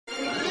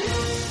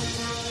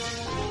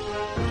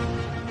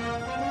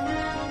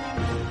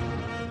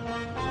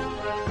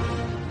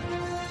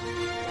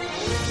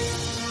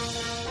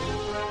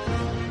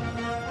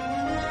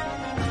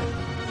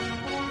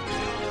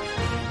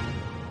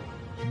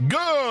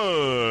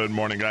Good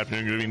morning, good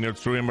afternoon, good evening, it's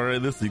Streamer.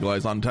 This is Eagle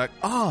Eyes on Tech.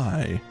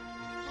 I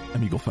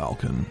am Eagle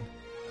Falcon.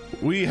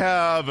 We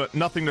have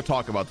nothing to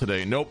talk about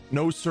today. Nope,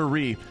 no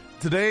siree.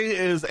 Today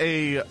is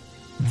a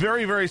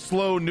very, very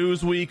slow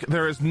news week.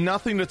 There is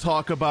nothing to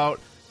talk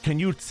about. Can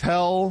you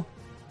tell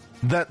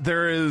that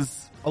there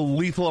is a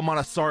lethal amount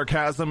of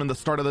sarcasm in the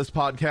start of this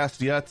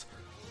podcast yet?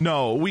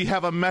 No, we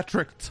have a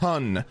metric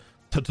ton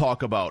to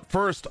talk about.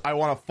 First, I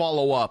want to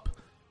follow up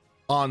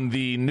on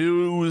the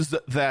news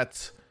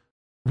that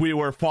we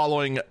were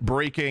following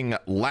breaking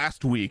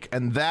last week,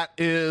 and that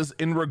is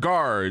in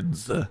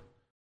regards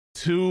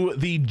to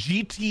the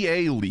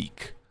GTA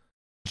leak.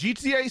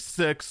 GTA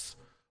 6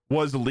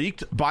 was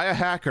leaked by a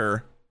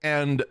hacker,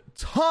 and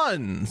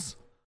tons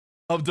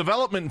of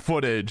development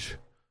footage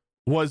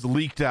was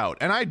leaked out.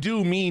 And I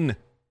do mean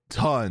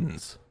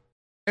tons.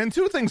 And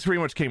two things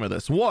pretty much came of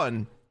this.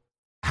 One,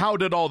 how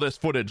did all this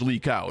footage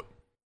leak out?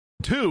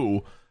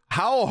 Two,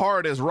 how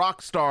hard is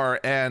Rockstar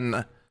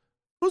and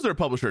who's their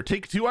publisher?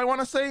 Take-Two, I want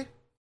to say?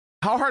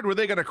 How hard were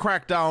they going to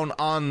crack down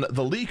on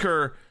the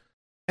leaker?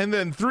 And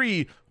then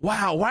three,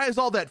 wow, why does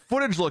all that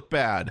footage look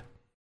bad?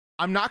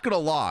 I'm not going to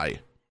lie.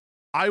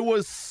 I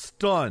was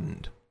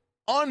stunned,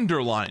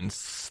 underline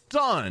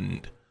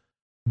stunned,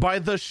 by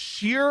the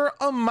sheer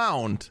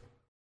amount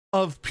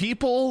of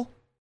people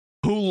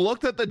who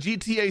looked at the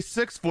GTA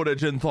 6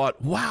 footage and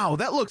thought, wow,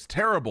 that looks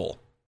terrible.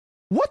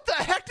 What the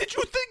heck did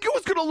you think it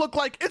was going to look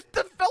like? It's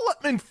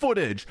development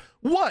footage.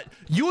 What?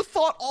 You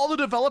thought all the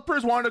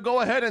developers wanted to go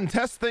ahead and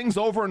test things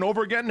over and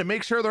over again to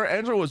make sure their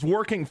engine was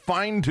working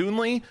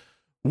fine-tunedly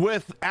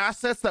with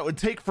assets that would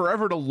take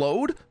forever to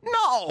load?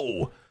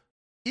 No!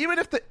 Even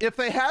if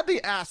they had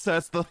the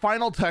assets, the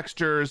final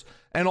textures,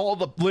 and all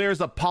the layers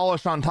of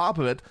polish on top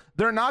of it,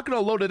 they're not going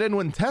to load it in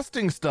when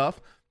testing stuff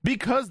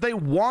because they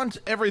want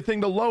everything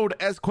to load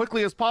as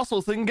quickly as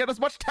possible so they can get as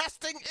much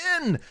testing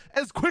in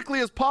as quickly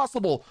as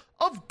possible.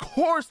 Of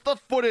course the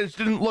footage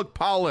didn't look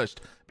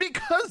polished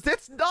because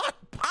it's not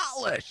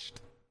polished.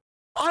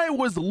 I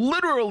was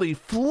literally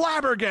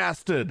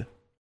flabbergasted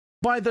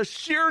by the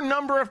sheer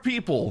number of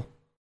people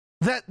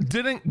that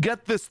didn't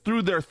get this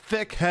through their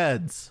thick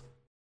heads.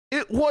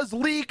 It was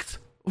leaked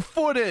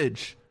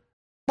footage,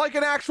 like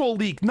an actual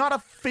leak, not a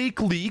fake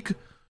leak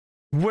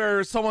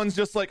where someone's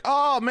just like,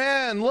 oh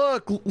man,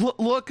 look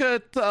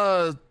at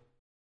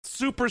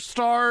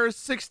Superstar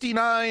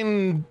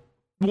 69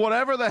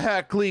 whatever the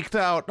heck leaked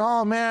out.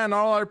 Oh man,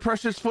 all our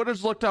precious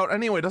footage looked out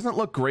anyway. Doesn't it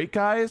look great,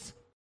 guys?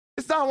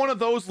 It's not one of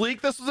those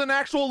leaks. This was an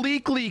actual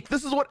leak.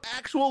 This is what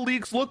actual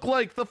leaks look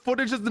like. The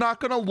footage is not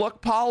going to look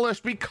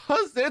polished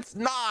because it's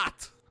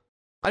not.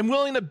 I'm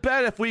willing to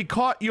bet if we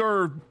caught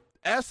your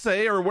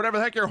essay or whatever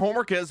the heck your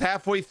homework is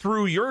halfway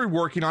through you're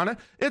working on it,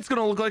 it's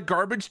going to look like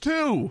garbage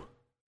too.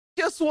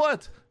 Guess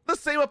what? The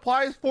same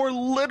applies for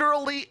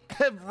literally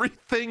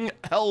everything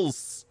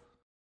else.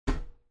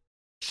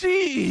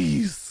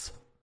 Jeez.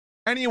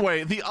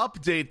 Anyway, the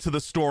update to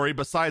the story,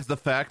 besides the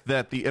fact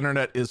that the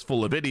internet is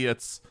full of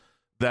idiots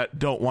that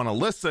don't want to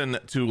listen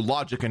to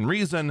logic and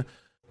reason,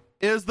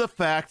 is the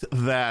fact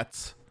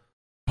that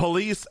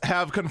police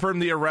have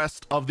confirmed the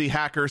arrest of the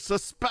hacker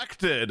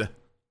suspected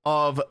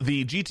of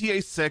the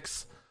GTA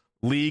 6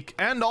 leak,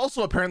 and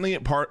also apparently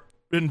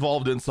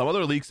involved in some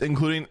other leaks,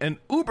 including an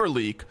Uber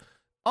leak,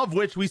 of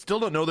which we still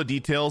don't know the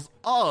details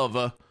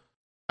of.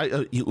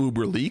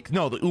 Uber leak?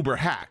 No, the Uber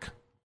hack.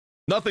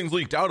 Nothing's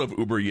leaked out of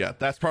Uber yet.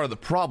 That's part of the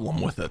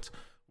problem with it.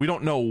 We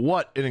don't know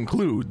what it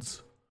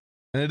includes.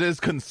 And it is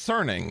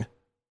concerning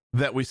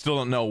that we still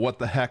don't know what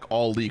the heck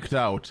all leaked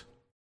out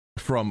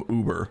from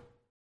Uber.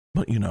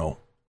 But you know,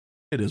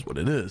 it is what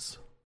it is.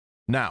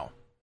 Now,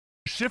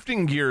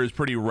 shifting gears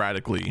pretty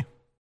radically,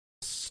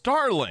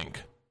 Starlink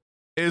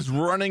is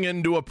running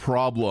into a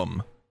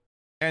problem.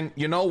 And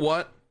you know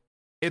what?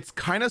 It's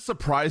kind of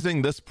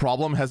surprising this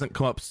problem hasn't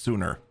come up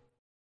sooner.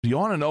 Do you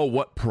want to know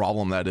what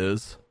problem that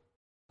is?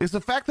 It's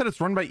the fact that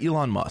it's run by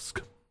Elon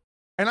Musk.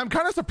 And I'm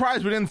kind of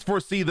surprised we didn't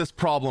foresee this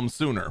problem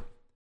sooner.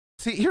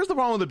 See, here's the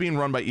problem with it being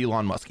run by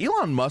Elon Musk.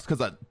 Elon Musk has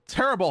a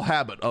terrible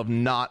habit of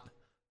not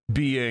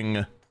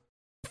being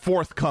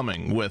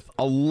forthcoming with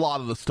a lot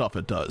of the stuff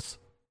it does.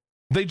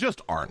 They just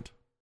aren't.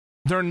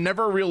 They're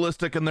never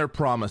realistic in their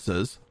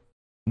promises.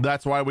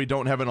 That's why we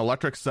don't have an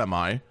electric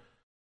semi.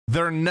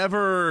 They're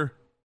never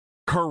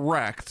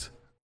correct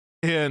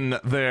in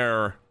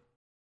their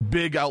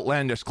big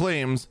outlandish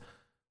claims.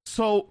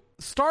 So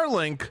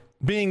Starlink,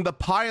 being the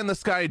pie in the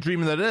sky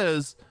dream that it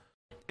is,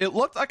 it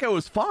looked like it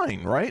was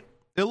fine, right?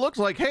 It looked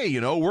like, hey, you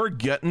know, we're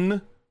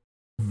getting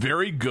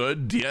very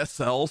good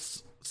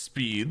DSL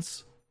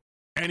speeds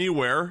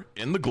anywhere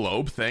in the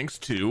globe thanks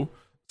to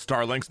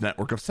Starlink's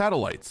network of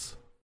satellites.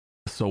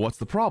 So what's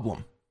the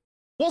problem?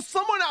 Well,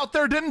 someone out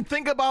there didn't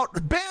think about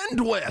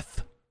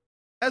bandwidth.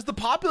 As the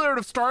popularity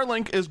of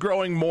Starlink is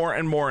growing more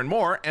and more and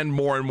more, and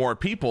more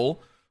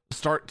people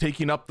start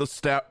taking up the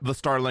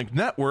Starlink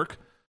network,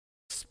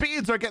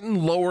 speeds are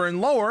getting lower and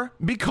lower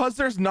because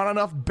there's not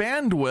enough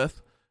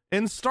bandwidth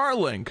in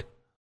Starlink.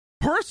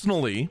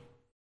 Personally,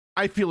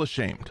 I feel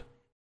ashamed.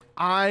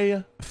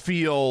 I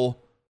feel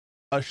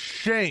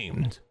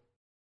ashamed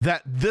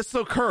that this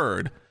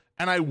occurred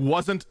and I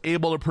wasn't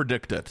able to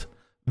predict it.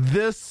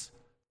 This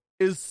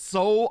is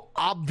so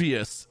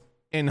obvious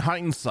in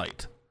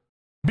hindsight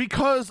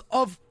because,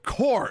 of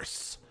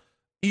course,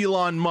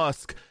 Elon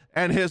Musk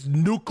and his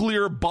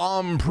nuclear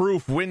bomb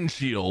proof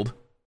windshield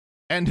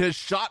and his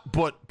shot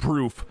put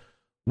proof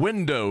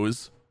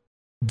windows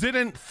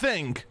didn't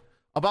think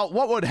about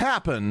what would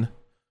happen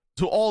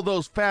to all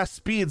those fast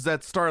speeds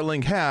that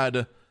Starlink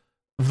had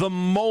the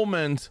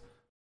moment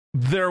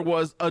there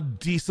was a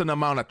decent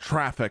amount of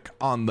traffic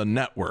on the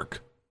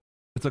network.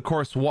 It's of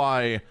course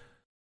why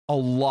a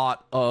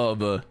lot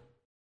of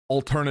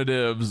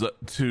alternatives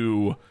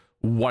to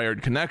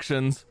wired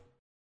connections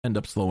end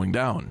up slowing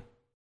down.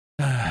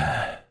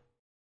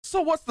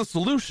 So what's the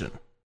solution?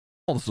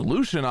 Well, the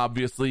solution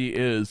obviously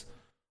is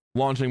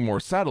launching more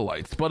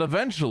satellites, but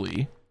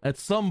eventually, at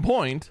some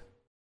point,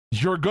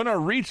 you're gonna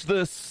reach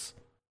this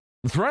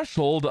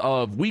threshold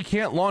of we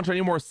can't launch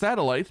any more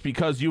satellites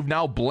because you've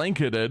now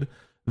blanketed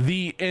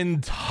the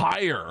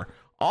entire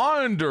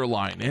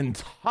planet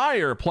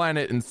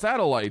in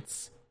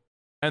satellites,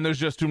 and there's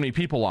just too many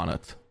people on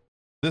it.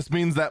 This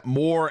means that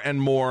more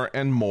and more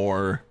and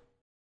more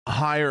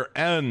higher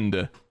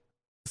end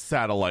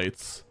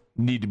satellites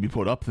need to be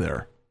put up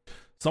there.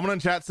 Someone in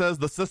chat says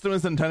the system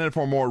is intended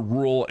for more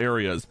rural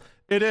areas.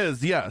 It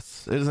is,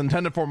 yes. It is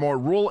intended for more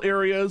rural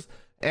areas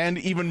and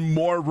even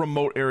more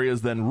remote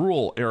areas than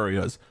rural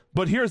areas.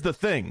 But here's the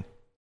thing.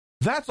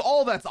 That's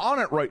all that's on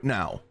it right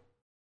now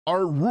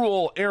are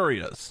rural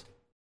areas.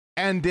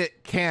 And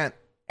it can't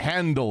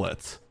handle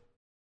it.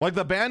 Like,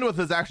 the bandwidth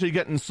is actually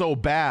getting so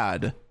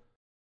bad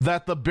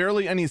that the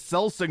barely any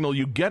cell signal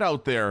you get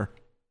out there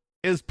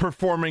is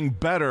performing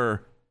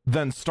better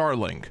than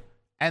Starlink.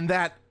 And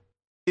that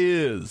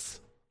is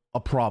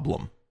a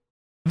problem.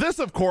 This,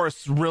 of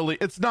course, really,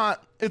 it's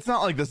not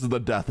like this is the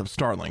death of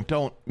Starlink.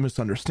 Don't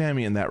misunderstand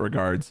me in that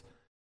regards.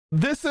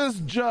 This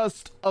is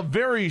just a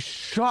very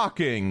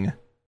shocking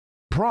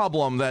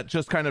problem that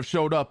just kind of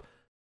showed up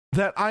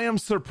that I am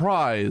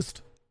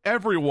surprised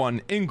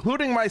everyone,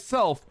 including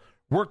myself,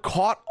 were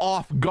caught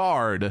off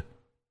guard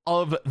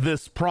of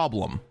this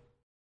problem.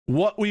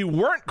 What we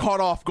weren't caught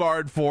off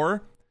guard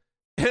for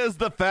is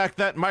the fact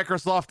that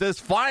Microsoft is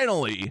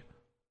finally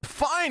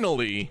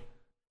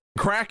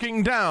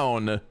cracking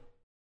down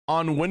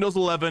on Windows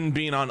 11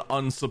 being on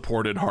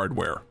unsupported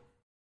hardware.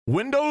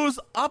 Windows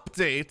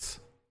Update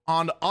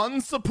on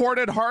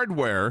unsupported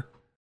hardware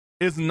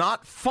is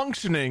not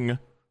functioning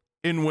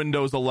in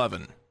Windows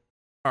 11.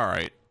 All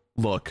right,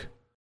 look,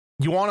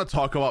 you want to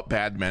talk about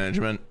bad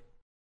management?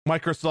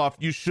 Microsoft,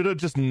 you should have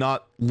just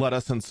not let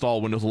us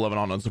install Windows 11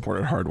 on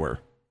unsupported hardware,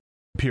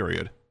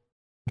 period.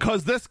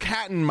 Because this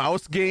cat and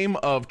mouse game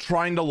of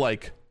trying to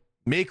like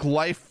make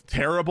life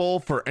terrible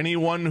for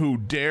anyone who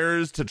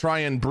dares to try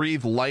and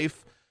breathe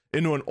life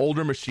into an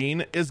older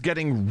machine is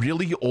getting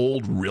really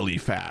old really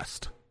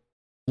fast.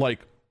 Like,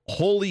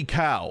 holy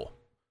cow,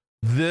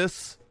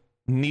 this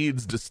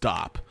needs to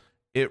stop.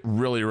 It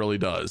really, really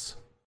does.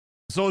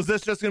 So is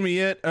this just gonna be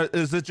it?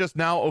 Is it just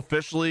now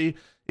officially,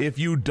 if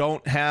you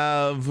don't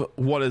have,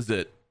 what is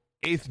it,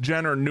 8th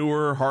gen or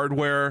newer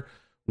hardware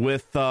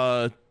with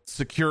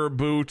secure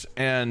boot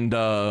and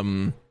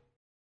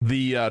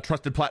the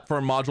trusted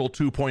platform module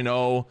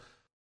 2.0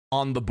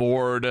 on the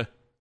board,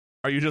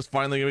 are you just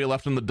finally gonna be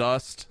left in the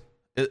dust?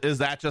 Is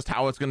that just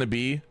how it's gonna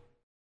be?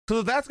 So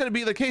if that's gonna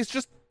be the case,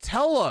 just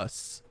tell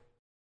us,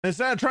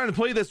 instead of trying to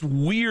play this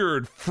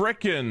weird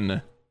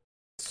frickin'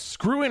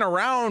 screwing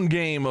around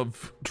game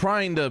of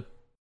trying to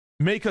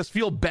make us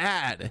feel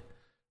bad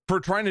for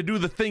trying to do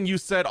the thing you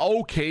said,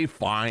 okay,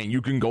 fine,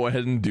 you can go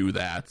ahead and do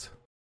that.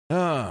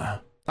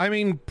 I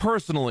mean,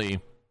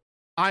 personally,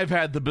 I've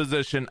had the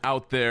position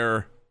out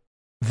there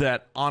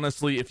that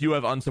honestly, if you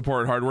have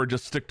unsupported hardware,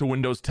 just stick to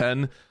Windows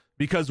 10,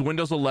 because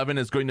Windows 11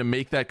 is going to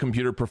make that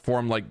computer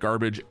perform like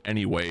garbage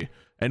anyway.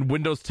 And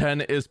Windows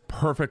 10 is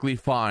perfectly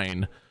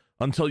fine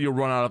until you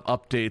run out of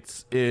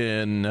updates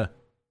in,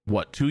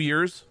 what, 2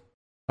 years?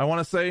 I want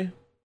to say.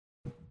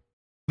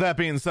 That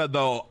being said,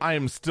 though, I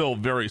am still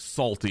very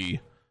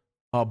salty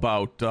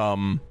about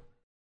the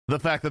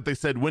fact that they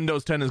said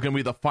Windows 10 is going to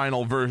be the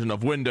final version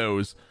of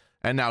Windows,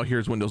 and now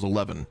here's Windows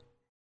 11.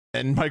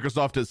 And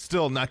Microsoft has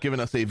still not given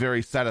us a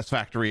very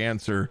satisfactory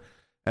answer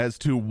as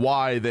to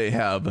why they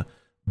have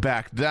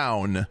backed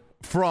down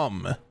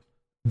from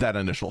that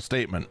initial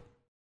statement.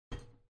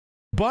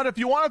 But if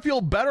you want to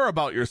feel better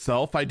about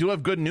yourself, I do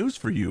have good news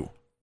for you.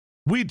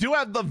 We do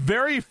have the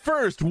very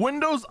first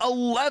Windows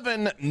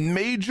 11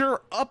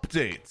 major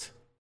update.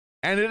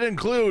 And it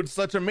includes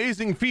such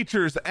amazing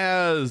features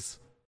as...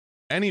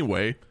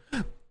 Anyway,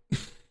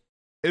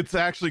 it's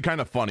actually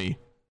kind of funny.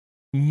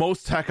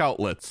 Most tech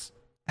outlets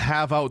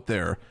have out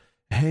there,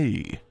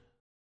 hey,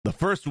 the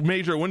first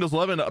major Windows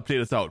 11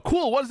 update is out.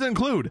 Cool, what does it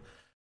include?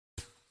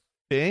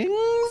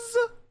 Things?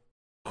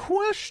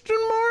 Question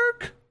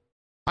mark?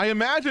 I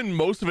imagine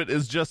most of it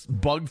is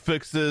just bug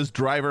fixes,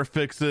 driver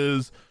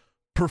fixes,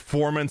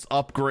 performance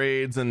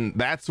upgrades, and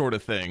that sort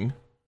of thing.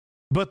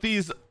 But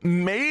these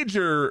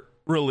major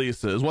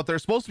releases, what they're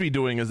supposed to be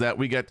doing is that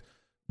we get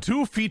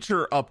 2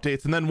 feature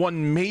updates and then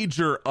 1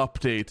 major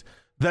update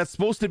that's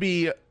supposed to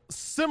be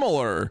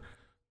similar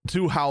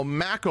to how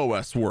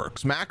macOS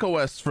works.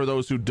 macOS, for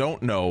those who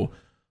don't know,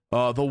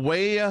 the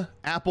way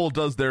Apple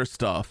does their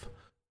stuff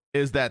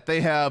is that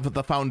they have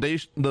the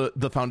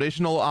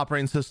foundational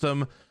operating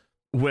system,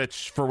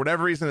 which for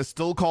whatever reason is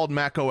still called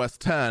macOS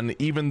 10,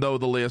 even though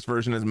the latest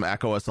version is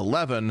macOS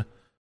 11.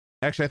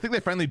 Actually, I think they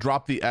finally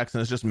dropped the X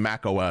and it's just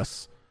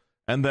macOS.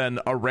 And then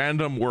a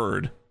random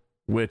word,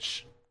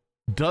 which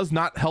does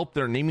not help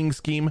their naming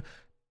scheme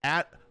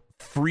at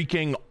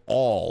freaking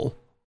all.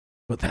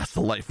 But that's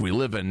the life we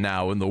live in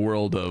now in the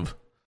world of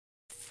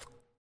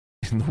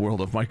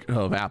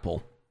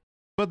Apple.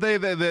 But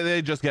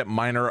they just get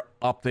minor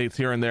updates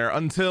here and there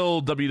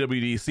until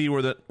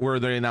WWDC, where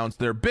they announced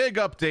their big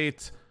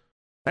update,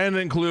 and it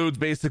includes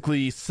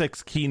basically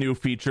 6 key new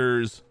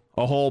features,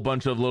 a whole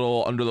bunch of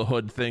little under the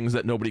hood things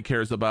that nobody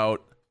cares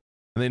about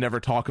and they never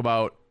talk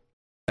about,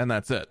 and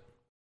that's it.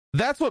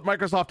 That's what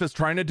Microsoft is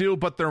trying to do,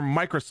 but they're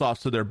Microsoft,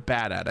 so they're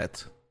bad at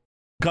it.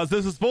 Because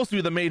this is supposed to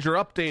be the major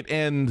update,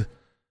 and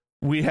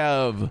we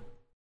have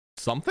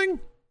something?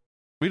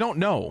 We don't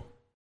know.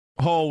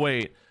 Oh,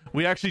 wait.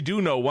 We actually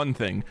do know one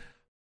thing.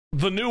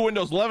 The new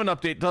Windows 11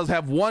 update does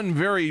have one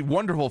very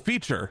wonderful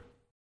feature.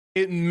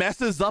 It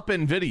messes up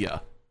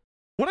NVIDIA.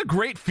 What a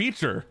great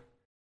feature.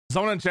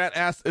 Someone in chat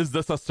asked, is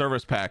this a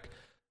service pack?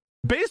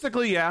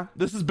 Basically, yeah.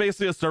 This is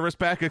basically a service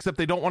pack, except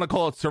they don't want to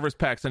call it service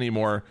packs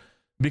anymore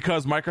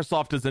because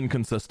Microsoft is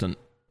inconsistent.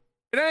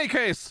 In any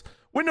case,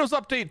 Windows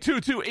Update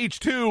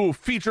 22H2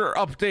 feature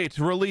update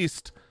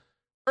released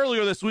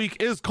earlier this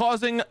week is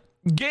causing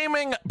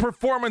gaming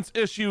performance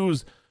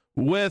issues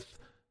with,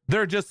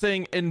 they're just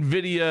saying,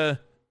 NVIDIA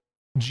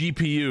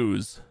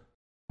GPUs.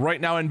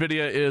 Right now,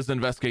 NVIDIA is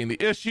investigating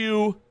the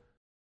issue,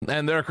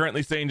 and they're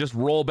currently saying just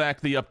roll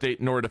back the update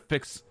in order to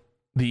fix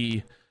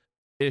the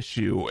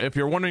issue. If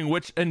you're wondering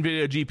which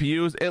NVIDIA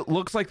GPUs, it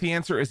looks like the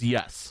answer is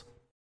yes.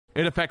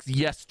 It affects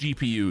yes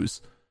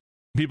GPUs.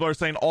 People are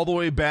saying all the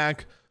way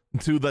back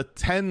to the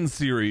 10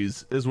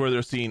 series is where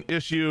they're seeing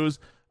issues.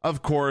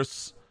 Of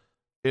course,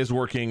 is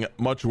working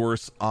much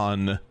worse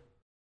on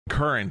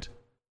current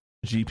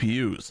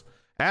GPUs.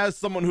 As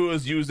someone who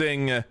is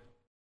using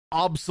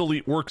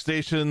obsolete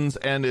workstations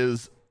and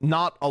is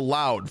not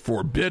allowed,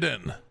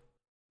 forbidden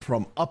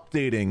from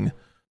updating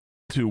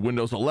to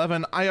Windows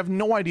 11, I have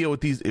no idea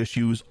what these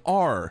issues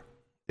are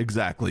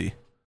exactly.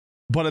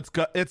 But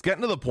it's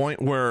getting to the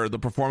point where the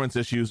performance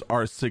issues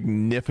are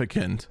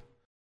significant.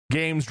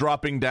 Games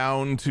dropping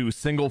down to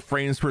single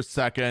frames per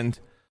second,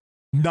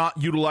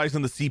 not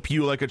utilizing the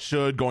CPU like it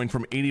should, going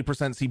from 80%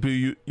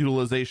 CPU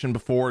utilization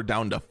before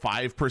down to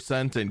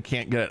 5% and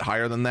can't get it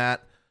higher than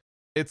that.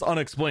 It's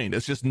unexplained.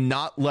 It's just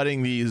not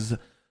letting these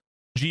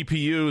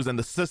GPUs and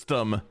the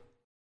system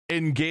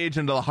engage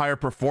into the higher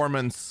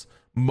performance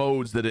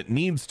modes that it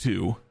needs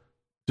to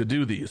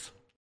do these.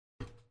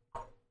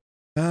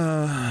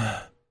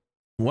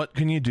 What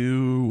can you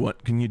do?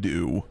 What can you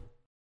do?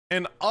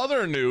 In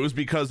other news,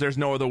 because there's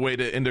no other way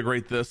to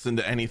integrate this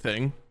into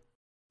anything,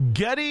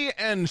 Getty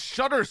and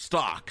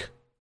Shutterstock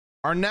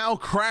are now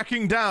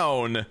cracking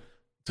down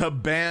to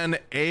ban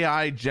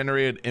AI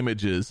generated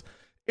images.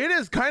 It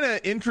is kind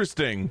of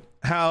interesting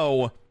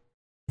how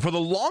for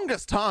the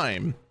longest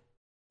time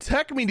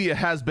tech media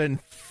has been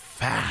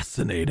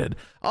fascinated,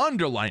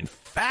 underline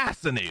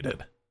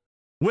fascinated,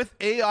 with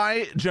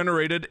AI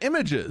generated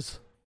images.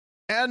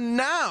 And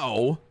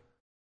now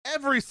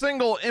every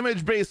single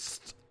image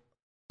based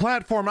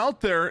platform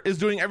out there is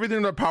doing everything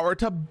in their power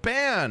to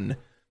ban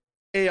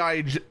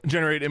AI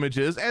generated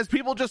images, as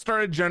people just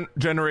started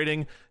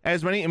generating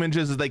as many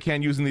images as they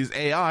can using these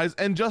AIs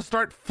and just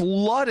start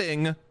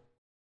flooding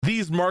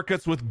these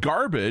markets with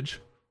garbage,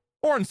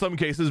 or in some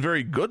cases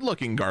very good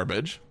looking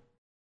garbage,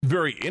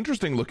 very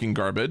interesting looking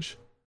garbage,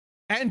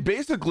 and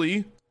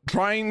basically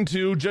trying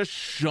to just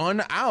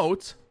shun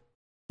out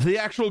the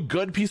actual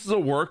good pieces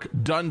of work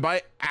done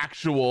by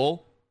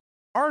actual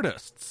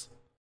artists.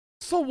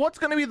 So what's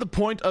going to be the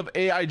point of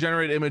AI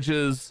generated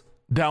images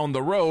down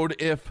the road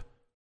if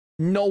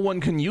no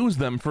one can use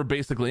them for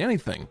basically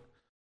anything?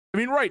 I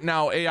mean, right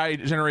now, AI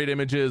generated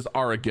images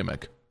are a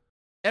gimmick.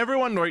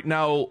 Everyone right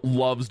now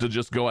loves to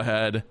just go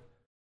ahead,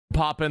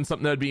 pop in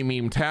something that'd be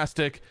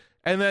meme-tastic,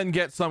 and then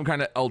get some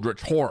kind of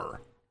eldritch horror,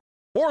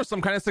 or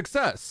some kind of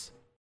success,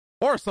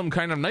 or some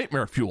kind of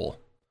nightmare fuel.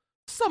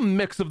 Some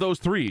mix of those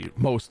three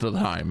most of the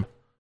time.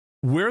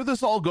 Where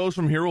this all goes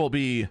from here will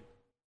be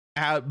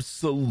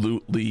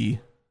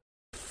absolutely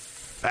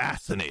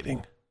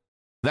fascinating.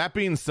 That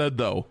being said,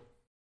 though,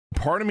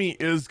 part of me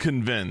is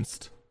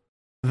convinced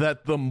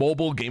that the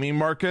mobile gaming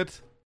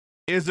market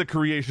is a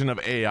creation of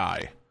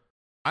AI.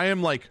 I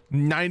am like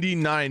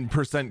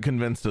 99%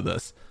 convinced of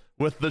this,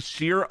 with the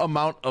sheer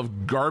amount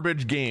of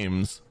garbage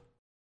games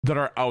that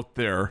are out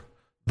there,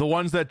 the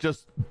ones that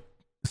just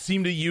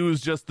seem to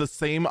use just the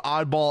same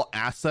oddball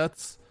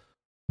assets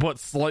but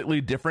slightly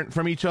different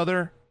from each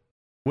other,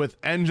 with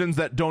engines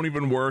that don't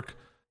even work,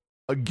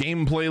 a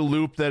gameplay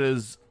loop that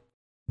is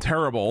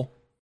terrible,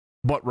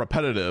 but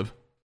repetitive,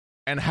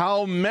 and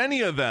how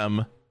many of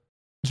them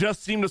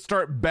just seem to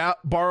start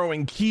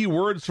borrowing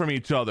keywords from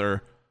each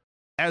other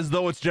as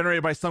though it's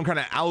generated by some kind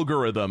of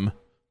algorithm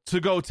to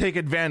go take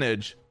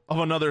advantage of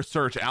another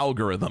search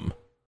algorithm.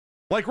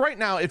 Like right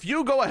now, if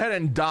you go ahead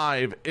and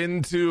dive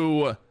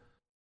into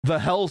the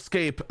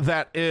hellscape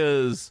that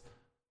is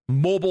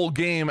mobile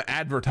game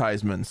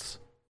advertisements,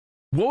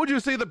 what would you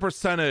say the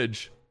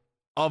percentage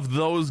of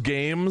those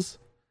games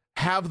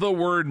have the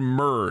word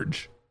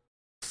merge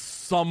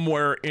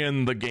somewhere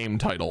in the game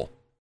title?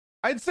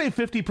 I'd say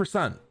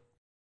 50%.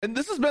 And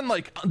this has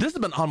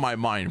been on my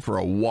mind for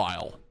a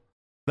while,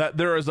 that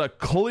there is a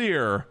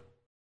clear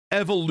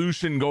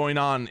evolution going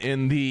on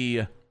in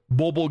the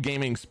mobile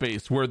gaming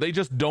space where they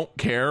just don't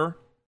care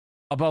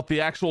about the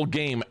actual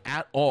game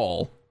at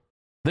all.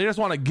 They just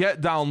want to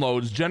get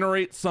downloads,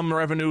 generate some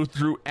revenue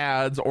through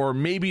ads, or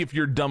maybe if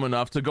you're dumb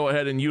enough to go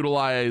ahead and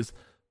utilize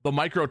the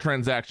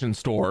microtransaction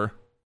store,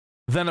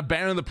 then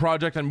abandon the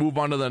project and move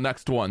on to the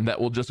next one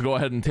that will just go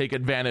ahead and take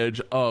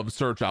advantage of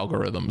search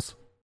algorithms.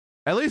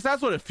 At least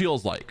that's what it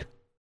feels like.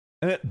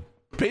 And it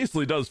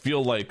basically does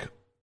feel like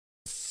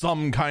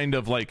some kind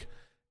of like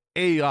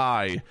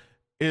AI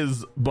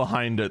is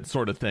behind it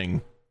sort of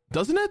thing,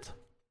 doesn't it?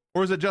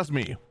 Or is it just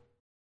me?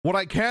 What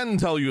I can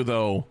tell you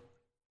though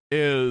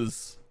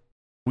is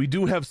we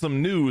do have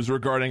some news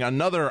regarding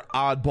another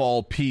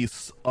oddball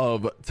piece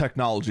of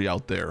technology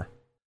out there.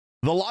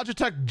 The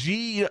Logitech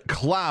G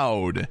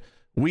Cloud.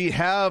 We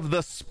have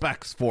the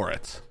specs for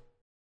it.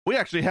 We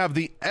actually have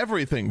the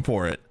everything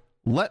for it.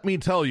 Let me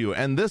tell you,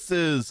 and it's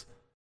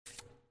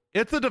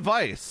a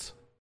device.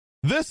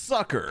 This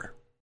sucker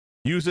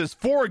uses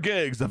 4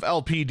 gigs of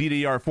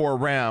LPDDR4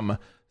 RAM,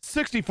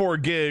 64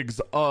 gigs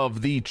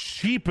of the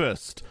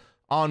cheapest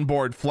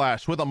onboard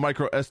flash with a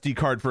micro SD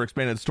card for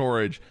expanded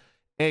storage,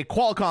 a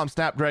Qualcomm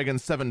Snapdragon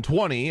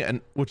 720,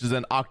 which is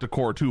an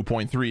octa-core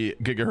 2.3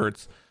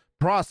 gigahertz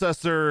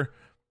processor,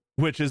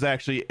 which is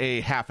actually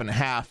a half and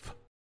half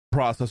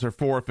processor,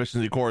 4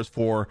 efficiency cores,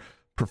 4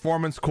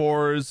 performance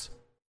cores,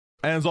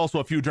 and is also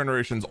a few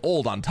generations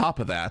old on top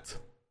of that.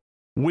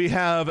 We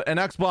have an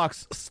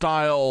Xbox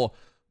style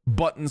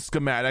button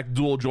schematic,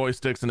 dual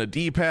joysticks and a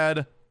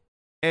D-pad,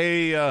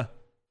 a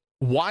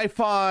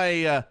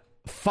Wi-Fi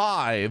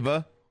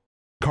 5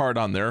 card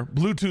on there,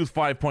 Bluetooth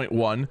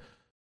 5.1,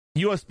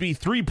 USB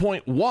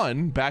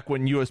 3.1, back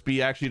when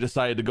USB actually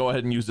decided to go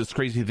ahead and use this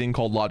crazy thing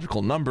called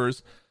logical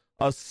numbers,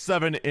 a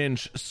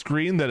 7-inch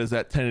screen that is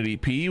at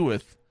 1080p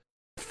with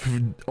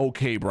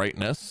okay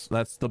brightness.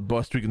 That's the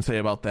best we can say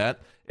about that.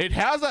 It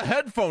has a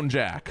headphone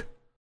jack,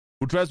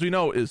 which as we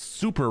know is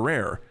super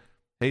rare.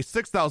 A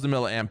 6,000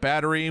 milliamp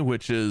battery,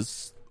 which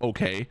is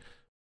okay.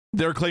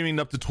 They're claiming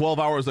up to 12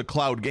 hours of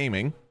cloud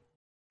gaming,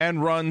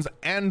 and runs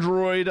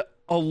Android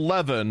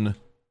 11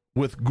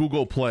 with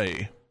Google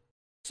Play.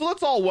 So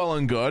that's all well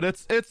and good.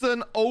 It's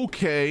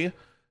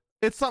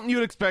something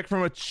you'd expect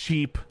from a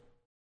cheap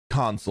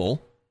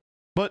console.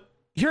 But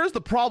here's the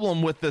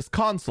problem with this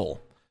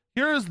console.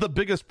 Here's the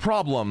biggest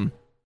problem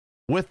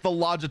with the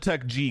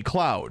Logitech G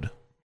Cloud.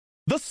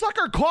 The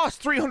sucker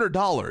costs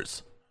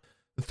 $300.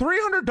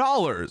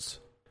 $300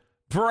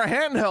 for a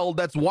handheld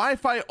that's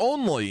Wi-Fi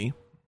only,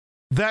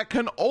 that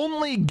can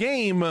only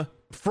game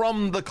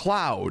from the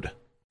cloud.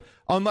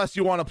 Unless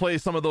you want to play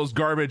some of those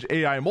garbage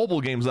AI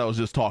mobile games I was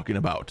just talking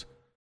about.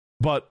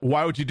 But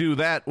why would you do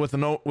that with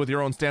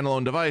your own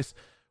standalone device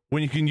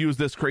when you can use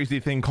this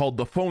crazy thing called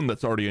the phone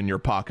that's already in your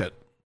pocket?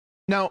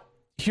 Now,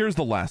 here's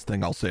the last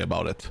thing I'll say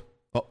about it.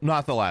 Well,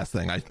 not the last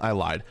thing, I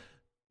lied.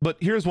 But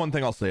here's one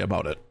thing I'll say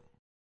about it.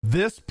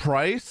 This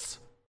price,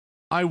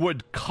 I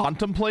would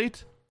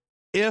contemplate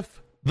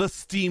if the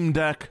Steam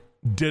Deck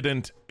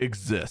didn't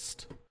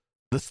exist.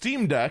 The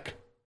Steam Deck,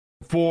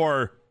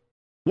 for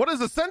what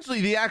is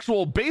essentially the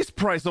actual base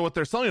price of what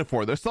they're selling it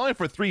for. They're selling it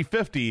for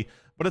 $350,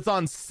 but it's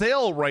on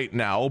sale right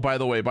now. By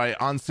the way, by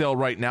on sale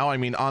right now, I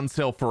mean on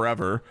sale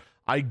forever.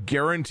 I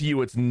guarantee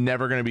you it's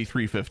never going to be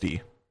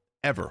 $350.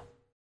 Ever.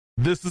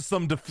 This is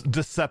some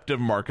deceptive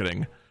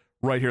marketing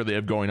right here they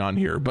have going on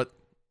here. But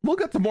we'll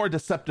get to more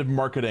deceptive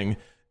marketing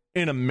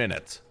in a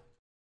minute.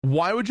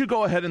 Why would you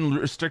go ahead and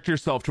restrict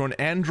yourself to an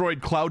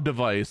Android cloud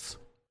device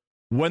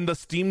when the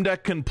Steam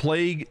Deck can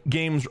play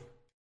games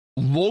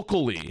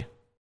locally,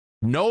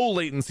 no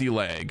latency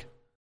lag,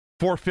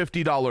 for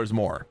 $50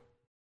 more?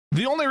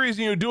 The only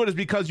reason you do it is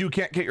because you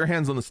can't get your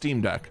hands on the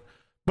Steam Deck.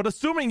 But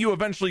assuming you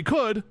eventually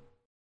could,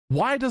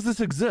 why does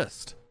this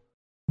exist?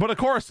 But of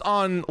course,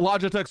 on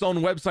Logitech's own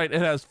website,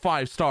 it has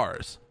 5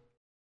 stars.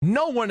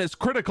 No one is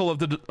critical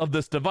of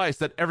this device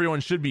that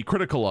everyone should be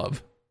critical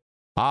of.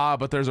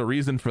 But there's a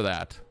reason for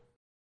that.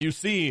 You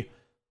see,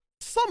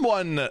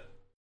 someone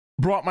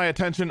brought my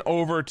attention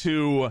over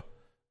to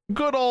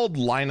good old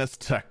Linus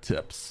Tech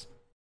Tips.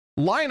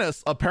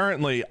 Linus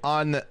apparently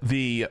on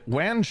the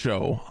WAN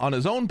show, on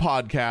his own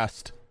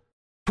podcast,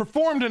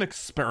 performed an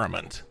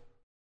experiment.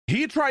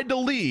 He tried to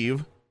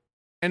leave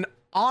an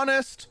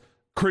honest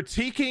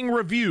critiquing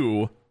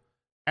review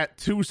at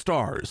 2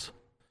 stars,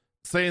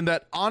 saying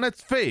that on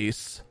its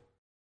face,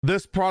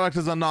 this product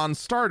is a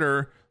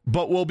non-starter,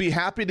 but will be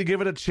happy to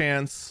give it a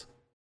chance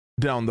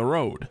down the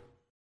road.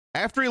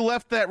 After he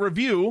left that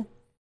review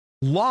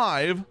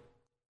live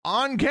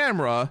on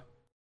camera,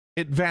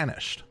 it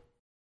vanished.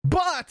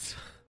 But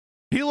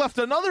he left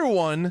another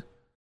one,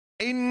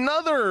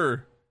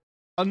 another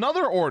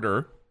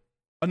order,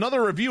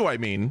 another review, I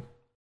mean,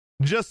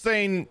 just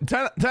saying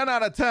 10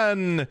 out of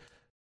 10,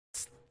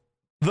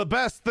 the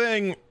best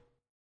thing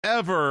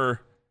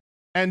ever,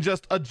 and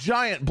just a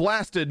giant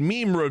blasted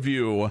meme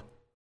review,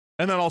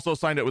 and then also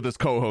signed it with his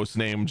co-host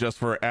name just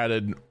for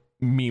added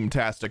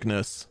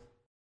meme-tasticness.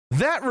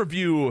 That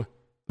review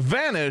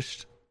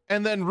vanished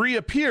and then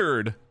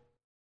reappeared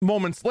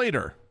moments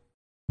later.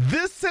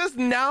 This has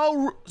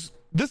now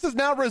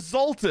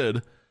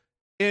resulted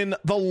in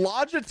the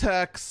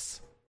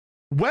Logitech's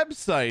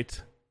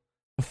website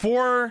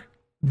for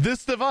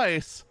this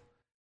device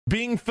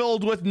being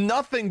filled with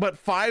nothing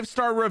but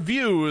 5-star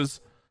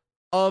reviews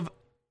of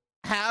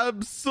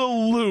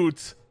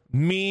absolute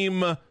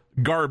meme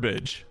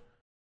garbage.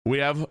 We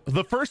have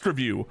the first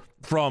review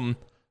from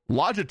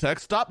Logitech.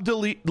 Stop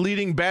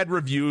deleting bad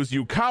reviews,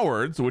 you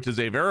cowards, which is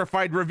a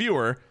verified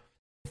reviewer.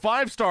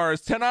 5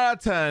 stars, 10 out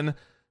of 10.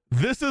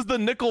 This is the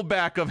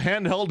Nickelback of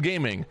handheld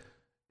gaming.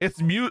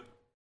 It's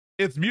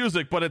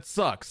music, but it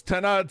sucks.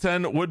 10 out of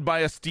 10. Would buy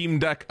a Steam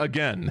Deck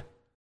again.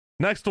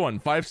 Next one,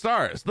 5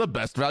 stars. The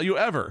best value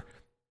ever.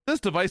 This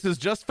device is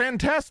just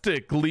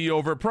fantastically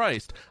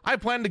overpriced. I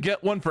plan to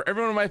get one for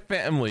everyone in my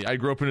family. I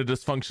grew up in a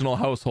dysfunctional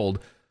household.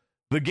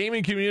 The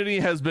gaming community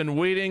has been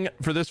waiting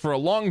for this for a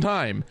long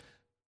time.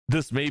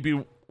 This may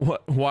be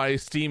why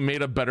Steam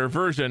made a better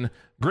version.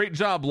 Great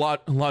job,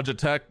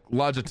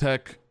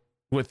 Logitech,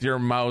 with your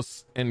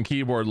mouse and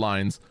keyboard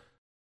lines.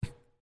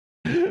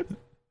 The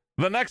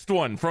next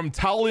one from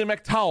Towley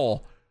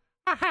McTowell.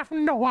 I have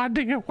no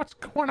idea what's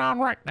going on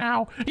right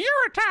now.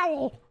 You're a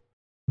towel.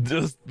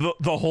 Just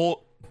the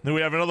whole. Then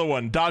we have another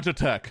one,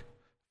 Dodgetech.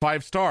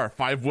 5 star,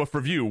 5 woof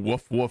review.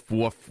 Woof, woof,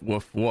 woof,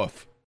 woof,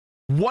 woof.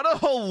 What a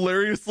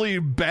hilariously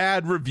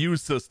bad review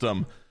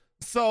system.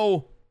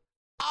 So,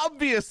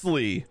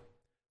 obviously,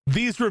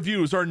 these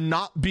reviews are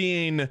not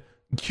being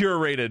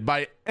curated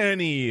by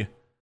any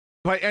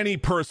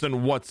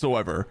person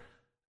whatsoever.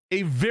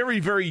 A very,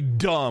 very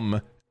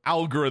dumb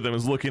algorithm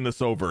is looking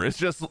this over. It's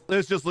just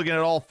looking at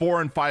all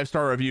 4 and 5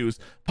 star reviews,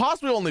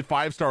 possibly only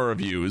 5 star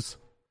reviews,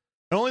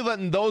 and only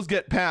letting those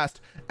get passed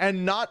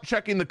and not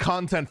checking the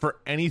content for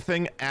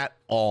anything at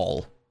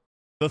all.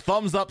 The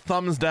thumbs up,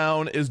 thumbs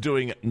down is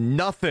doing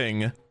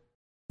nothing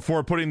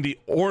for putting the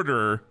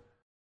order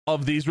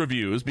of these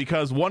reviews,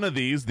 because one of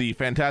these, the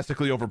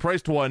fantastically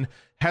overpriced one,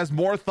 has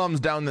more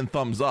thumbs down than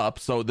thumbs up,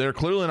 so they're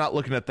clearly not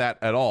looking at that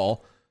at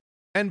all.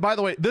 And by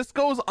the way, this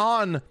goes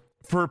on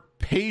for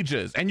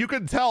pages, and you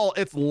can tell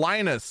it's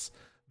Linus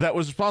that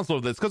was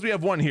responsible for this, because we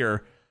have one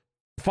here,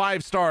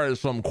 5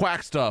 stars from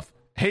Quack Stuff.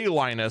 Hey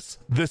Linus,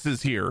 this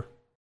is here.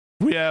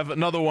 We have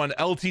another one,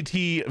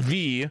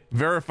 LTTV,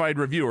 verified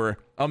reviewer.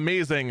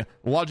 Amazing.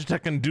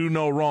 Logitech can do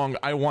no wrong.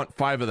 I want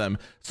 5 of them.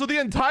 So the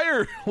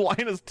entire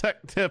Linus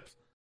Tech Tips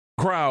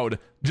crowd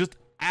just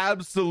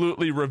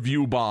absolutely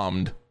review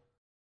bombed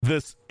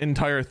this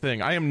entire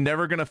thing. I'm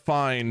never going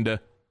to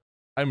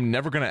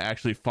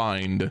actually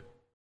find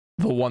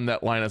the one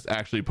that Linus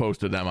actually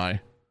posted, am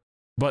I?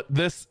 But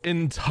this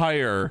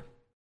entire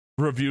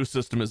review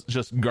system is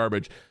just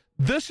garbage.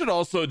 This should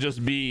also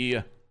just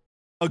be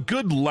a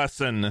good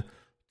lesson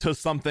to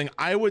something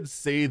I would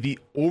say the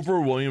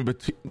overwhelming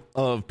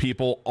of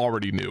people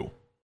already knew.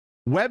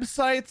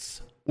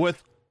 Websites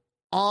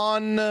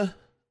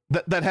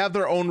that have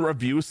their own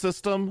review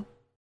system,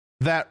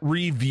 that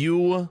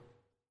review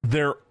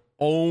their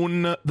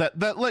own,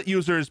 that let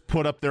users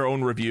put up their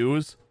own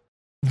reviews,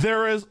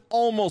 there is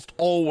almost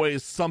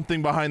always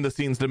something behind the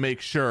scenes to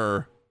make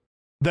sure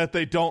that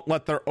they don't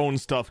let their own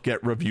stuff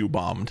get review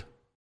bombed.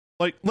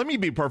 Like, let me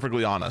be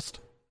perfectly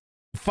honest.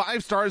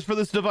 5 stars for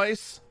this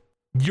device,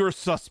 you're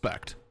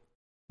suspect.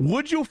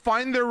 Would you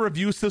find their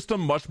review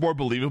system much more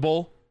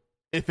believable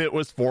if it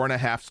was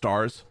 4.5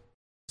 stars?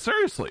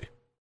 Seriously.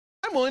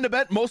 I'm willing to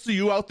bet most of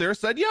you out there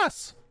said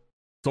yes.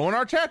 Someone in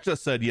our chat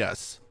just said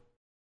yes.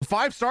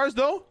 5 stars,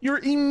 though, you're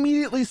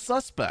immediately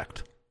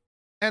suspect.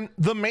 And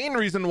the main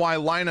reason why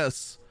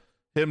Linus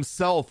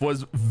himself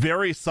was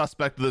very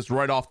suspect of this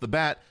right off the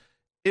bat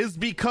is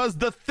because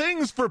the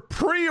things for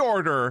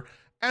pre-order,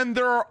 and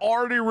there are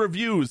already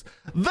reviews.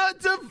 The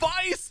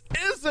device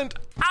isn't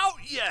out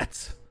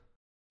yet,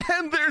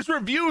 and there's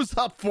reviews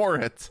up for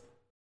it.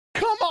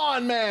 Come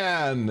on,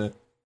 man.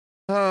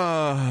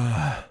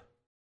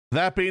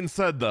 That being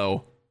said,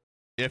 though,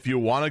 if you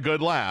want a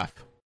good laugh,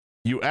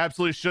 you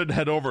absolutely should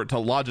head over to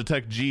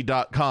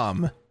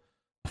logitechg.com,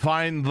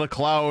 find the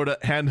cloud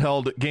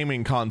handheld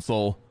gaming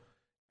console,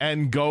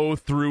 and go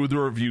through the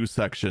review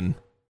section.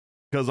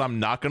 Because I'm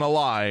not gonna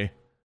lie,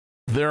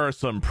 there are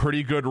some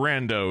pretty good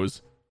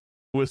randos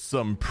with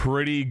some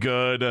pretty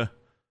good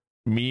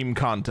meme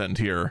content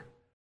here.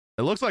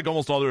 It looks like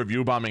almost all the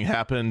review bombing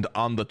happened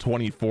on the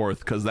 24th,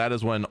 because that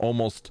is when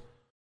almost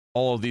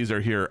all of these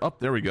are here. Oh,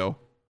 there we go.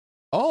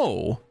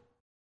 Oh,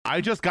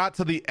 I just got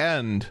to the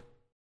end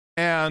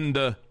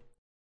and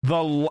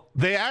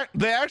they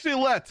actually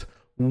let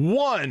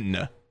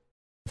one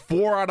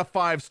 4 out of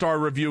 5 star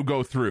review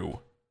go through,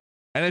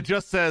 and it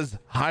just says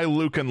hi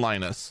Luke and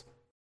Linus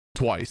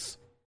twice.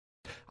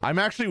 I'm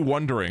actually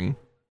wondering,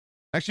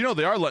 actually no,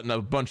 they are letting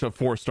a bunch of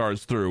 4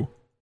 stars through.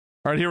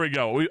 All right, here we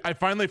go. I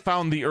finally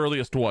found the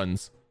earliest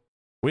ones.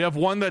 We have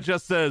one that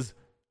just says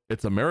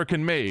it's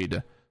American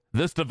made.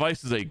 This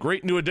device is a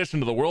great new addition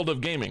to the world of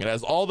gaming. It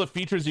has all the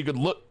features you could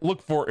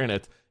look for in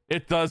it.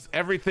 It does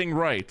everything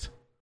right.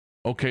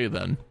 Okay,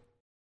 then.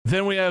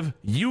 Then we have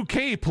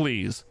UK,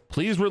 please.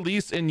 Please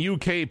release in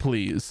UK,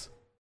 please.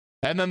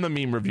 And then the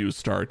meme reviews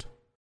start.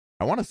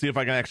 I want to see if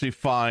I can actually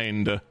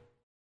find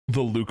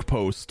the Luke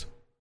post.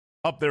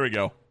 Oh, there we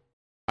go.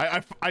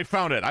 I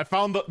found it. I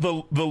found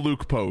the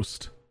Luke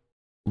post.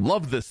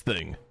 Love this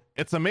thing.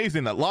 It's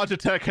amazing that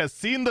Logitech has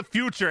seen the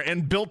future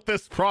and built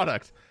this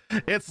product.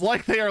 It's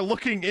like they are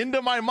looking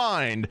into my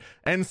mind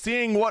and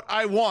seeing what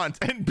I want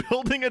and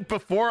building it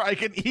before I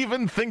can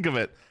even think of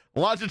it.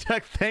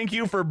 Logitech, thank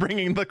you for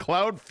bringing the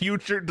cloud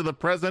future to the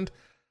present.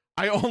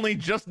 I only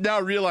just now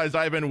realized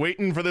I've been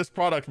waiting for this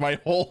product my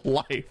whole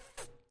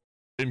life.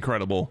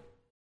 Incredible.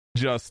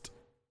 Just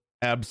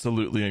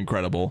absolutely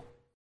incredible.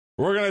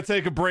 We're going to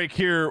take a break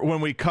here.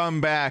 When we come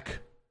back,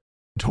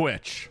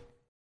 Twitch.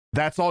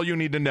 That's all you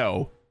need to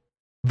know.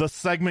 The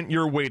segment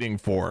you're waiting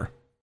for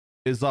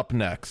is up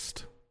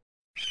next.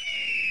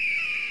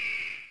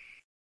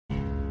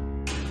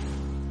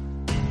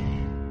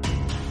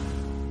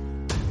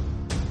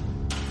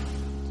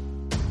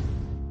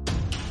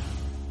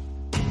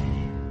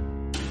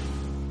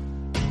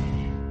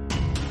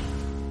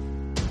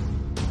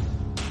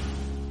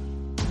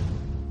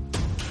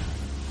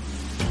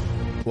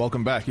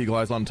 Welcome back, Eagle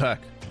Eyes on Tech.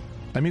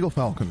 I'm Eagle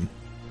Falcon.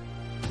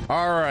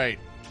 All right,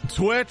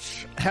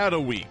 Twitch had a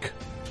week.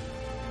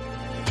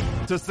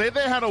 To say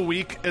they had a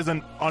week is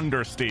an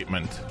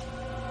understatement.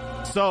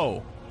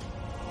 So,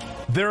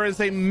 there is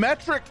a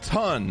metric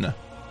ton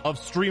of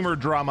streamer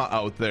drama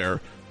out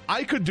there.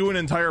 I could do an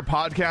entire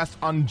podcast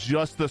on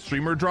just the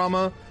streamer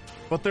drama,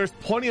 but there's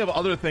plenty of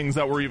other things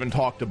that were even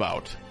talked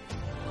about.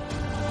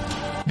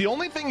 The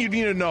only thing you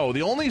need to know,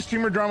 the only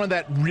streamer drama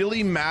that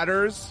really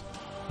matters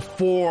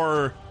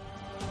for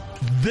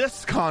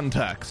this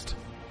context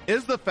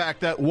is the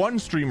fact that one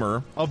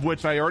streamer, of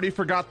which I already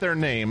forgot their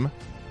name,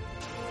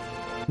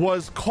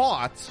 was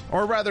caught,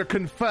 or rather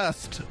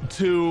confessed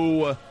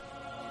to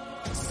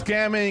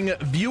scamming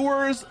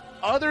viewers,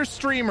 other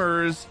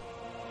streamers,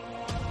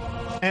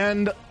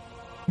 and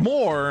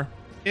more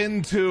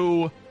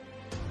into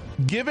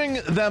giving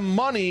them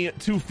money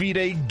to feed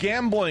a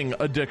gambling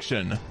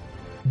addiction.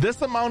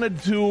 This amounted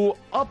to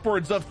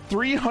upwards of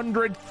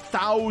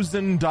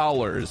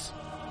 $300,000.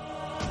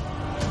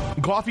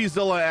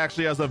 CoffeeZilla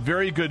actually has a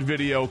very good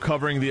video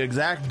covering the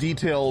exact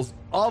details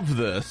of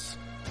this,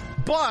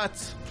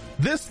 but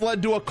this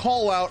led to a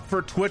call out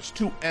for Twitch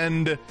to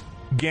end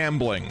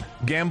gambling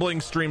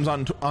streams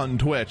on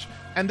Twitch.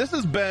 And this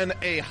has been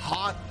a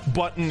hot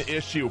button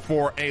issue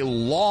for a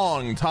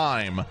long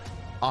time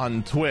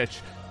on Twitch,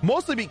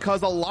 mostly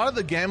because a lot of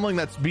the gambling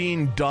that's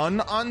being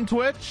done on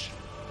Twitch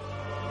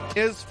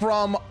is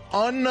from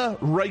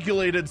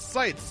unregulated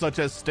sites such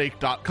as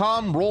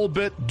stake.com,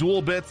 Rollbit,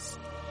 Duelbits,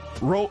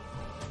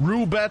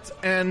 Roobet,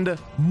 and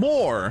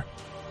more.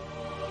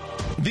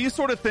 These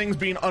sort of things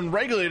being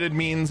unregulated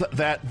means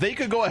that they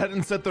could go ahead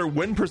and set their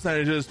win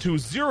percentages to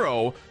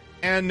 0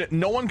 and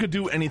no one could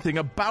do anything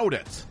about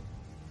it.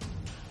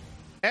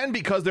 And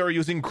because they were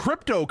using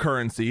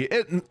cryptocurrency,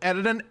 it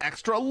added an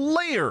extra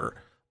layer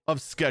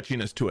of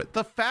sketchiness to it.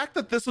 The fact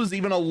that this was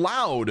even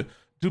allowed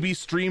to be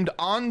streamed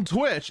on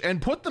Twitch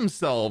and put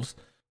themselves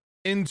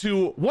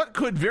into what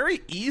could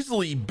very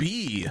easily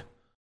be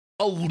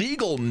a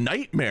legal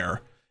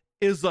nightmare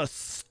is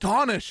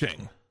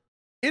astonishing.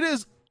 It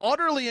is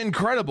utterly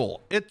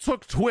incredible. It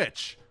took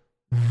Twitch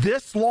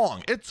this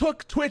long. It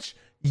took Twitch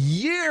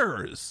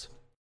years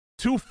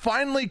to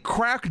finally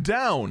crack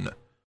down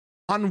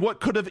on what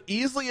could have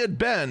easily had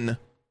been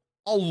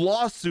a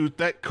lawsuit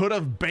that could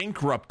have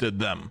bankrupted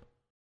them.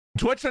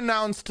 Twitch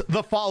announced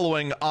the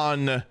following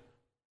on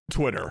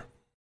Twitter.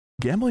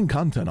 Gambling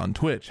content on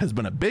Twitch has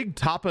been a big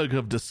topic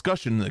of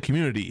discussion in the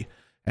community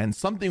and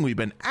something we've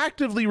been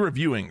actively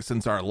reviewing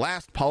since our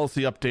last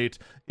policy update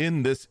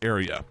in this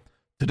area.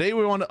 Today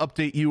we want to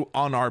update you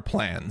on our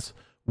plans.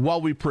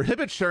 While we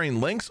prohibit sharing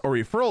links or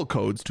referral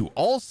codes to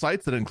all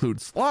sites that include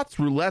slots,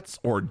 roulettes,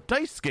 or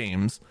dice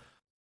games,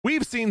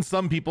 we've seen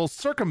some people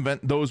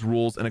circumvent those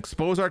rules and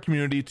expose our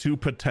community to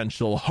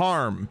potential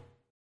harm.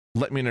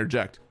 Let me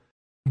interject.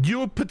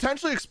 You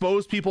potentially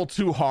expose people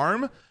to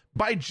harm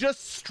by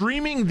just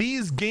streaming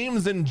these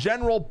games in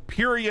general,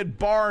 period,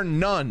 bar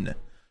none.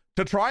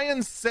 To try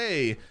and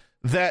say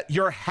that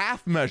your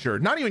half measure,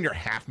 not even your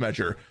half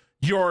measure,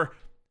 your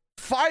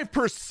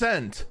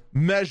 5%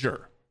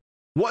 measure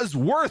was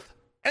worth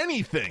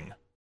anything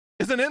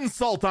is an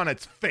insult on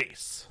its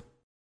face.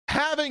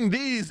 Having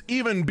these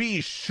even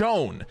be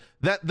shown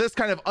that this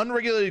kind of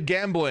unregulated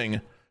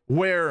gambling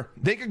where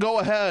they could go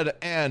ahead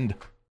and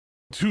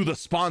to the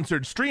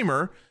sponsored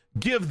streamer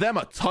give them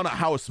a ton of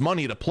house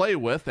money to play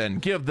with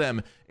and give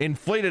them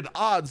inflated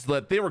odds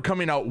that they were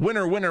coming out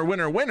winner, winner,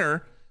 winner,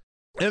 winner,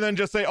 and then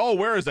just say, oh,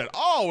 where is it?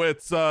 Oh,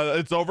 it's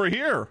over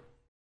here.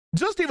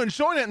 Just even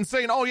showing it and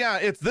saying, oh yeah,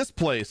 it's this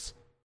place,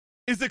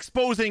 is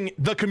exposing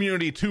the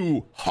community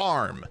to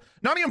harm.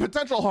 Not even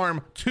potential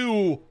harm,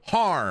 to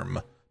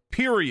harm,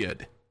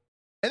 period.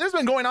 And this has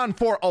been going on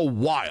for a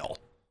while.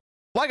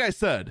 Like I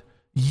said,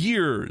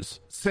 years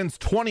since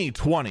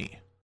 2020.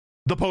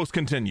 The post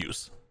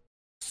continues.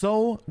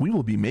 So we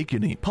will be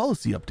making a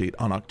policy update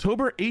on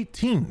October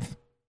 18th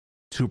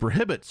to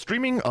prohibit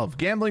streaming of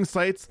gambling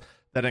sites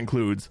that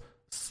includes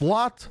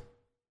slot,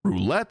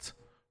 roulette,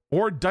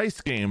 or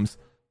dice games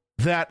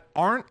that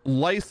aren't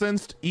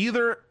licensed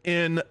either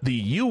in the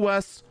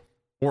US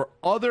or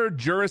other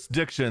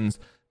jurisdictions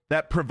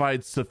that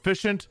provide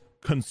sufficient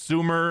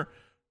consumer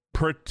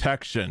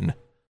protection.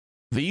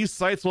 These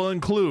sites will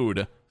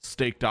include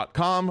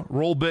stake.com,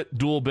 Rollbit,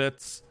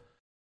 Duelbits,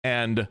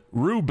 and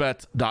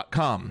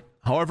Roobet.com.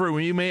 However,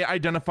 we may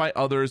identify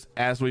others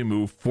as we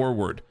move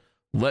forward.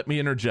 Let me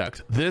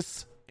interject.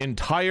 This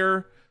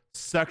entire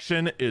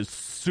section is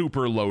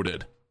super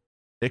loaded.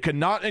 It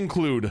cannot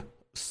include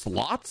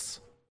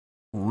slots,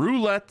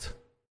 roulette,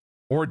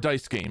 or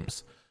dice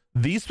games.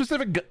 These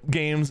specific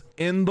games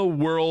in the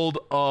world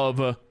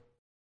of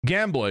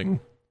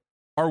gambling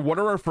are what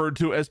are referred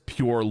to as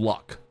pure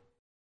luck.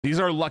 These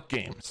are luck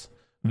games.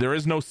 There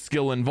is no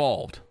skill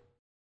involved.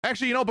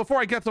 Actually, before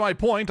I get to my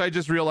point, I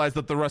just realized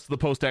that the rest of the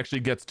post actually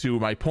gets to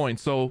my point,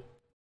 so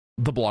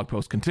the blog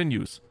post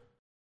continues.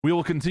 We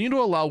will continue to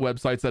allow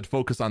websites that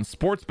focus on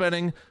sports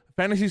betting,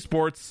 fantasy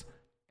sports,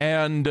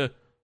 and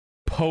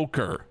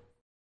poker.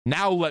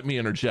 Now let me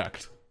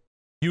interject.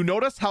 You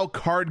notice how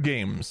card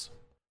games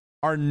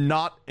are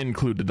not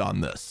included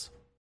on this.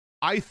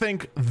 I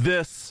think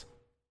this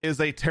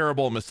is a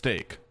terrible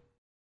mistake.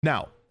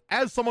 Now,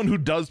 as someone who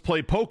does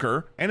play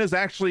poker and is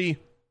actually,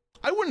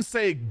 I wouldn't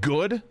say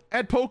good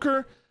at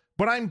poker,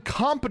 but I'm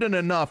competent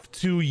enough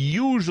to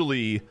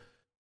usually,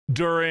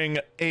 during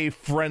a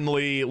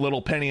friendly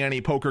little penny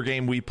ante poker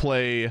game we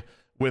play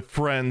with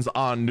friends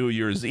on New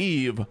Year's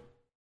Eve,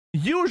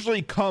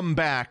 usually come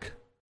back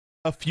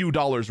a few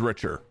dollars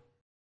richer.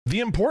 The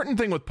important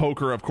thing with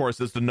poker, of course,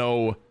 is to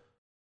know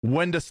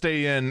when to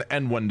stay in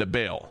and when to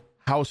bail,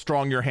 how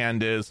strong your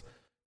hand is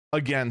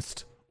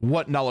against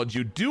what knowledge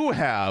you do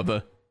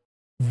have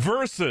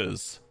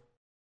versus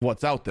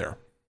what's out there.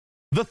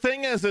 The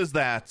thing is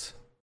that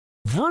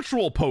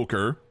virtual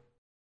poker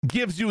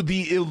gives you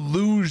the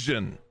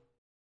illusion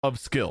of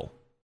skill.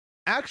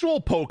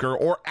 Actual poker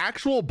or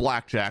actual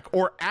blackjack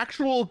or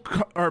actual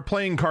or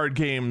playing card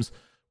games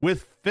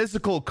with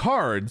physical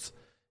cards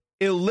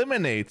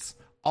eliminates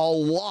a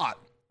lot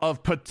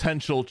of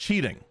potential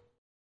cheating.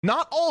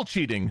 Not all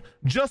cheating,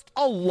 just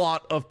a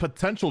lot of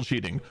potential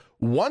cheating.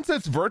 Once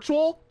it's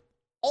virtual,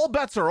 all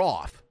bets are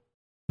off.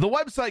 The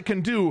website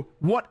can do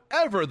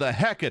whatever the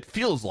heck it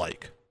feels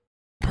like.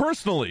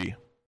 Personally,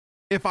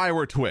 if I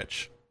were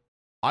Twitch,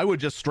 I would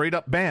just straight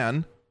up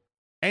ban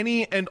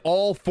any and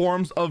all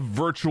forms of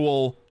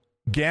virtual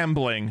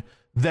gambling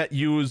that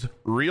use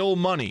real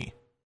money,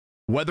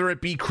 whether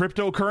it be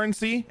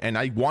cryptocurrency, and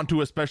I want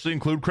to especially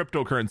include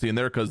cryptocurrency in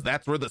there because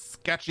that's where the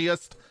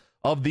sketchiest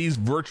of these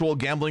virtual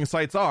gambling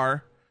sites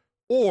are,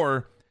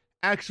 or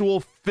actual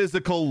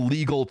physical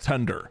legal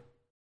tender.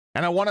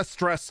 And I want to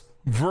stress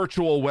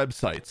virtual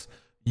websites.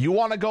 You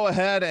want to go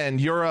ahead and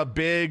you're a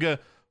big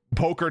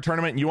poker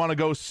tournament and you want to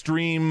go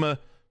stream,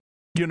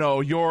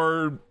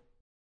 your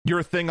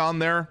thing on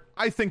there,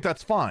 I think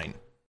that's fine.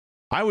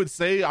 I would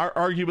say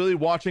arguably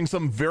watching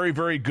some very,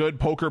 very good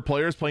poker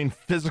players playing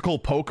physical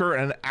poker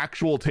at an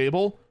actual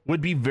table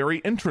would be very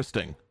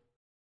interesting.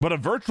 But a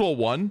virtual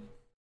one,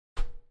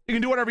 you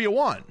can do whatever you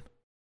want.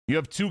 You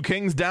have two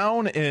kings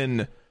down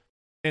in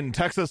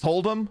Texas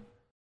Hold'em.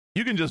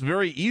 You can just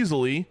very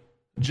easily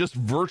just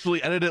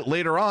virtually edit it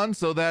later on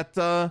so that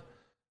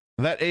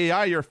that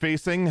AI you're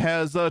facing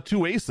has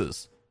two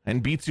aces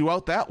and beats you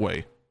out that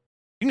way.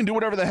 You can do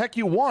whatever the heck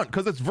you want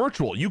because it's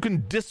virtual. You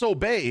can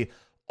disobey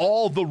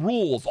all the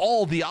rules,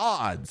 all the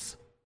odds,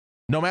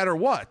 no matter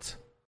what.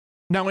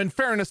 Now, in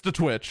fairness to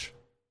Twitch,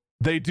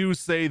 they do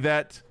say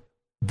that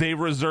they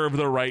reserve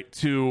the right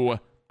to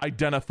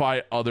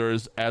identify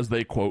others as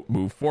they, quote,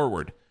 move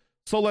forward.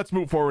 So let's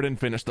move forward and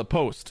finish the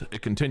post.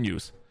 It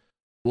continues.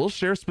 We'll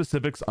share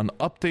specifics on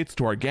updates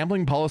to our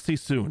gambling policy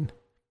soon,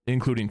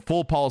 including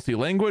full policy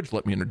language.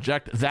 Let me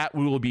interject. That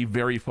we will be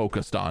very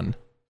focused on.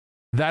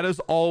 That is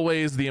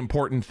always the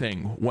important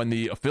thing. When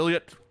the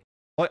affiliate,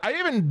 I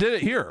even did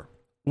it here.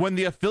 When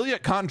the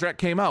affiliate contract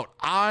came out,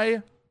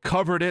 I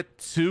covered it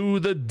to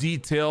the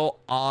detail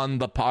on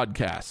the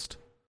podcast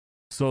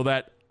so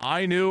that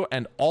I knew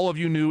and all of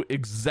you knew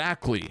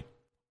exactly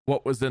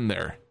what was in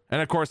there.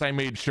 And of course, I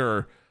made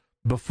sure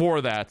before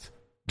that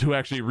to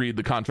actually read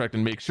the contract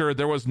and make sure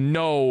there was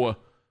no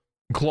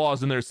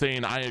clause in there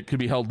saying it could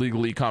be held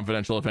legally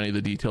confidential if any of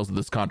the details of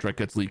this contract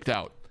gets leaked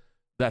out.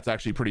 That's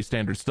actually pretty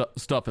standard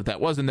stuff if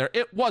that was in there.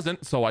 It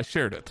wasn't, so I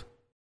shared it.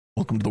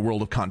 Welcome to the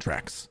world of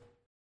contracts.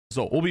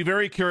 So we'll be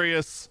very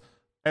curious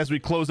as we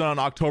close on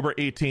October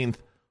 18th,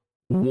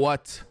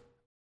 what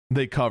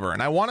they cover.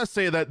 And I want to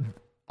say that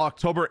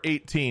October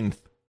 18th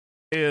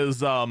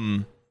is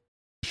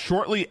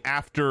shortly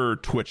after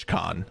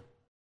TwitchCon.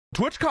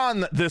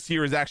 TwitchCon this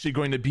year is actually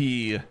going to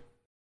be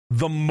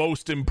the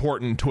most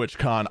important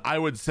TwitchCon, I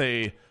would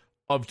say,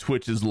 of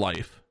Twitch's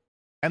life.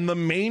 And the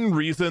main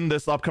reason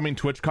this upcoming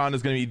TwitchCon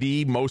is going to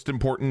be the most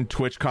important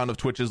TwitchCon of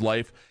Twitch's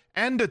life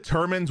and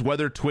determines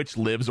whether Twitch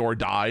lives or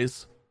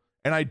dies,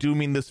 and I do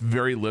mean this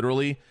very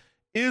literally,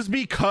 is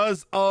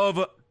because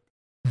of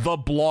the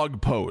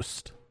blog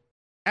post.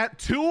 At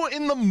 2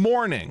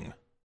 a.m.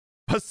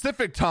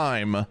 Pacific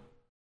time,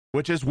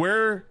 which is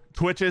where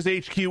Twitch's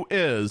HQ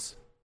is,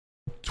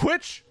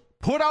 Twitch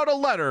put out a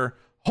letter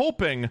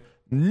hoping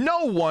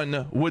no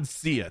one would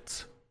see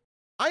it.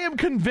 I am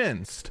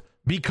convinced,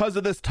 because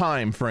of this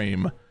time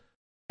frame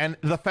and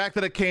the fact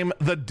that it came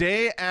the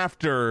day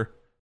after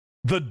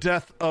the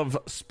death of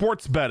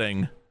sports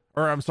betting,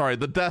 or I'm sorry,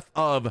 the death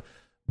of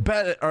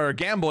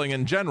gambling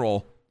in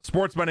general.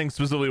 Sports betting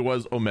specifically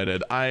was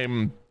omitted.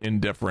 I'm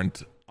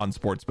indifferent on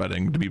sports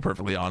betting, to be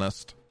perfectly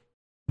honest.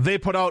 They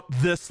put out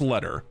this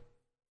letter.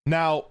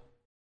 Now,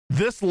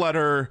 this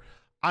letter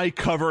I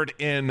covered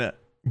in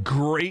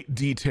great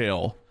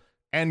detail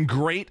and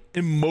great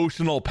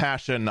emotional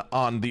passion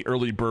on the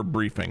early bird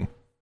briefing.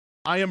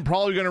 I am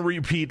probably going to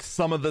repeat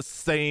some of the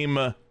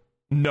same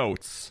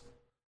notes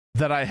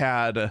that I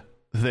had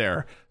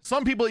there.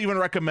 Some people even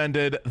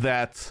recommended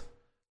that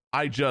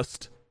I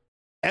just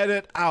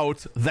edit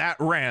out that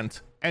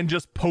rant and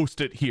just post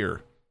it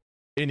here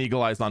in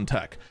Eagle Eyes on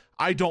Tech.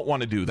 I don't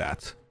want to do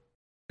that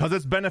because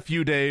it's been a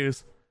few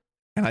days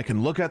and I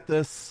can look at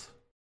this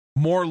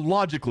more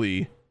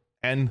logically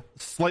and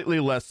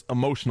slightly less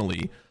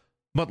emotionally.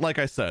 But like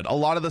I said, a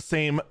lot of the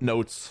same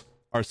notes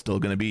are still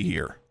going to be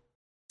here.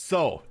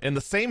 So, in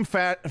the same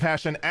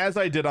fashion as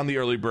I did on the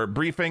early bird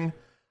briefing,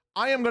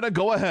 I am going to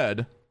go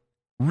ahead,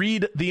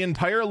 read the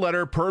entire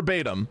letter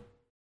verbatim,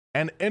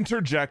 and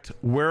interject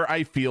where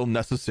I feel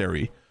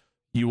necessary.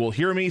 You will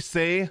hear me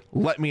say,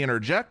 "Let me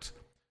interject,"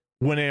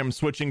 when I am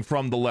switching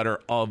from the letter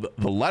of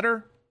the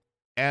letter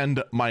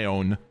and my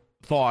own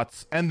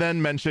thoughts, and then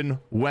mention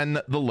when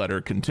the letter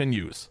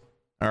continues.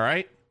 All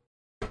right?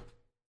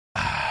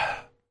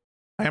 I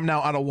am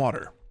now out of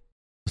water,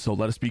 so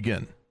let us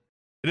begin.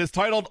 It is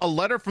titled "A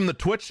Letter from the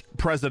Twitch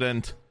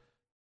President,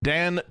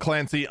 Dan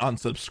Clancy on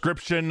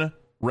Subscription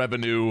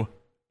Revenue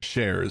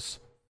Shares."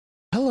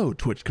 Hello,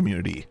 Twitch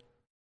community.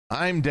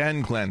 I'm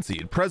Dan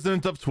Clancy,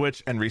 president of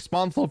Twitch and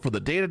responsible for the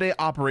day-to-day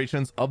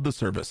operations of the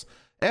service.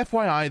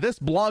 FYI, this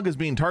blog is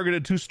being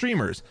targeted to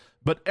streamers,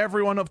 but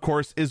everyone, of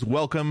course, is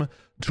welcome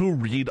to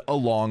read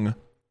along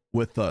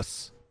with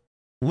us.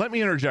 Let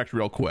me interject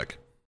real quick.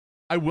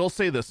 I will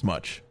say this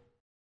much.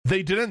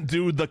 They didn't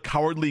do the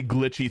cowardly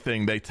glitchy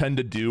thing they tend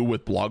to do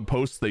with blog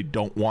posts they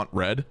don't want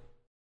read.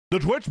 The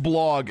Twitch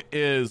blog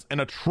is an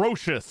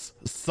atrocious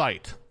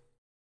site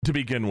to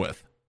begin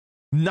with.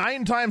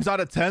 9 times out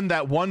of 10,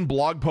 that one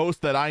blog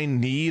post that I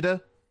need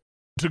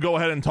to go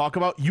ahead and talk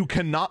about, you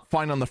cannot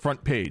find on the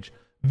front page.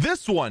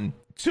 This one,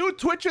 to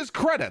Twitch's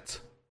credit,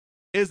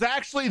 is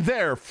actually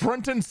there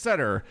front and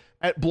center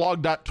at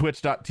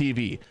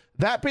blog.twitch.tv.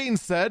 That being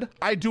said,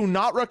 I do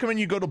not recommend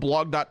you go to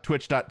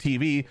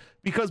blog.twitch.tv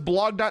because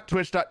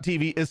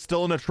blog.twitch.tv is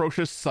still an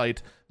atrocious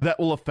site that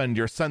will offend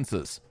your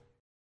senses.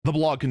 The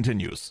blog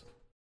continues.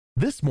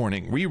 This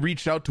morning, we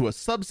reached out to a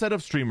subset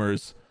of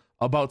streamers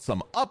about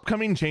some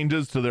upcoming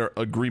changes to their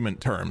agreement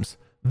terms.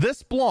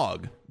 This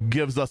blog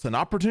gives us an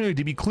opportunity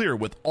to be clear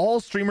with all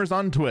streamers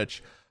on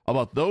Twitch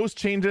about those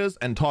changes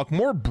and talk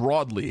more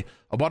broadly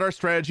about our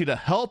strategy to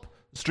help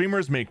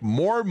streamers make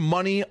more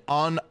money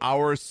on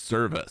our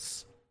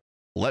service.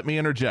 Let me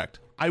interject.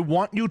 I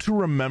want you to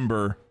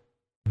remember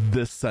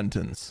this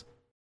sentence.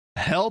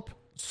 Help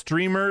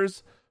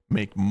streamers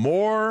make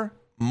more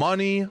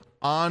money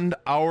on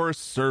our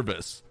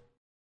service.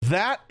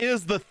 That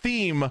is the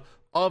theme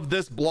of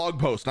this blog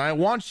post. And I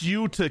want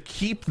you to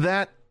keep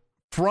that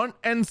front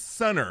and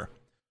center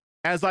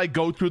as I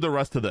go through the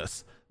rest of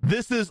this.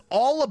 This is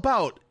all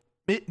about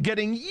it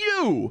getting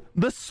you,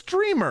 the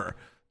streamer,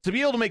 to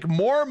be able to make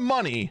more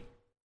money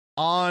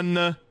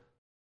on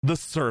the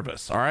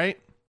service. All right.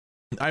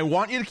 I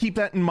want you to keep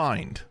that in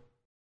mind.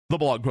 The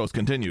blog post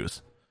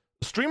continues.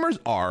 Streamers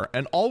are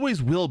and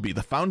always will be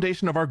the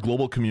foundation of our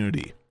global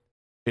community.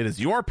 It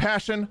is your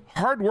passion,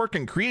 hard work,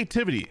 and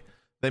creativity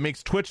that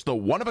makes Twitch the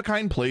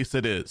one-of-a-kind place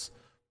it is.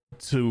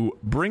 To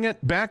bring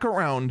it back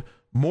around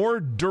more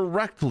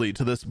directly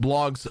to this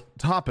blog's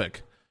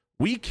topic,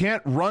 we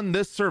can't run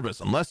this service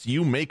unless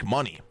you make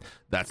money.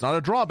 That's not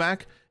a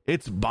drawback,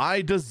 it's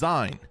by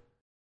design.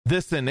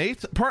 This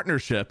innate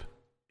partnership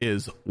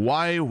is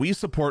why we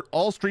support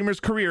all streamers'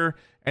 career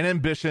and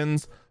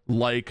ambitions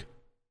like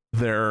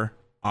they're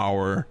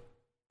our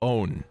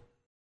own.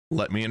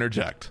 Let me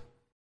interject.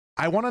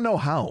 I want to know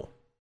how.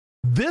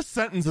 This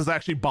sentence has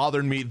actually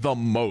bothered me the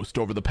most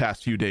over the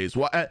past few days.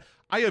 Well,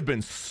 I have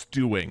been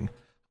stewing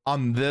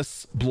on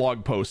this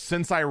blog post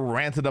since I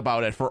ranted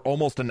about it for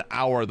almost an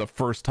hour the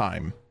first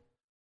time.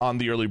 on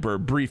the early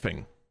bird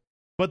briefing.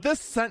 But this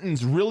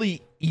sentence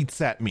really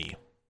eats at me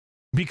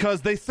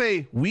because they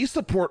say we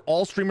support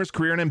all streamers'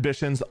 career and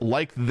ambitions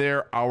like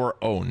they're our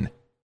own.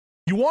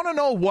 You want to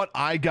know what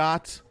I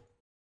got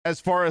as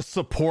far as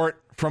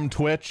support from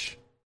Twitch?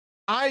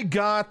 I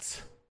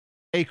got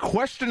a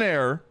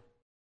questionnaire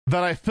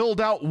that I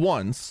filled out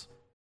once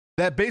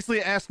that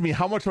basically asked me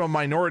how much of a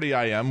minority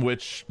I am,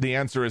 which the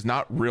answer is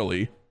not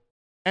really,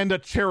 and a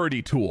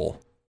charity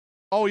tool.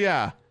 Oh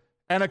yeah,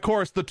 and of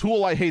course the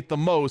tool I hate the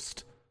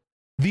most,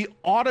 the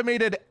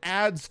automated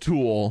ads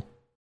tool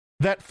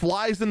that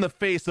flies in the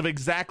face of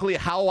exactly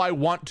how I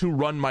want to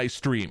run my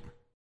stream.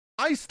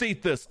 I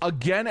state this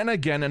again and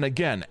again and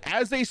again.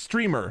 As a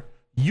streamer,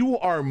 you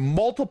are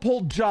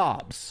multiple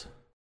jobs.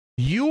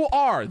 You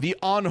are the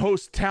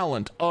on-host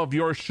talent of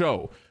your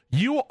show.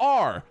 You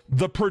are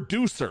the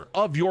producer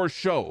of your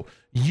show.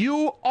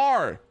 You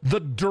are the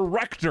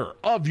director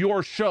of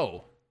your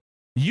show.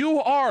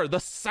 You are the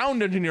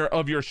sound engineer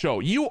of your show.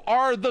 You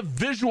are the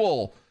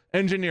visual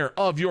engineer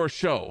of your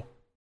show.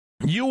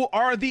 You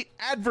are the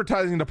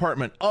advertising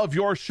department of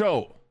your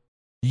show.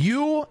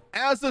 You,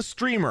 as a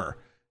streamer,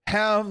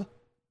 have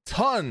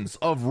tons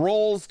of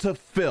roles to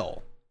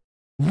fill.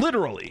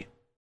 Literally.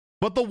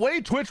 But the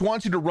way Twitch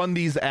wants you to run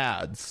these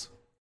ads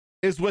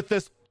is with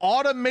this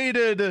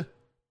automated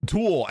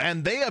tool,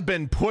 and they have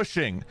been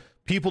pushing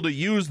people to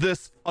use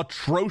this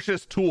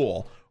atrocious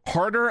tool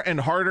harder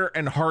and harder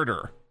and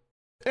harder.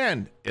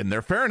 And in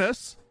their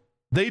fairness,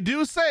 they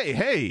do say,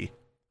 hey,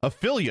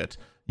 affiliate,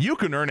 you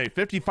can earn a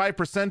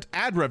 55%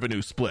 ad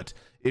revenue split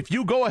if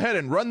you go ahead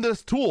and run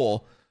this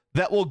tool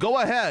that will go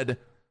ahead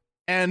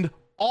and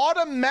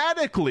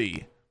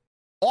automatically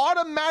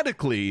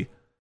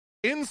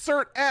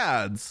insert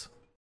ads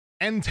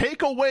and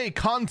take away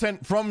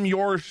content from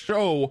your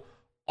show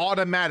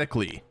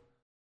automatically.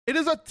 It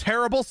is a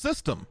terrible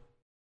system.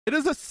 It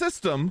is a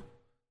system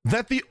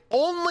that the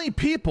only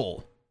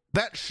people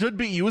that should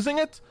be using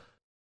it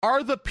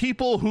are the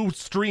people who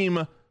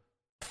stream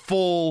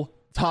full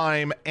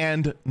time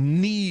and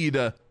need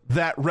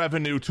that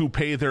revenue to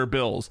pay their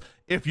bills.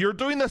 If you're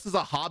doing this as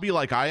a hobby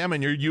like I am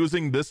and you're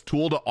using this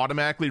tool to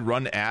automatically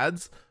run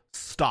ads,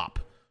 stop.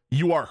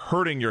 You are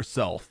hurting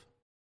yourself.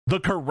 The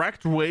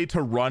correct way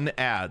to run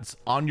ads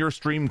on your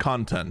stream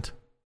content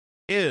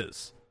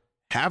is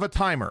have a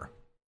timer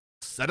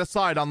set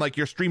aside on like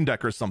your Stream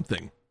Deck or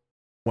something.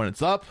 When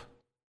it's up,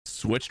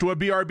 switch to a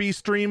BRB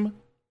stream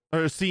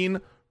or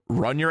scene,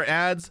 run your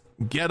ads,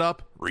 get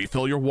up,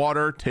 refill your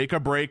water, take a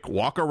break,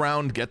 walk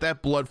around, get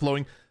that blood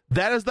flowing.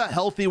 That is the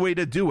healthy way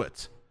to do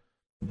it.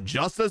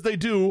 Just as they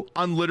do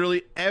on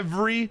literally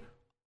every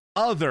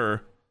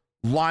other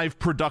live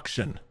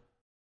production.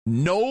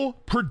 No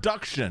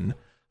production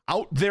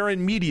out there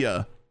in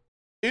media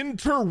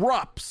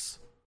interrupts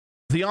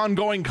the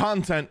ongoing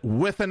content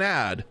with an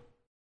ad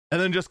and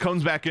then just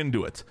comes back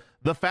into it.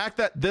 The fact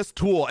that this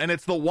tool, and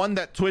it's the one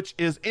that Twitch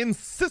is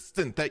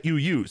insistent that you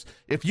use,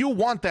 if you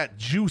want that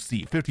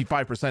juicy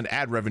 55%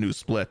 ad revenue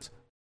split,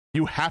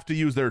 you have to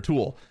use their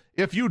tool.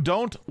 If you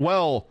don't,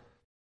 well,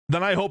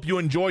 then I hope you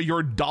enjoy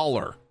your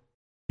dollar,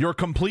 your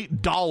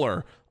complete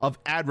dollar of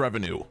ad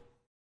revenue.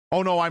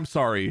 Oh no, I'm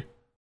sorry.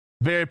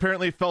 They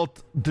apparently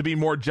felt to be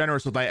more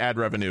generous with my ad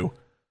revenue.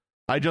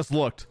 I just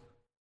looked.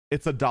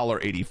 It's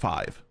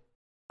 $1.85.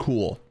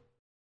 Cool.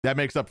 That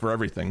makes up for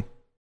everything.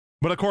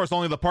 But of course,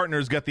 only the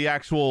partners get the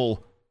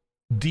actual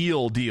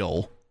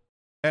deal.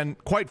 And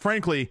quite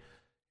frankly,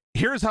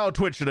 here's how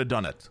Twitch should have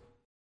done it.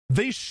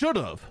 They should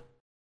have,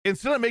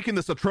 instead of making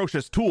this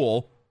atrocious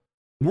tool,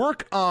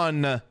 work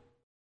on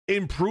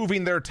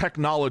improving their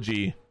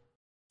technology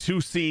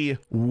to see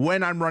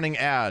when I'm running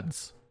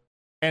ads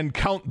and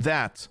count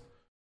that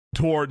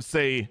towards,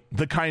 say,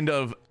 the kind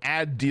of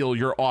ad deal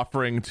you're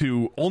offering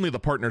to only the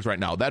partners right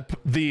now.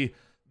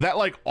 That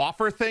like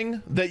offer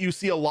thing that you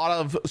see a lot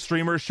of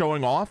streamers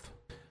showing off,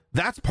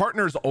 that's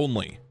partners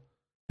only.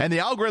 And the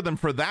algorithm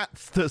for that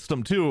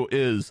system too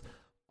is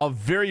a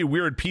very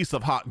weird piece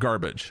of hot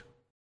garbage.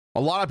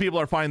 A lot of people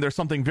are finding there's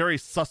something very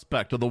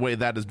suspect of the way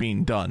that is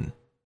being done.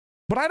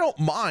 But I don't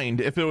mind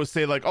if it was,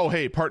 say, like, oh,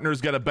 hey,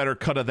 partners get a better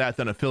cut of that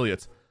than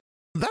affiliates.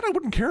 That I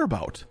wouldn't care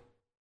about.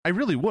 I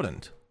really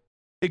wouldn't.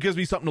 It gives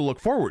me something to look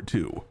forward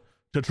to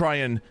try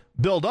and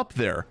build up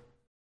there.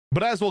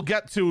 But as we'll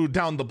get to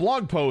down the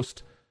blog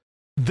post,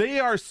 they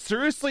are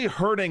seriously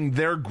hurting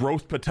their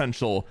growth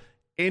potential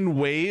in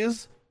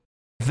ways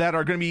that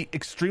are going to be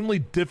extremely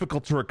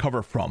difficult to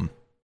recover from.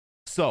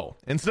 So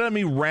instead of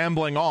me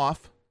rambling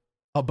off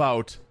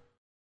about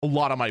a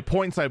lot of my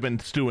points I've been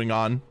stewing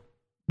on,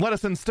 let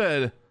us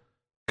instead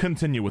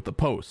continue with the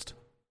post.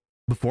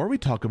 Before we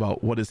talk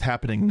about what is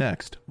happening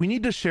next, we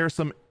need to share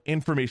some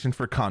information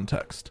for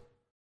context.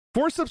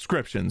 For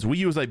subscriptions, we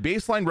use a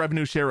baseline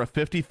revenue share of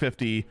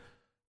 50-50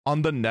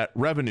 on the net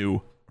revenue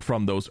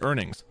from those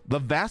earnings. The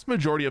vast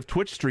majority of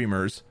Twitch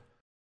streamers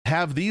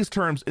have these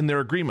terms in their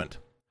agreement.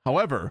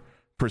 However,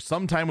 for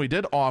some time we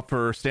did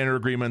offer standard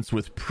agreements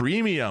with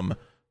premium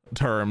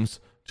terms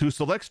to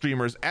select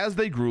streamers as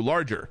they grew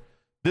larger.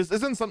 This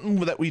isn't something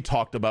that we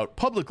talked about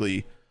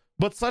publicly,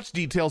 but such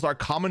details are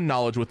common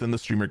knowledge within the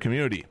streamer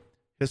community.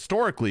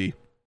 Historically,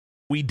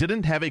 we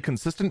didn't have a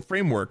consistent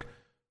framework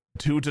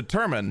to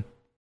determine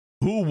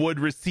who would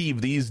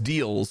receive these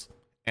deals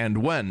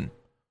and when.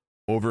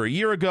 Over a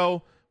year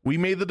ago, we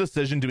made the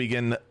decision to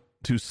begin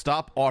to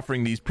stop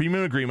offering these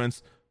premium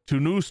agreements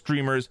to new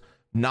streamers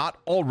not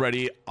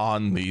already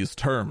on these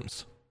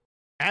terms.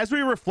 As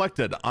we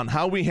reflected on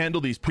how we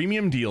handle these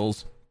premium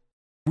deals,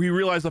 we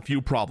realized a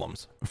few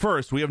problems.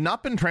 First, we have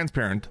not been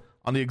transparent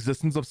on the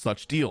existence of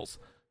such deals.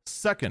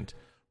 Second,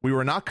 we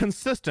were not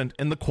consistent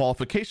in the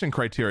qualification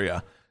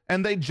criteria,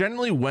 and they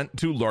generally went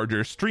to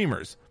larger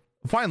streamers.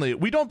 Finally,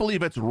 we don't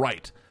believe it's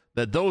right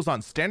that those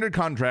on standard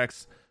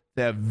contracts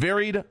have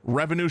varied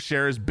revenue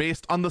shares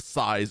based on the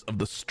size of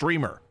the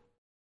streamer.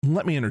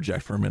 Let me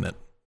interject for a minute.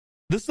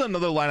 This is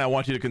another line I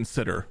want you to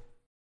consider.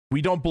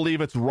 We don't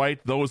believe it's right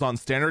those on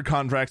standard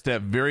contracts to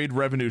have varied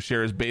revenue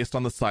shares based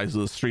on the size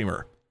of the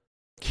streamer.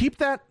 Keep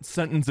that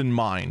sentence in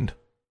mind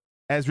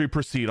as we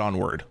proceed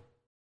onward.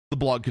 The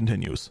blog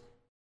continues.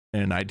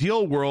 In an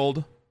ideal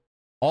world,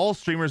 all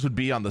streamers would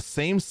be on the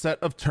same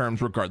set of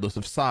terms regardless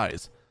of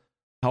size.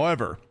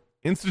 However,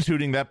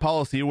 instituting that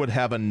policy would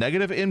have a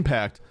negative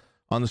impact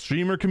on the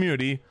streamer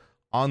community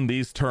on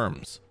these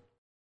terms,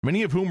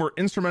 many of whom were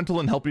instrumental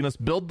in helping us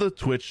build the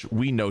Twitch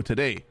we know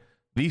today.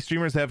 These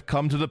streamers have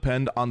come to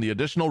depend on the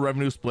additional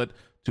revenue split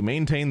to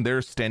maintain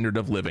their standard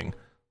of living.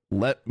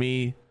 Let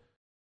me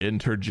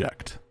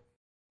interject.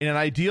 In an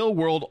ideal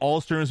world,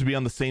 all streamers would be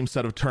on the same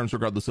set of terms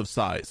regardless of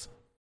size.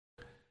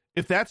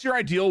 If that's your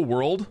ideal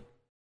world,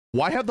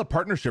 why have the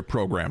partnership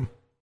program?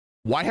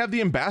 Why have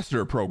the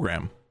ambassador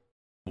program?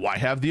 Why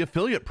have the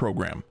affiliate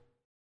program?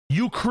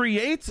 You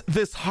create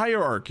this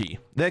hierarchy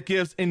that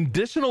gives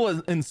additional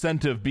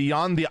incentive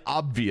beyond the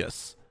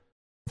obvious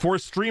for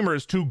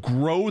streamers to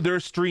grow their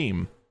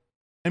stream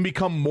and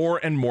become more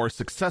and more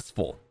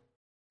successful.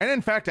 And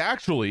in fact,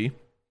 actually,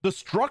 the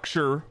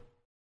structure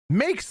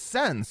makes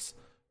sense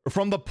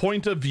from the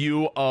point of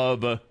view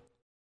of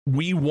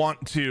we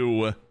want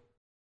to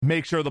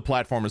make sure the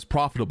platform is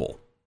profitable.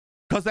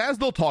 Because as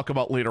they'll talk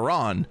about later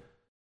on,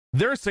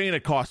 they're saying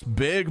it costs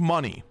big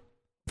money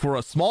for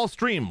a small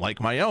stream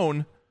like my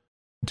own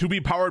to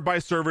be powered by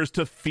servers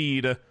to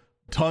feed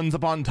tons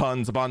upon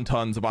tons upon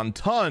tons upon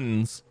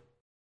tons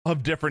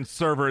of different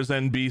servers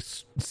and be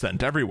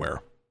sent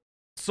everywhere.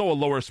 So a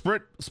lower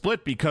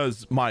split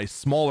because my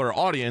smaller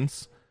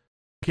audience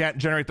can't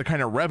generate the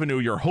kind of revenue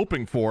you're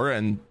hoping for,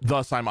 and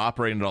thus I'm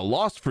operating at a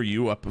loss for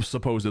you,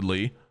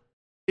 supposedly.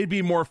 It'd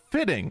be more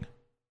fitting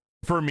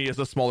for me as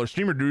a smaller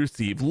streamer to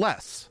receive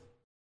less,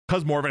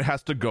 because more of it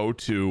has to go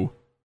to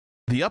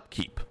the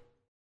upkeep.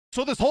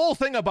 So this whole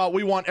thing about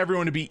we want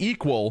everyone to be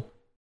equal,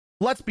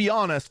 let's be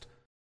honest,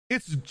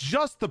 it's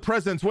just the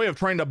president's way of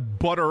trying to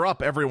butter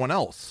up everyone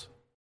else.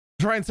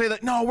 Try and say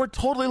that, no, we're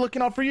totally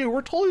looking out for you.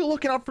 We're totally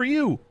looking out for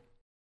you.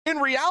 In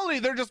reality,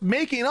 they're just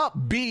making up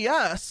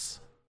BS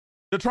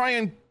to try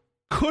and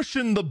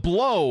cushion the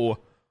blow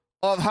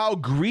of how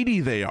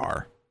greedy they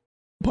are.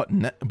 But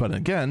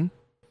again,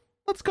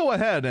 let's go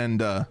ahead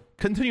and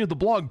continue the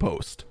blog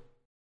post.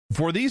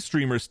 For these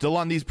streamers still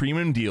on these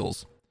premium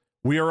deals,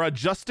 we are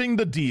adjusting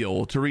the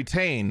deal to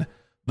retain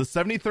the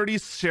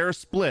 70-30 share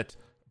split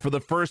for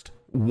the first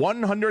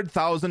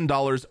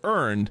 $100,000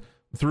 earned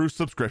through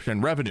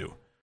subscription revenue.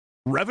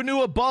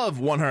 Revenue above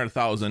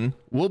 $100,000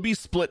 will be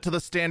split to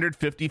the standard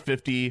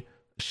 50-50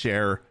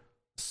 share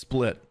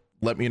split.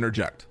 Let me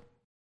interject.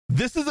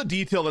 This is a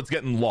detail that's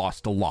getting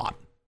lost a lot.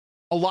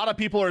 A lot of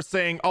people are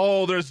saying,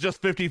 oh, there's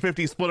just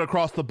 50-50 split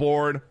across the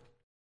board.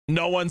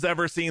 No one's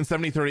ever seen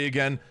 70-30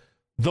 again.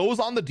 Those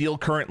on the deal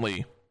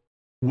currently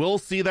will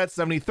see that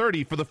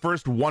 70-30 for the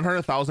first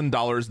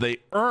 $100,000 they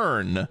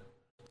earn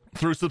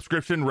through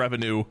subscription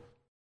revenue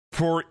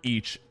for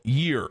each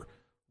year.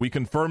 We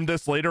confirmed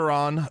this later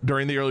on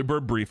during the early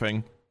bird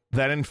briefing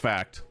that in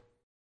fact,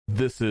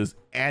 this is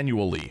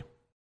annually.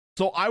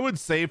 So I would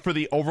say for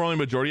the overwhelming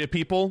majority of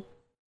people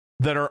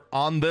that are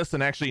on this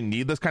and actually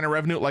need this kind of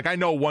revenue, like I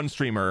know one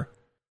streamer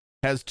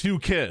has 2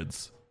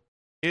 kids,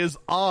 is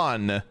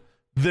on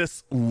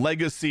this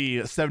legacy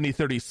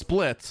 70-30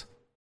 split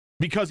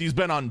because he's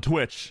been on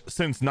Twitch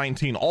since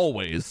 19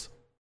 always,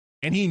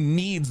 and he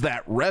needs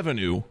that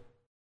revenue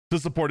to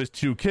support his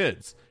 2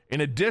 kids.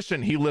 In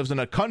addition, he lives in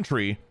a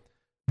country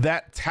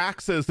that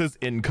taxes his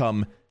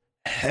income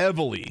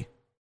heavily.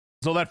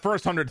 So that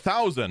first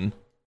 100,000,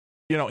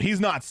 you know, he's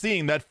not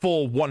seeing that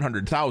full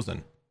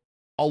 100,000.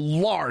 A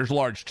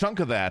large chunk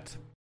of that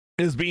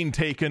is being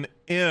taken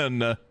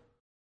in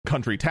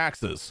country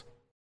taxes.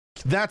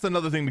 That's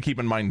another thing to keep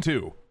in mind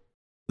too.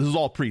 This is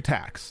all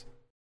pre-tax.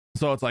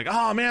 So it's like,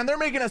 oh man, they're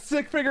making a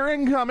 6-figure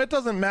income. It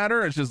doesn't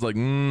matter. It's just like,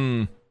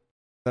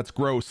 that's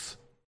gross,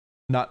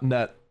 not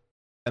net.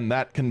 And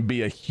that can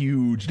be a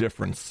huge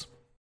difference.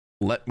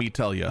 Let me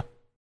tell you.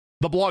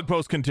 The blog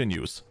post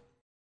continues.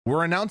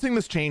 We're announcing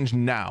this change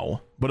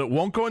now, but it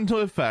won't go into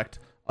effect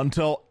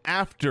until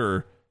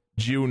after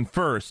June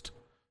 1st,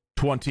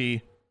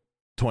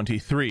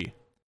 2023.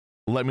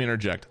 Let me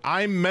interject.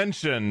 I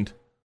mentioned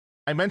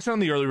I mentioned on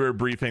the earlier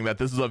briefing that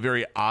this is a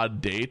very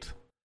odd date.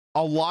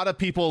 A lot of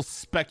people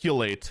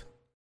speculate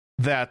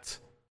that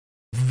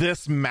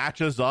this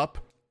matches up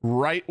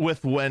right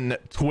with when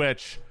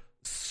Twitch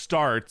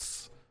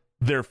starts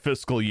their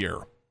fiscal year.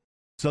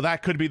 So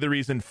that could be the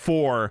reason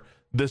for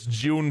this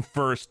June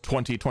 1st,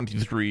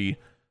 2023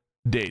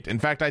 date. In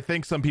fact, I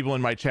think some people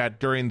in my chat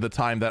during the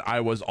time that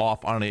I was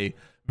off on a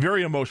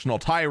very emotional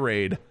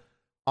tirade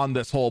on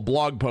this whole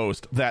blog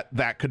post,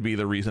 that could be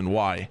the reason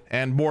why.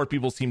 And more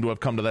people seem to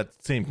have come to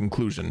that same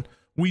conclusion.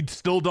 We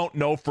still don't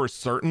know for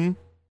certain,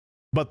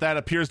 but that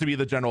appears to be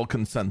the general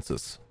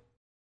consensus.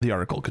 The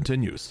article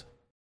continues.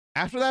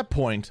 After that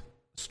point,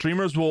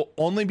 streamers will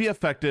only be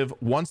effective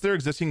once their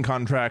existing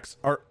contracts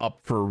are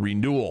up for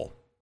renewal.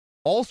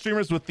 All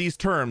streamers with these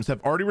terms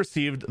have already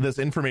received this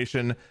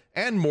information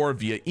and more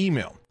via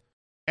email,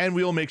 and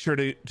we will make sure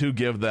to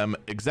give them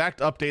exact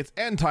updates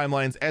and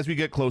timelines as we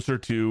get closer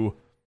to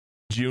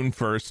June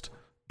 1st,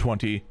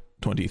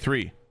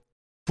 2023.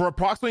 For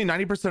approximately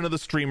 90% of the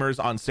streamers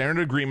on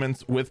standard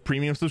agreements with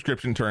premium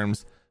subscription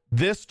terms,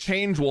 this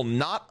change will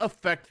not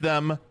affect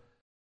them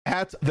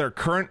at their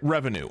current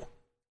revenue.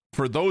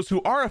 For those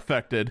who are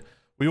affected,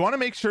 we want to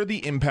make sure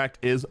the impact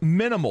is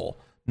minimal,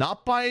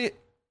 not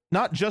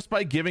just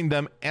by giving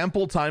them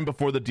ample time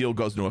before the deal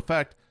goes into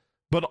effect,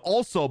 but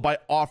also by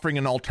offering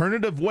an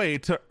alternative way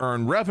to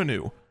earn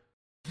revenue.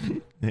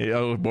 Hey,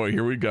 oh boy,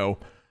 here we go.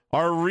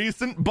 Our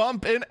recent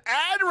bump in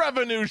ad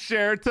revenue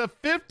share to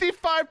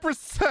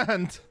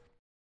 55%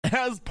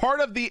 as part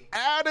of the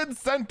ad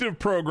incentive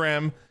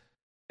program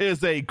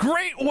is a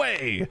great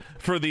way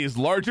for these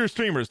larger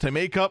streamers to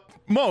make up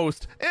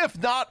most,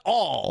 if not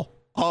all,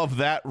 of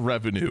that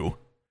revenue.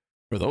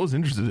 For those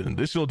interested in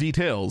additional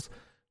details,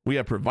 we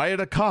have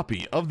provided a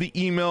copy of the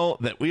email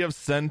that we have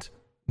sent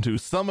to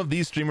some of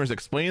these streamers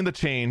explaining the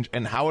change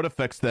and how it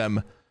affects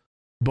them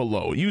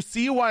below. You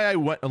see why I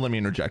went, let me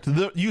interject.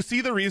 You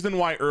see the reason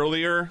why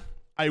earlier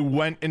I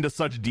went into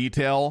such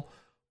detail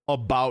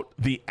about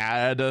the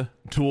ad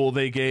tool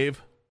they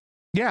gave?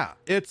 Yeah,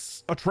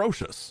 it's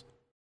atrocious.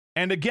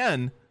 And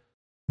again,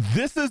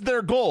 this is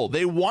their goal.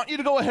 They want you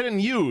to go ahead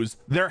and use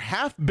their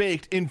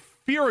half-baked,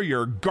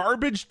 inferior,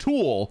 garbage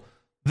tool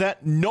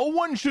that no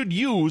one should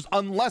use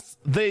unless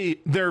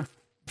their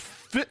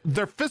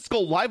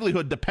fiscal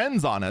livelihood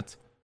depends on it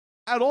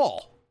at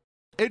all.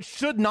 It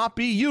should not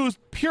be used,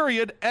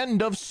 period,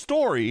 end of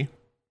story,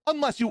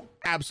 unless you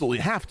absolutely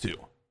have to.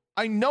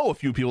 I know a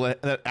few people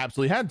that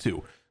absolutely had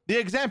to. The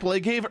example I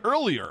gave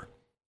earlier,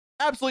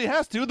 absolutely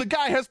has to. The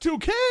guy has 2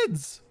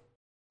 kids.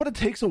 But it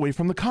takes away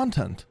from the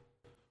content.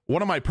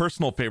 One of my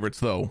personal favorites,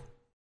 though,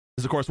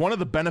 is, of course, one of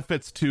the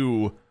benefits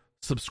to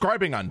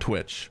subscribing on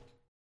Twitch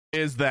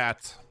is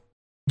that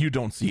you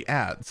don't see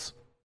ads.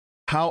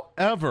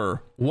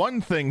 However,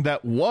 one thing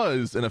that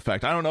was in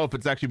effect, I don't know if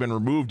it's actually been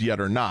removed yet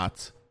or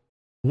not,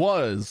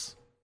 was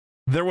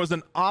there was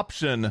an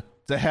option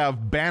to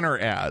have banner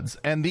ads,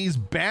 and these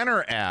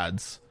banner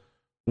ads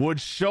would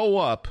show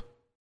up.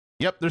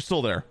 Yep, they're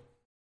still there.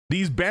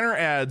 These banner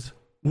ads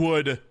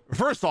would,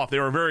 first off, they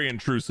were very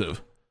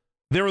intrusive.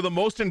 They were the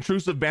most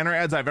intrusive banner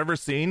ads I've ever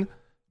seen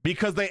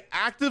because they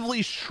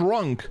actively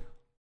shrunk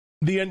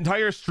the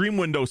entire stream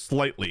window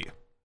slightly.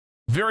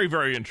 Very,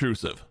 very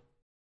intrusive.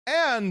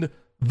 And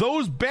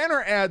those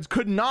banner ads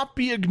could not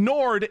be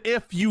ignored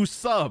if you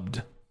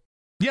subbed.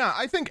 Yeah,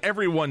 I think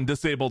everyone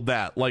disabled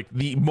that like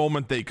the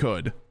moment they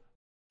could.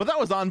 But that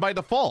was on by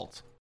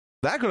default.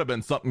 That could have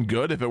been something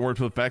good if it weren't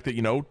for the fact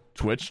that,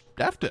 Twitch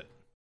effed it.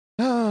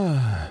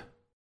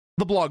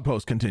 The blog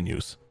post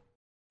continues.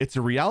 It's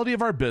a reality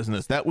of our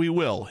business that we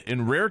will,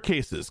 in rare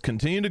cases,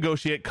 continue to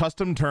negotiate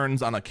custom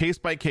terms on a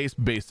case-by-case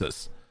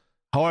basis.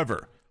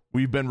 However,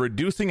 we've been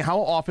reducing how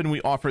often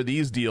we offer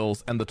these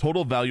deals and the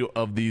total value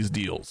of these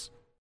deals.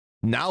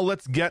 Now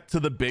let's get to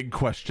the big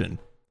question.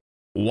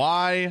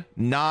 Why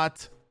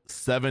not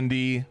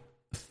 70-30?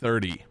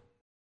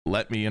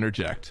 Let me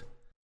interject.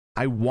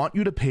 I want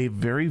you to pay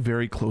very,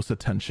 very close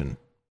attention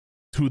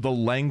to the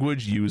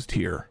language used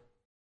here.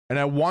 And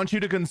I want you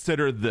to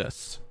consider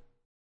this.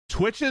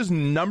 Twitch's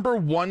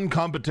 #1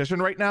 competition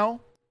right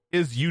now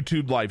is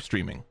YouTube live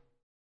streaming.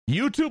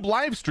 YouTube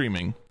live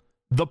streaming,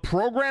 the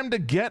program to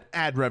get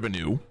ad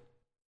revenue,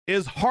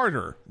 is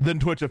harder than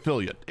Twitch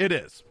affiliate. It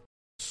is.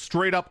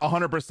 Straight up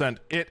 100%.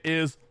 It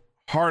is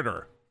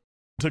harder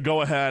to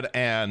go ahead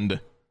and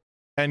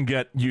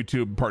get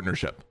YouTube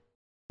partnership.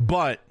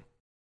 But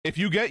if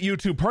you get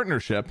YouTube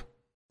partnership,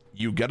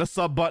 you get a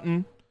sub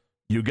button,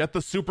 you get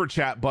the super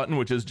chat button,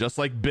 which is just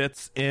like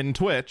bits in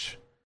Twitch,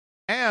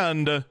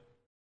 and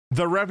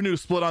the revenue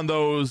split on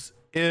those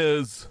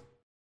is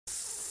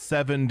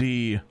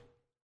 70-30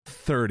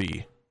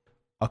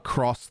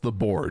 across the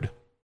board.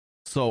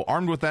 So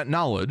armed with that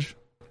knowledge,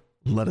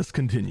 let us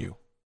continue.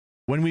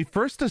 When we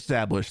first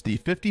established the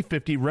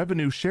 50-50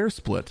 revenue share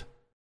split,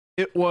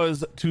 it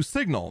was to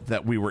signal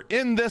that we were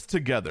in this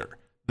together,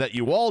 that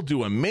you all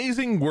do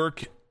amazing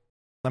work.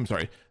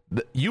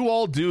 That you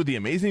all do the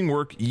amazing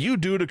work you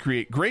do to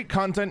create great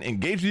content,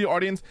 engage the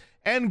audience,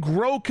 and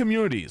grow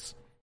communities.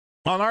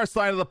 On our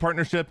side of the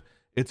partnership,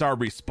 It's our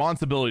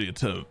responsibility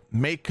to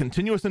make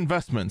continuous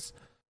investments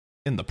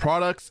in the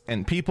products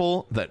and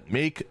people that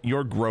make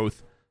your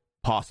growth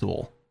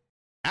possible.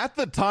 At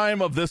the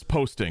time of this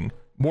posting,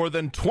 more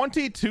than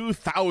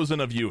 22,000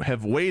 of you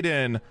have weighed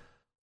in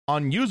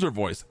on User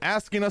Voice,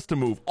 asking us to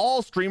move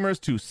all streamers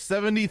to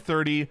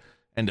 70/30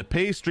 and to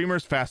pay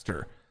streamers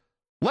faster.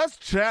 Let's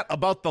chat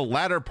about the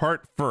latter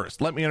part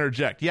first. Let me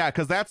interject. Yeah,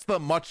 because that's the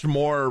much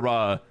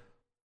more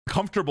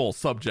comfortable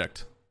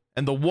subject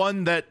and the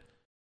one that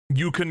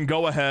you can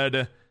go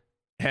ahead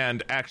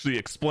and actually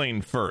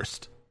explain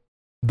first.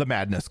 The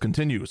madness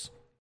continues.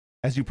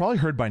 As you probably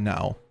heard by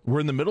now,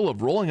 we're in the middle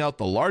of rolling out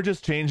the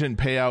largest change in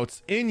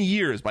payouts in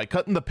years by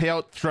cutting the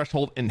payout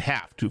threshold in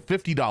half to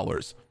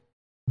 $50.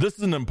 This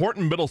is an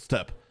important middle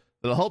step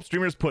that'll help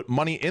streamers put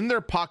money in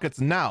their pockets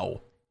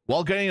now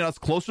while getting us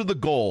closer to the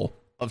goal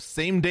of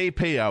same-day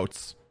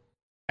payouts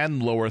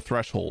and lower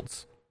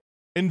thresholds.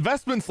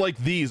 Investments like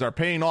these are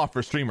paying off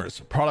for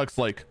streamers. Products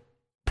like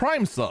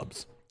Prime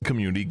subs,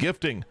 community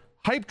gifting,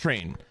 Hype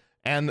Train,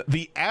 and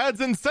the ads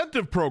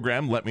incentive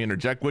program, let me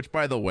interject, which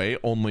by the way,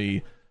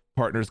 only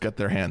partners get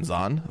their hands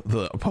on.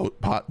 The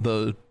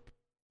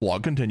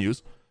blog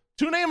continues.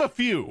 To name a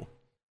few,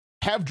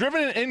 have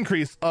driven an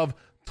increase of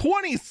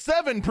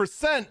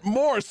 27%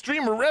 more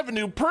streamer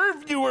revenue per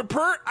viewer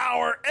per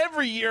hour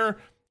every year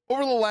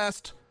over the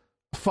last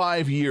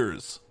 5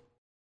 years.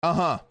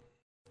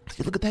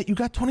 See, look at that. You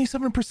got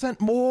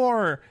 27%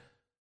 more.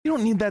 You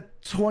don't need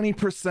that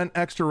 20%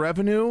 extra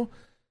revenue.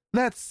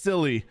 That's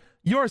silly.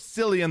 You're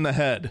silly in the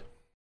head.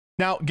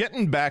 Now,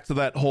 getting back to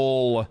that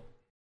whole,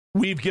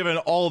 we've given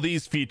all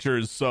these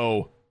features,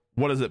 so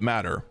what does it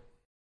matter?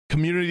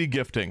 Community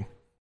gifting.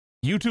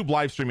 YouTube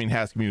live streaming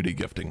has community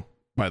gifting,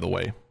 by the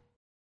way.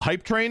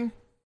 Hype Train,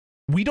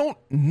 we don't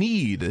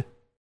need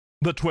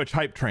the Twitch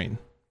Hype Train.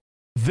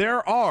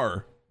 There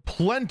are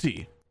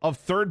plenty of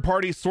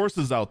third-party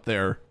sources out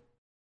there,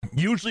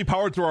 usually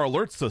powered through our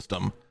alert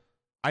system.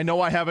 I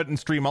know I have it in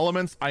Stream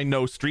Elements. I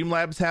know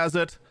Streamlabs has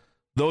it.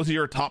 Those are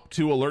your top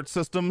 2 alert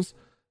systems.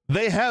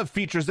 They have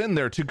features in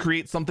there to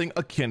create something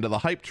akin to the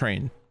Hype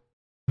Train.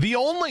 The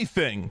only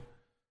thing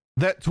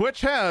that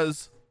Twitch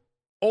has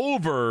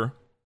over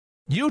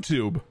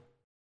YouTube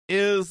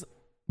is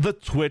the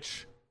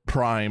Twitch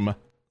Prime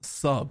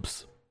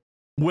subs,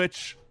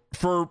 which,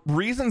 for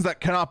reasons that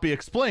cannot be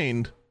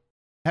explained,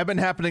 have been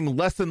happening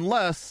less and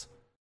less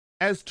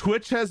as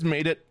Twitch has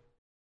made it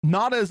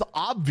not as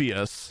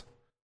obvious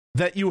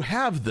that you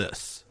have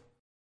this.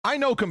 I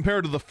know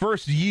compared to the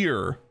first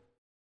year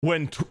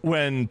when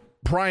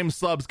Prime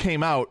subs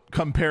came out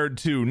compared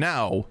to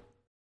now,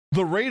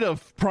 the rate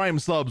of Prime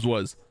subs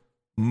was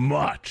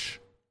much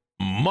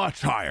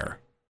higher.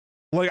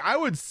 Like, I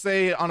would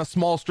say on a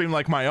small stream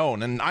like my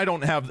own, and I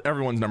don't have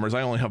everyone's numbers,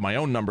 I only have my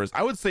own numbers,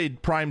 I would say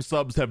Prime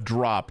subs have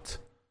dropped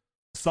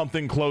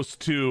something close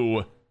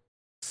to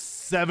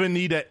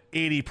 70 to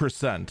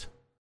 80%.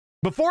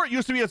 Before, it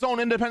used to be its own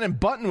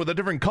independent button with a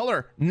different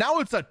color. Now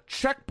it's a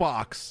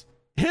checkbox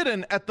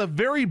hidden at the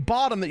very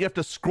bottom that you have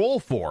to scroll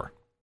for.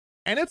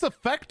 And it's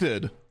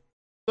affected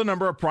the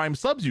number of Prime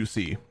subs you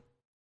see.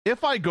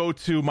 If I go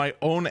to my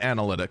own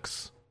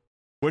analytics,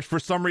 which for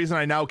some reason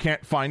I now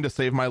can't find to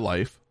save my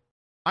life,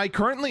 I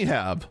currently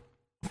have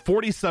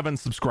 47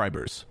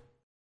 subscribers.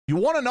 You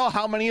want to know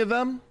how many of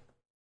them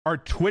are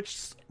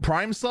Twitch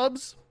Prime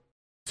subs?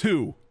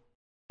 2.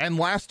 And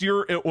last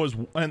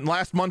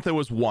month it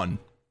was 1.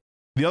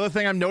 The other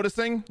thing I'm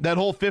noticing, that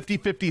whole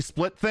 50-50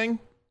 split thing,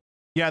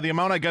 yeah, the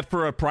amount I get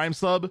for a Prime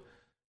sub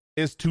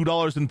is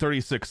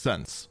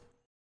 $2.36.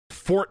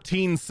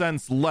 14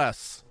 cents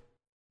less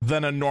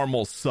than a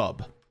normal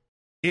sub.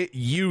 It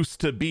used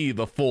to be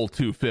the full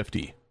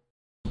 $2.50.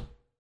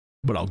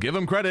 But I'll give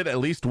him credit, at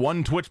least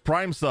one Twitch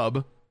Prime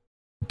sub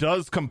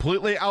does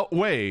completely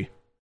outweigh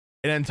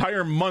an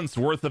entire month's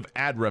worth of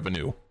ad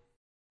revenue.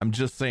 I'm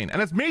just saying.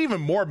 And it's made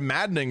even more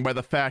maddening by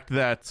the fact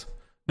that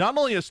not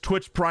only is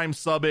Twitch Prime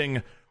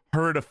subbing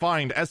harder to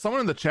find, as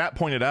someone in the chat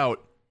pointed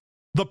out,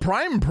 the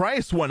Prime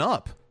price went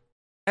up.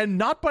 And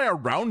not by a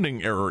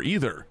rounding error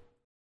either.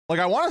 Like,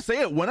 I want to say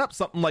it went up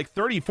something like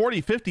 $30,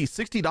 $40,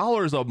 $50,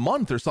 $60 a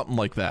month or something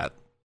like that.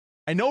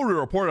 I know we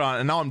reported on it,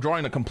 and now I'm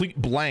drawing a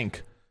complete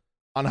blank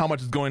on how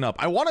much it's going up.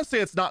 I want to say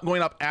it's not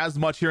going up as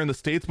much here in the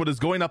States, but it's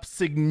going up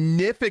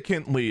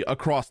significantly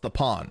across the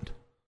pond.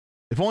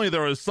 If only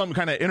there was some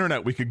kind of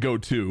internet we could go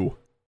to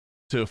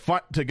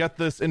get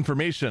this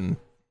information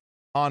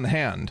on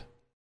hand.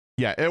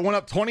 Yeah, it went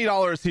up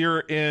 $20 here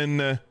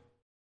in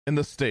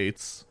the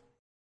States.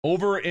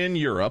 Over in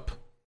Europe,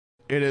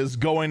 it is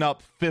going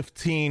up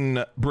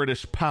 15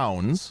 British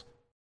pounds.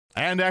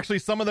 And actually,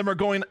 some of them are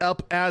going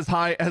up as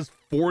high as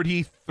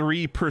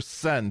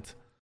 43%,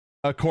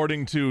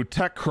 according to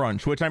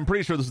TechCrunch, which I'm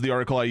pretty sure this is the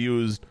article I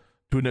used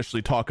to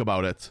initially talk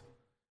about it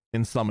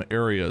in some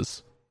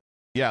areas.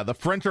 Yeah, the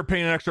French are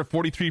paying an extra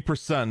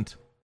 43%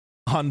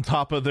 on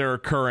top of their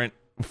current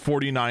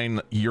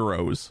 49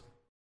 euros.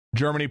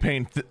 Germany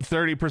paying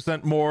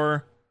 30%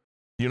 more.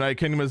 The United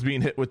Kingdom is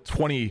being hit with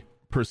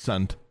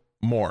 20%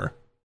 more.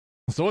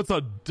 So it's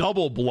a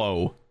double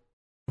blow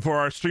for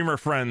our streamer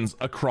friends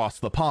across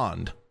the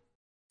pond.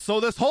 So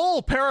this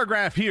whole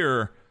paragraph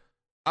here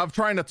of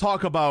trying to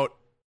talk about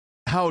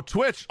how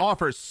Twitch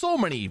offers so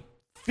many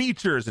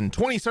features and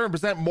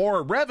 27%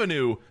 more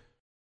revenue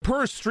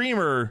per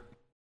streamer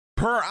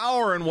per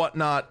hour and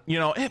whatnot, you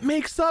know, it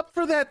makes up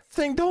for that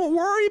thing. Don't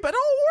worry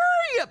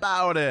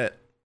about it.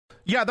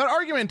 Yeah, that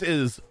argument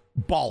is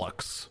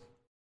bollocks.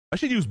 I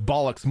should use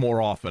bollocks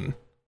more often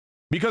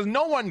because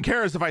no one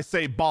cares if I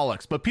say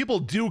bollocks, but people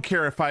do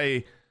care if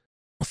I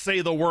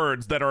say the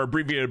words that are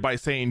abbreviated by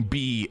saying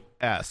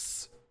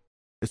BS.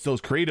 It's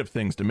those creative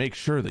things to make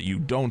sure that you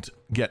don't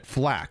get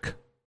flack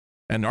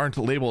and aren't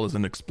labeled as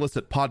an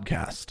explicit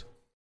podcast.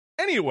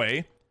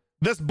 Anyway,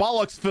 this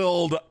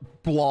bollocks-filled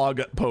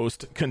blog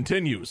post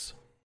continues.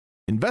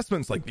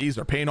 Investments like these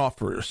are paying off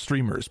for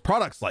streamers.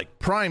 Products like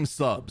Prime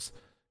subs,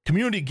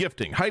 community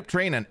gifting, Hype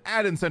Train, and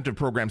ad incentive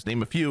programs,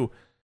 name a few,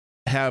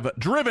 have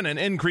driven an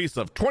increase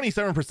of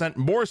 27%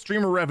 more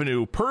streamer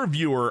revenue per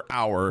viewer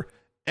hour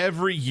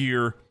every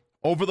year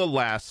over the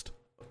last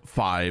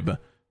 5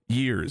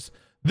 years.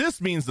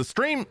 This means the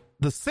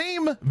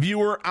same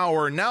viewer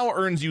hour now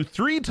earns you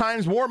 3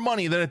 times more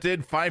money than it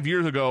did 5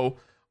 years ago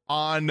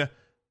on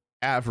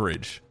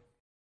average.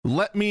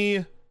 Let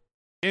me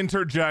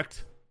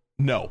interject.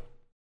 No,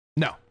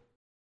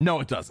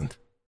 it doesn't.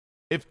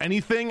 If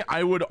anything,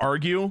 I would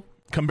argue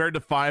compared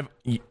to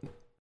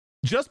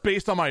just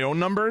based on my own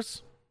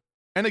numbers,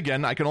 and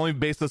again, I can only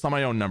base this on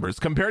my own numbers,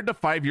 compared to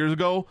 5 years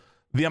ago,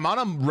 the amount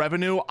of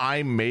revenue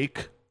I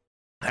make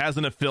as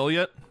an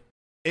affiliate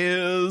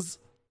is,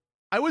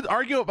 I would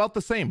argue, about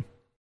the same.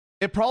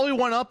 It probably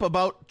went up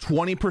about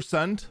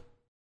 20%,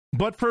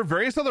 but for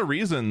various other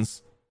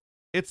reasons,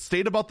 it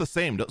stayed about the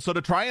same. So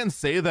to try and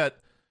say that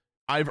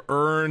I've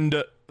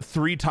earned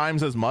 3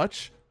 times as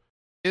much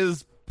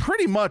is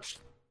pretty much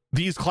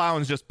these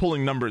clowns just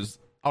pulling numbers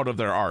out of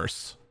their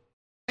arse.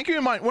 And keep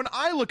in mind, when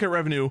I look at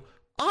revenue,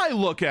 I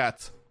look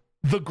at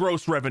the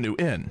gross revenue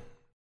in.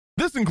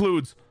 This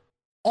includes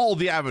all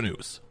the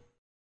avenues.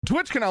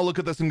 Twitch can now look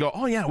at this and go,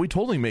 oh yeah, we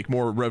totally make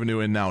more revenue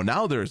in now.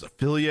 Now there's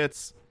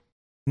affiliates.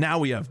 Now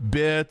we have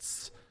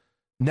bits.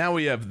 Now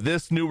we have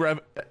this new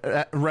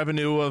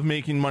revenue of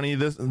making money,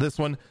 this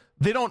one.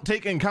 They don't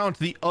take into account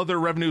the other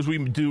revenues we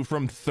do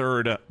from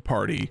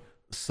third-party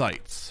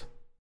sites.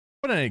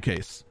 But in any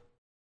case,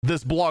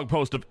 this blog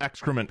post of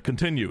excrement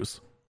continues.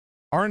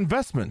 Our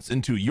investments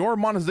into your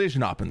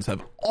monetization options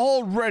have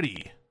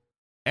already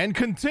and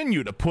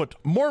continue to put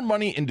more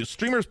money into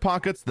streamers'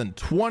 pockets than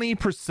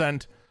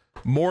 20%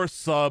 more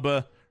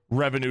sub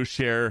revenue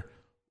share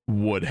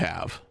would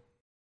have.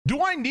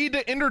 Do I need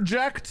to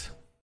interject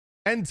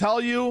and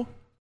tell you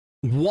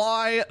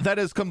why that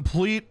is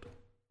complete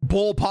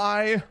bull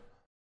pie?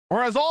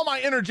 Or has all my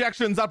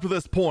interjections up to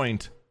this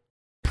point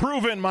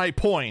proven my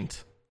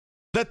point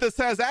that this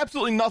has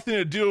absolutely nothing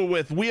to do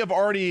with we have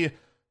already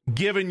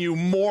given you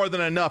more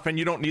than enough and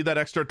you don't need that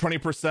extra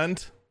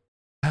 20%?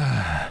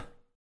 The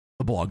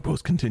blog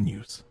post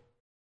continues.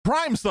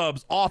 Prime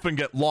subs often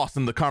get lost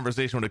in the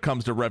conversation when it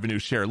comes to revenue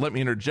share. Let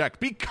me interject.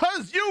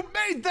 Because you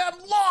made them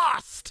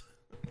lost!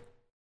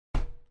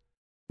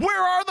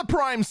 Where are the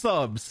Prime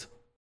subs?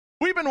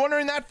 We've been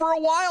wondering that for a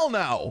while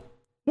now.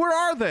 Where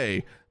are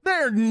they?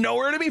 They're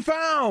nowhere to be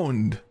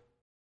found.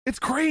 It's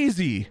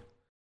crazy.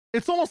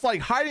 It's almost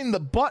like hiding the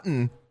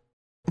button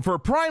for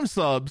Prime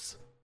subs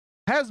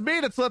has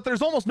made it so that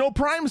there's almost no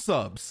Prime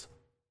subs.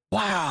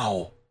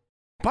 Wow.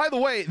 By the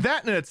way,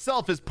 that in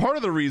itself is part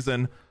of the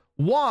reason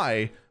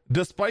why,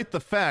 despite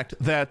the fact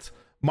that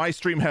my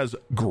stream has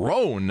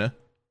grown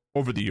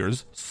over the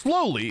years,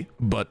 slowly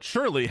but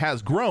surely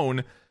has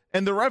grown,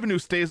 and the revenue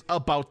stays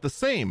about the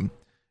same.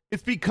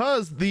 It's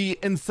because the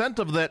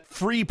incentive, that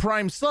free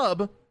Prime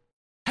sub,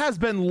 has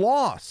been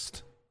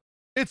lost.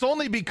 It's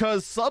only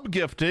because sub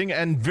gifting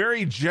and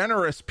very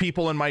generous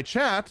people in my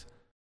chat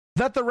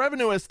that the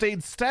revenue has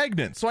stayed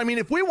stagnant. So, I mean,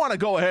 if we want to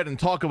go ahead and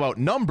talk about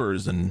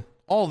numbers and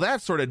all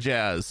that sort of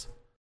jazz,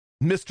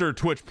 Mr.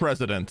 Twitch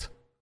president,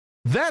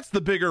 that's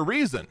the bigger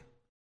reason.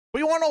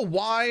 We want to know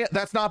why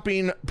that's not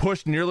being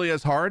pushed nearly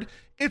as hard.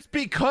 It's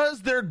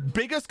because their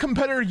biggest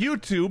competitor,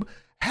 YouTube,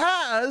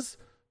 has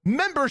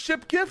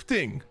membership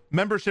gifting.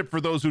 Membership, for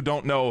those who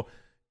don't know,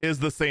 is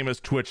the same as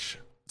Twitch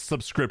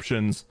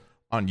subscriptions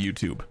on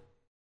YouTube.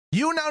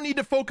 You now need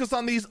to focus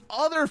on these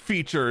other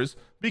features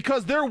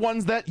because they're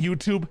ones that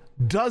YouTube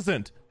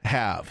doesn't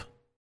have.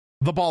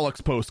 The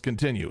bollocks post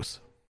continues.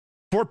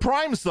 For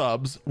Prime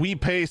subs, we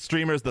pay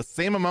streamers the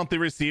same amount they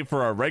receive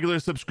for our regular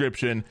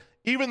subscription,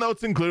 even though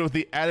it's included with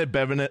the added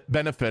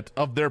benefit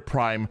of their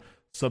Prime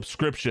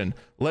subscription.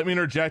 Let me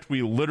interject.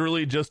 We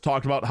literally just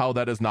talked about how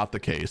that is not the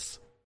case.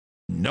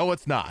 No,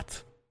 it's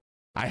not.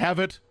 I have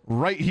it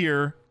right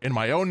here in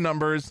my own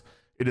numbers.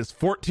 It is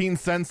 14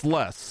 cents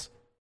less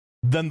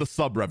than the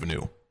sub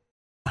revenue.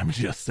 I'm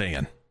just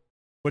saying.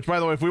 Which,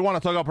 by the way, if we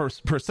want to talk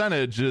about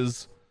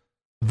percentages,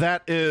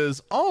 that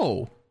is,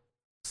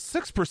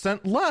 6%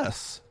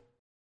 less.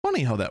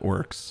 Funny how that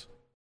works.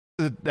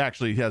 It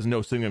actually has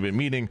no significant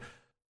meaning.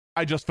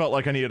 I just felt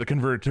like I needed to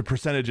convert it to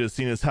percentages,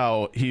 seeing as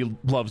how he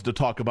loves to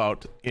talk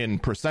about in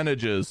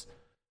percentages,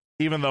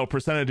 even though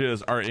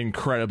percentages are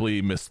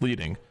incredibly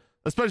misleading,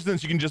 especially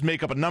since you can just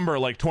make up a number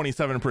like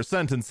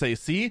 27% and say,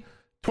 see,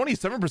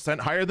 27%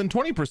 higher than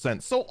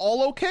 20%, so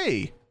all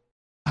okay.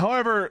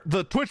 However,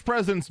 the Twitch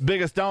president's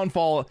biggest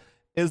downfall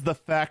is the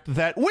fact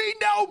that we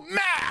know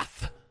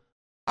math.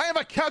 I have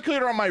a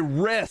calculator on my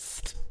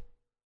wrist,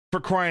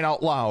 for crying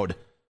out loud.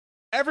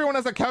 Everyone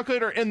has a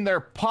calculator in their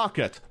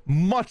pocket,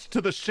 much to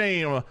the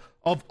shame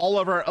of all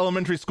of our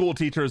elementary school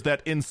teachers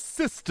that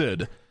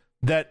insisted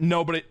that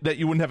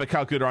you wouldn't have a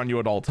calculator on you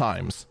at all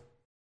times.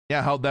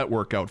 Yeah, how'd that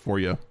work out for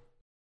you?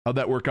 How'd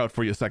that work out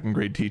for you, second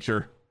grade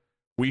teacher?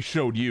 We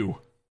showed you.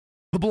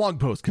 The blog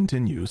post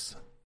continues.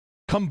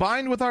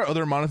 Combined with our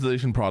other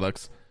monetization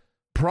products,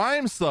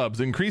 Prime subs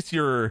increase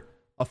your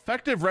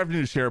effective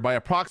revenue share by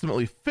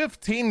approximately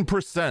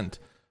 15%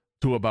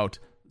 to about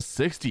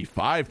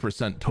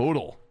 65%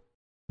 total.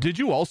 Did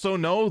you also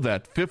know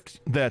that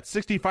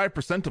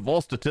 65% of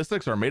all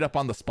statistics are made up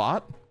on the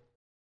spot?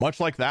 Much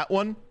like that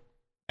one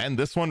and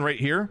this one right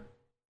here.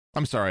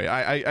 I'm sorry,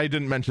 I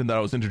didn't mention that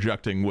I was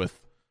interjecting with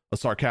a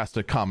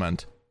sarcastic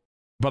comment,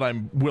 but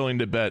I'm willing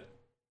to bet.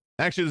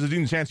 Actually, there's a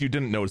decent chance you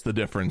didn't notice the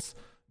difference,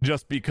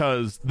 just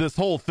because this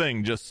whole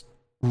thing just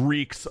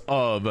reeks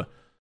of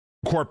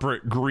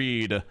corporate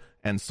greed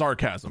and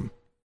sarcasm.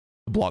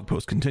 The blog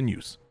post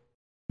continues.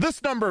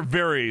 This number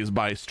varies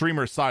by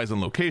streamer size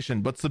and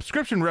location, but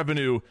subscription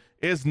revenue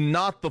is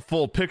not the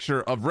full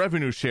picture of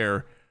revenue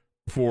share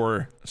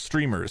for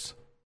streamers.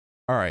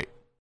 All right,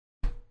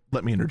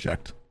 let me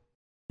interject.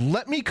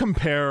 Let me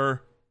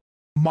compare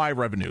my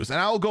revenues,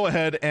 and I'll go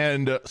ahead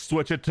and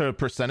switch it to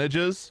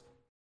percentages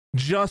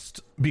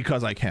just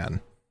because I can.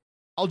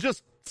 I'll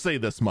just say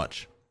this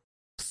much.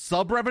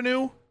 Sub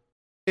revenue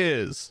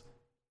is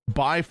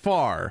by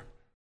far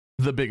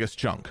the biggest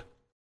chunk.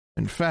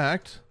 In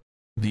fact,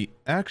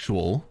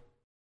 actually,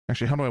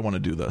 how do I want to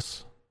do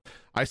this?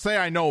 I say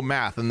I know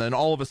math, and then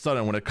all of a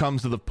sudden, when it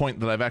comes to the point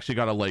that I've actually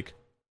got to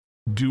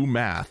do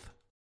math,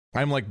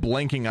 I'm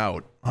blanking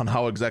out on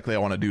how exactly I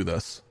want to do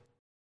this.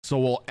 So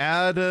we'll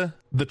add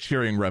the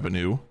cheering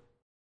revenue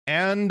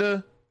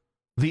and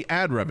the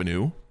ad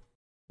revenue.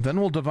 Then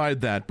we'll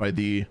divide that by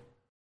the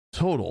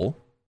total,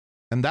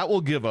 and that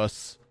will give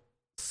us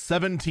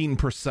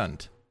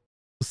 17%.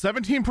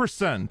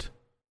 17%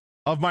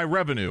 of my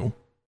revenue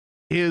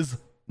is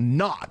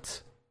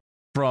not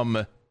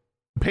from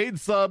paid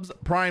subs,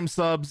 Prime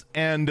subs,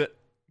 and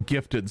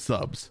gifted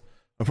subs.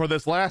 For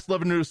this last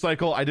revenue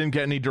cycle, I didn't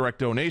get any direct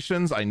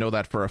donations. I know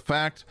that for a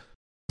fact.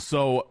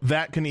 So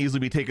that can easily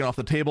be taken off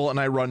the table, and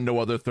I run no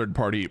other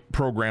third-party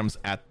programs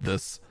at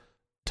this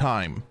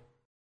time.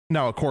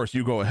 Now, of course,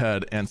 you go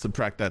ahead and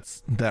subtract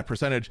that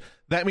percentage.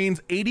 That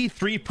means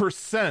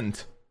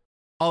 83%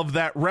 of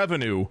that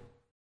revenue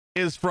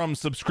is from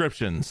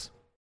subscriptions,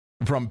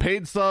 from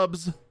paid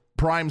subs,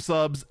 Prime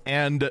subs,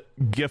 and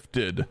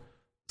gifted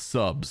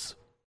subs.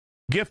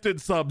 Gifted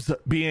subs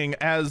being,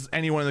 as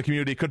anyone in the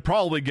community could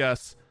probably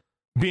guess,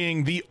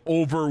 being the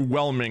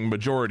overwhelming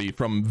majority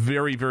from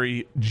very,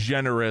 very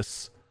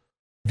generous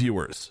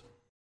viewers.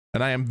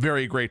 And I am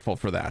very grateful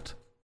for that.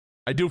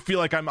 I do feel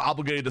like I'm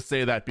obligated to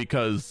say that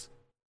because,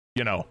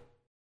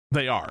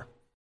 they are.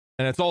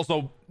 And it's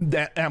also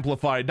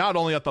amplified not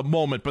only at the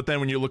moment, but then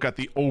when you look at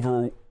the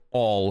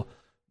overall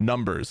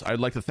numbers. I'd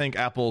like to thank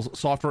Apple's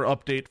software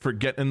update for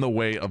getting in the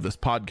way of this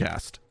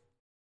podcast.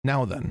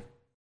 Now then,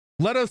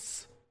 let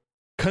us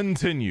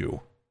continue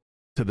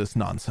to this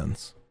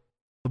nonsense.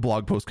 The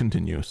blog post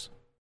continues.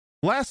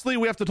 Lastly,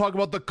 we have to talk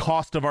about the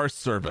cost of our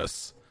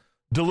service.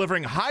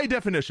 Delivering high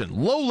definition,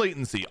 low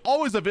latency,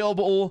 always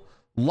available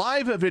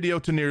live video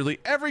to nearly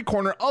every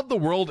corner of the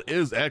world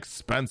is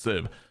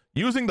expensive.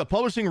 Using the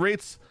publishing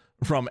rates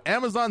from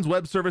Amazon's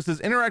Web Services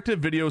interactive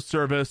video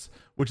service,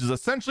 which is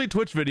essentially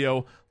Twitch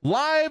video,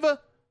 live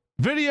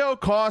video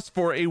costs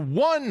for a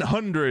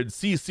 100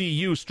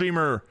 CCU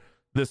streamer,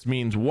 this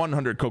means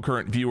 100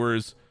 concurrent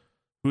viewers,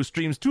 who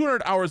streams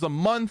 200 hours a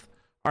month,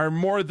 are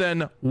more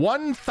than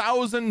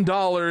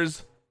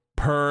 $1,000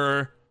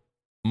 per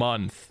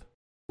month.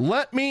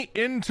 Let me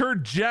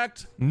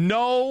interject.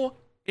 No,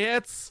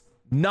 it's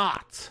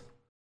not.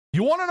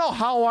 You want to know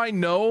how I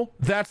know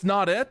that's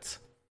not it?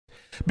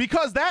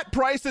 Because that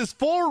price is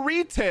full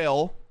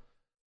retail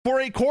for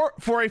a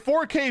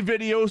 4K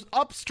video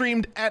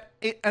upstreamed at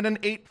an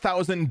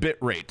 8,000 bit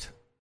rate,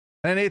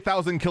 an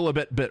 8,000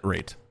 kilobit bit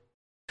rate.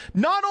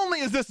 Not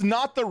only is this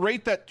not the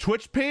rate that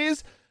Twitch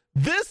pays,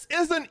 this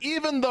isn't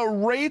even the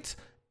rate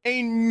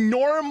a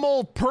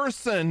normal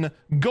person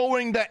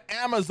going to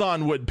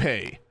Amazon would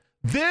pay.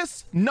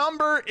 This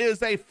number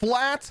is a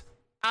flat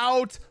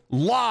out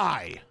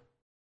lie.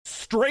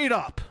 Straight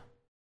up.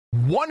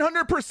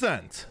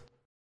 100%.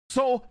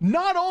 So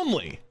not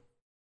only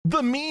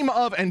the meme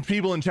of, and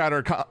people in chat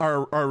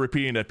are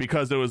repeating it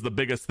because it was the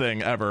biggest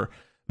thing ever,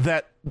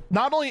 that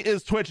not only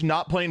is Twitch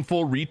not playing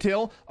full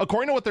retail,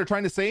 according to what they're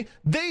trying to say,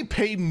 they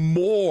pay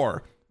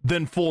more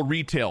than full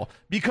retail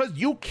because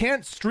you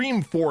can't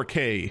stream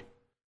 4K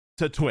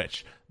to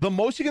Twitch. the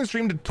most you can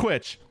stream to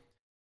Twitch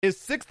is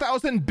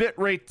 6,000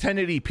 bitrate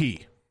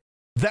 1080p.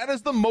 That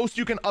is the most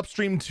you can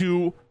upstream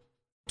to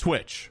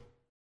Twitch.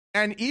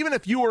 And even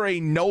if you are a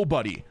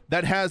nobody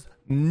that has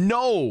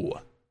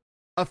no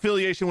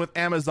affiliation with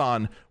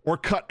Amazon or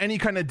cut any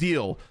kind of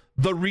deal,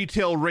 the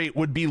retail rate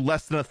would be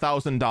less than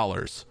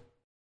 $1,000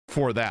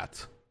 for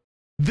that.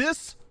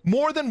 This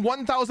more than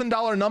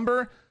 $1,000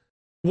 number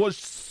was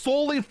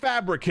solely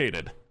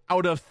fabricated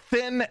out of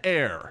thin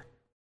air.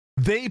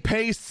 They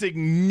pay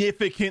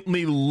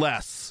significantly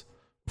less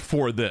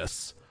for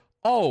this.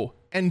 Oh,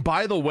 and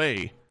by the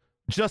way,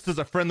 just as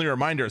a friendly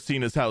reminder,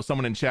 seeing as how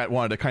someone in chat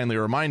wanted to kindly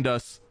remind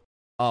us,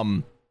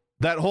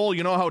 that whole,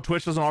 you know how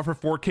Twitch doesn't offer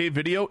 4K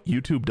video?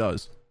 YouTube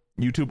does.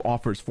 YouTube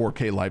offers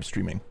 4K live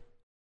streaming.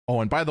 Oh,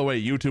 and by the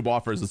way, YouTube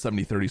offers a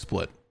 70-30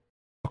 split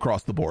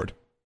across the board.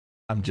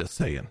 I'm just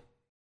saying.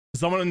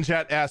 Someone in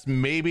chat asked,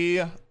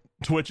 maybe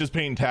Twitch is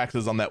paying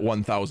taxes on that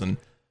 1,000.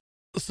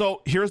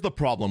 So here's the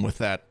problem with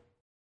that.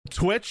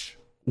 Twitch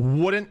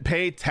wouldn't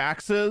pay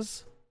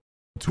taxes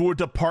to a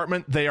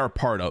department they are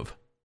part of.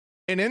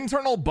 An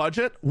internal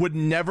budget would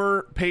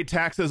never pay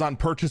taxes on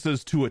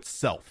purchases to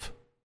itself,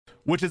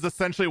 which is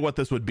essentially what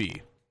this would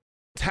be.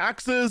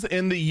 Taxes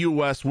in the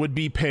US would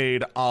be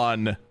paid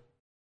on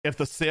if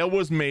the sale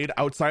was made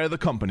outside of the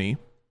company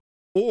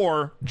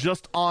or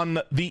just on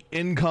the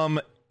income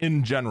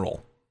in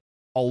general.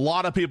 A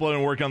lot of people have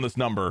been working on this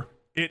number.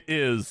 It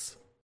is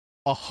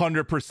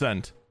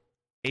 100%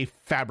 a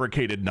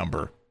fabricated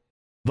number.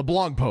 The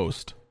blog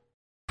post,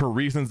 for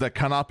reasons that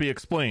cannot be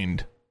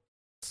explained,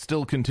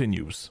 still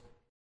continues.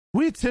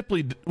 We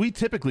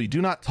typically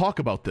do not talk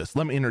about this.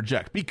 Let me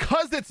interject.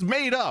 Because it's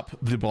made up,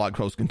 the blog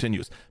post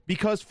continues.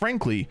 Because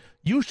frankly,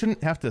 you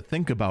shouldn't have to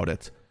think about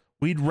it.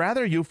 We'd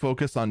rather you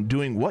focus on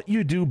doing what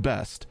you do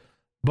best.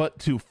 But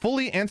to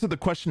fully answer the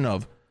question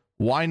of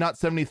why not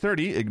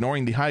 70-30,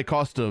 ignoring the high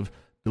cost of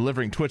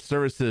delivering Twitch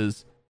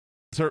services,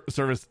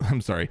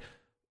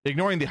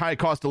 ignoring the high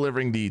cost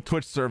delivering the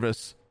Twitch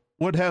service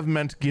would have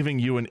meant giving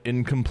you an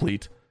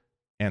incomplete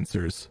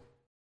answers.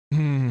 All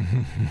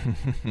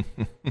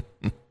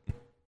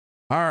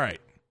right,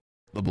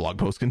 the blog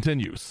post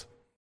continues.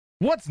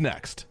 What's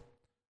next?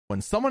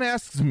 When someone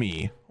asks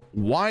me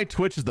why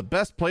Twitch is the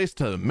best place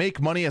to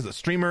make money as a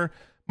streamer,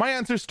 my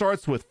answer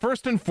starts with,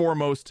 first and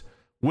foremost,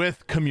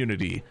 with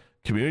community.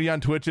 Community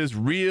on Twitch is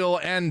real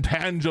and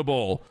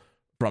tangible.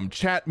 From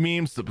chat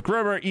memes,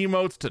 subscriber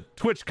emotes, to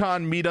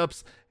TwitchCon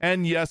meetups,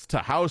 and yes, to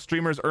how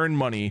streamers earn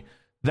money.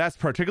 That's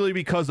particularly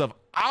because of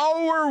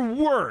our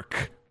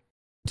work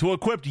to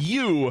equip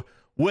you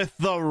with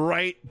the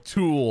right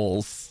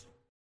tools.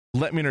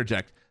 Let me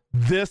interject.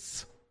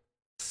 This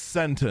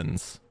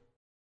sentence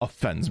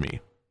offends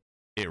me.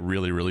 It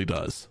really, really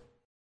does.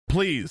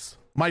 Please,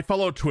 my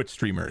fellow Twitch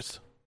streamers,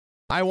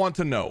 I want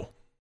to know,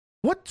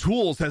 what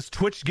tools has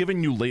Twitch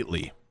given you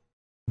lately?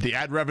 The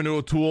ad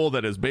revenue tool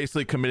that is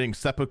basically committing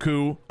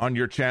seppuku on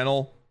your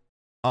channel?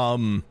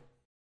 The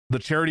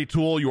charity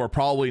tool you are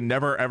probably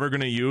never ever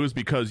going to use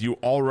because you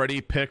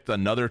already picked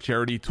another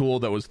charity tool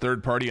that was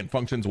third party and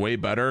functions way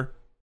better?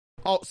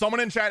 Oh, someone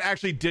in chat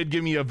actually did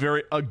give me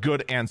a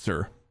good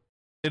answer.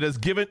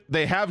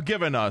 They have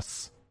given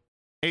us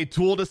a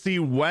tool to see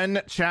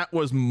when chat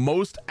was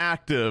most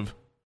active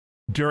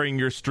during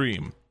your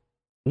stream,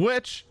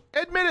 which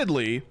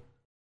admittedly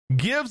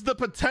gives the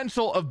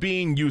potential of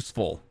being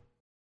useful.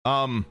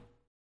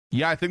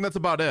 Yeah, I think that's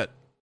about it.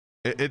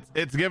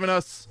 It's given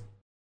us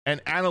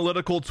an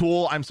analytical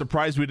tool I'm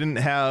surprised we didn't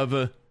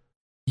have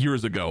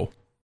years ago.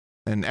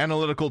 An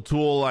analytical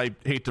tool, I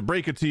hate to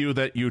break it to you,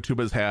 that YouTube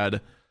has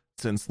had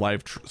since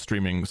live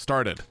streaming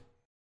started.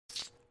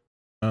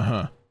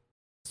 So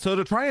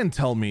to try and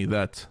tell me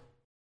that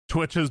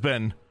Twitch has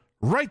been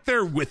right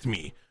there with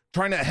me,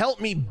 trying to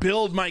help me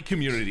build my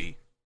community,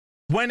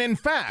 when in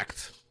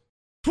fact,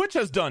 Twitch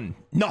has done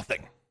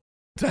nothing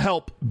to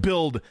help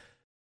build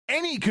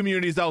any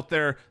communities out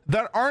there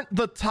that aren't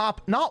the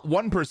top, not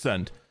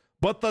 1%,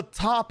 but the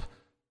top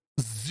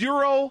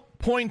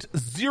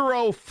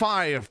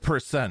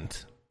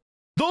 0.05%.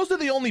 Those are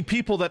the only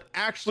people that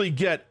actually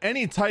get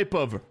any type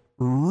of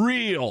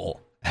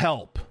real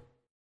help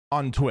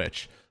on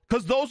Twitch.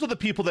 Because those are the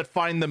people that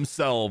find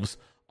themselves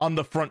on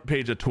the front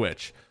page of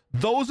Twitch.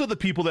 Those are the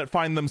people that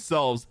find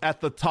themselves at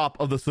the top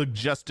of the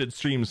suggested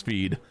streams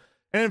feed.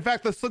 And in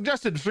fact, the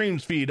suggested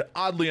streams feed,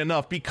 oddly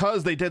enough,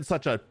 because they did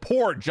such a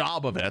poor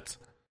job of it,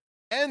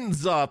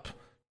 ends up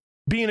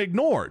being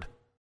ignored.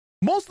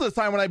 Most of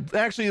the time when I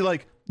actually,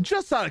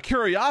 just out of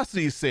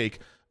curiosity's sake,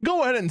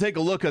 go ahead and take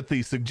a look at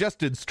the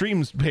suggested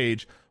streams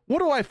page, what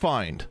do I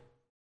find?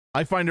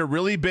 I find a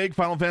really big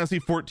Final Fantasy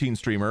XIV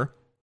streamer,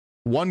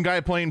 one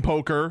guy playing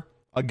poker,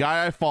 a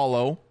guy I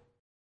follow,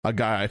 a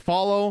guy I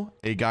follow,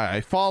 a guy I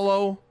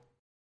follow,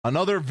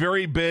 another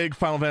very big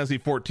Final Fantasy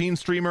XIV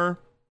streamer,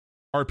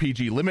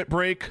 RPG Limit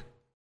Break.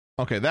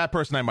 Okay, that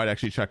person I might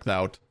actually check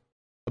out.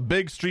 A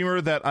big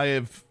streamer that I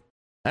have...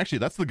 Actually,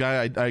 that's the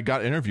guy I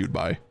got interviewed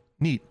by.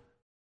 Neat.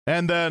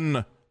 And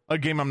then a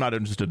game I'm not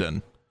interested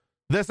in.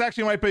 This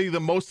actually might be the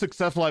most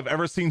successful I've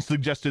ever seen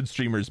suggested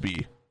streamers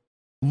be.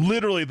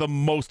 Literally the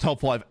most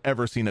helpful I've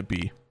ever seen it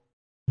be.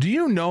 Do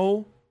you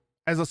know,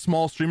 as a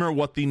small streamer,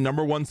 what the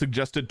number one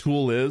suggested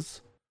tool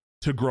is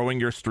to growing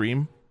your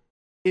stream?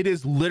 It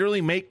is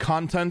literally make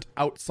content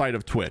outside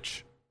of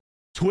Twitch.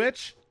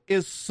 Twitch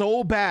is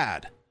so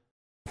bad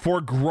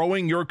for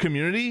growing your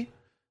community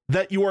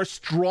that you are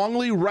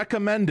strongly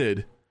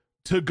recommended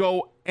to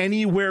go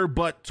anywhere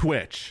but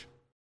Twitch.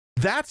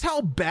 That's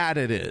how bad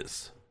it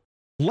is.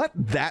 Let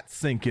that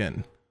sink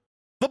in.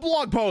 The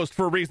blog post,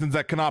 for reasons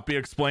that cannot be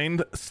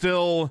explained,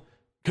 still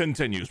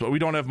continues, but we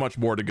don't have much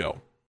more to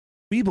go.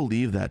 We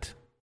believe that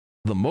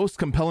the most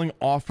compelling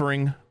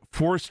offering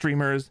for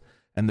streamers,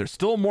 and there's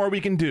still more we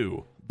can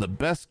do, the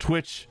best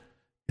Twitch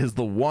is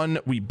the one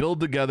we build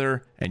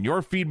together, and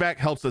your feedback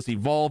helps us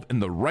evolve in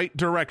the right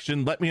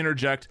direction. Let me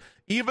interject.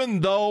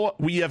 Even though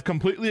we have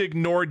completely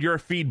ignored your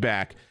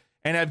feedback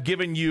and have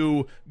given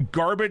you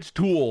garbage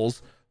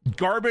tools,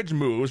 garbage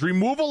moves,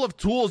 removal of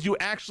tools you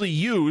actually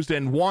used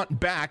and want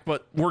back,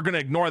 but we're going to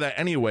ignore that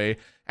anyway,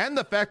 and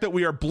the fact that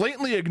we are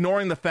blatantly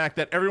ignoring the fact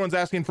that everyone's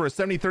asking for a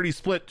 70-30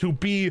 split to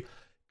be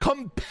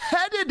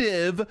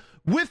competitive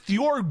with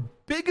your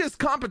biggest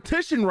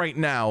competition right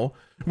now,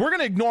 we're going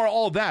to ignore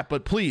all that,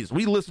 but please,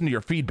 we listen to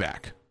your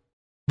feedback.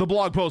 The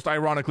blog post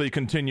ironically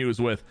continues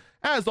with,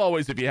 as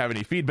always, if you have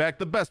any feedback,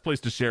 the best place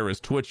to share is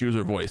Twitch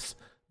user voice.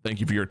 Thank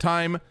you for your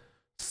time.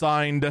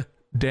 Signed,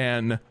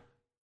 Dan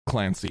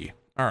Clancy.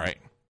 All right.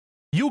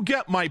 You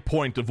get my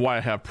point of why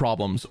I have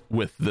problems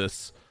with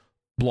this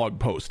blog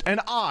post. And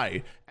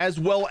I, as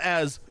well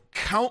as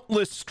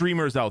countless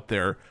streamers out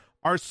there,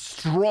 are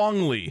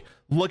strongly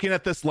looking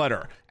at this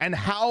letter and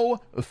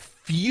how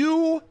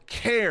few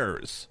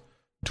cares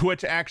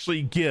Twitch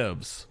actually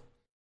gives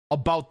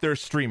about their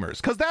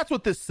streamers. Because that's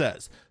what this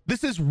says.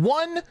 This is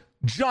one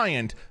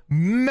giant,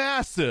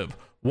 massive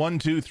 1,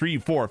 2, 3,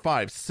 4,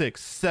 5,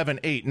 6, 7,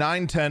 8,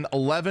 9, 10,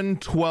 11,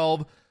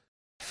 12,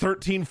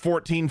 13,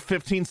 14,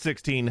 15,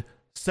 16,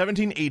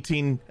 17,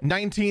 18,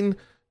 19,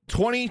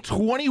 20,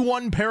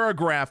 21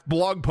 paragraph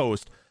blog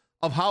post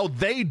of how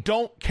they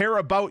don't care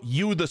about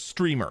you, the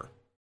streamer,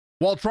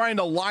 while trying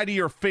to lie to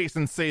your face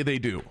and say they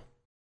do.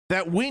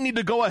 That we need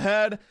to go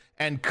ahead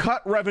and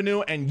cut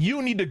revenue, and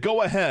you need to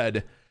go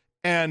ahead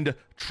and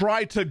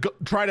try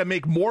to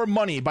make more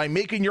money by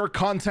making your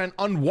content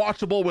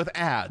unwatchable with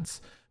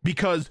ads,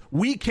 because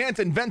we can't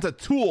invent a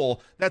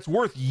tool that's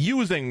worth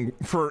using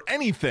for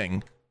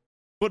anything.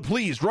 But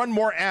please run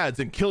more ads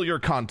and kill your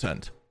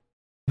content.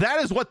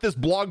 That is what this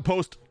blog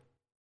post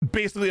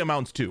basically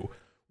amounts to.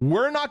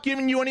 We're not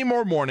giving you any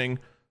more money.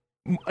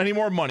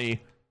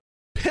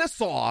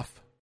 Piss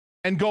off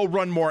and go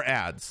run more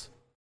ads.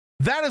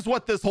 That is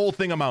what this whole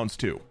thing amounts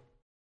to.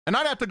 And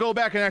I'd have to go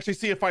back and actually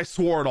see if I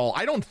swore at all.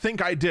 I don't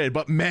think I did,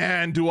 but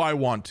man, do I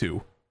want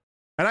to.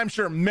 And I'm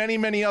sure many,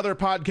 many other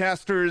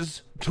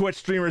podcasters, Twitch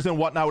streamers, and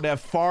whatnot would have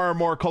far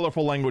more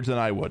colorful language than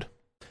I would.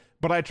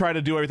 But I try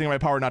to do everything in my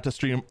power not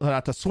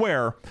to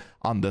swear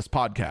on this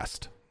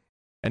podcast.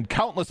 And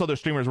countless other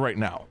streamers right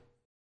now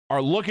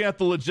are looking at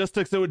the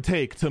logistics it would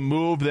take to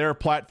move their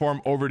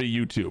platform over to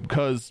YouTube.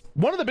 Because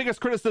one of the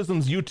biggest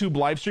criticisms YouTube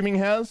live streaming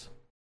has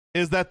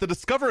is that the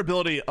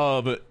discoverability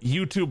of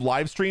YouTube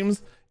live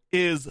streams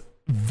is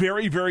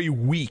very, very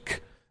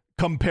weak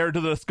compared to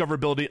the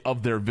discoverability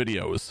of their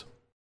videos.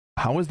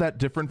 How is that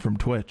different from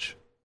Twitch?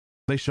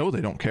 They show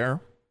they don't care.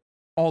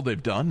 All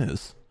they've done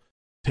is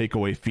take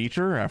away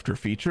feature after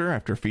feature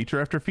after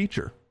feature after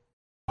feature.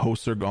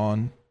 Hosts are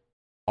gone.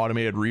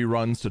 Automated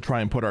reruns to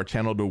try and put our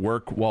channel to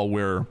work while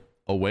we're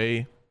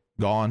away,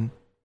 gone.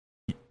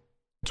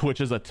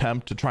 Twitch's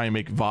attempt to try and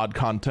make VOD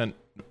content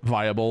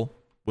viable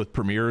with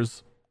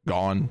premieres,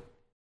 gone.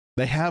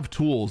 They have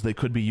tools they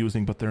could be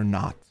using, but they're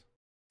not.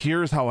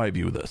 Here's how I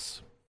view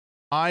this.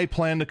 I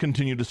plan to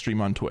continue to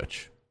stream on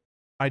Twitch.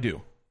 I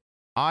do.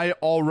 I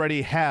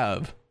already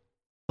have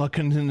a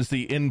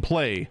contingency in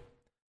play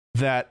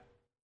that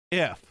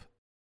if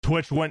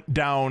Twitch went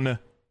down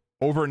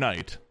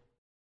overnight,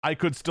 I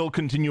could still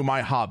continue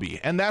my hobby.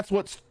 And that's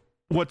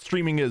what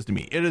streaming is to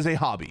me. It is a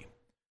hobby.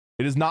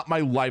 It is not my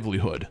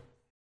livelihood.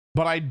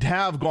 But I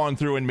have gone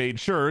through and made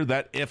sure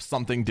that if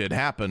something did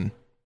happen,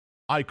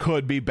 I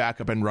could be back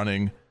up and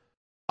running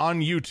on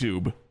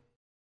YouTube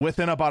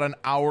within about an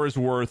hour's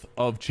worth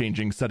of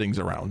changing settings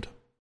around.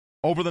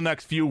 Over the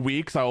next few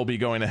weeks, I will be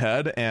going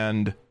ahead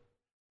and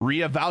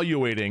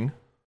reevaluating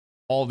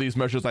all these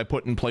measures I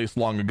put in place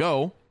long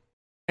ago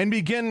and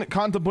begin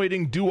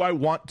contemplating, do I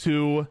want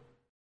to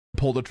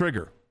pull the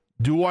trigger?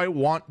 Do I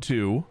want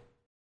to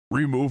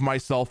remove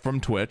myself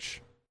from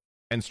Twitch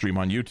and stream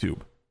on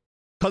YouTube?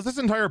 Because this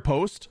entire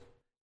post,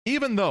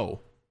 even though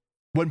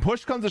when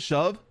push comes to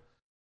shove,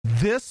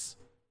 this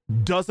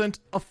doesn't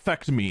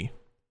affect me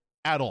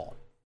at all.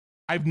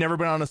 I've never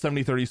been on a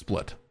 70-30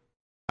 split.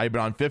 I've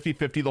been on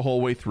 50-50 the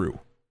whole way through.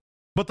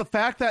 But the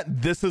fact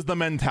that this is the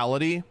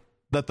mentality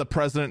that the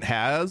president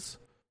has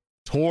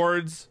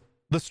towards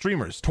the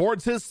streamers,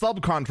 towards his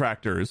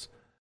subcontractors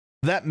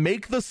that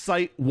make the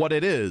site what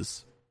it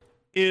is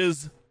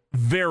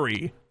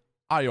very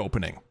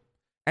eye-opening.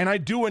 And I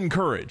do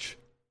encourage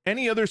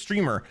any other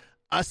streamer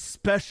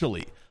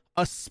especially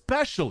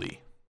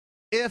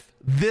if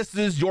this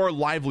is your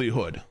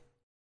livelihood.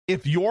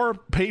 If your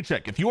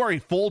paycheck, if you are a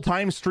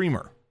full-time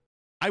streamer,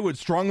 I would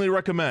strongly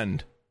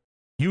recommend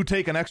you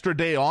take an extra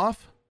day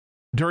off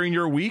during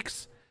your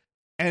weeks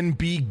and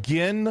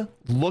begin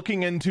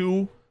looking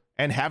into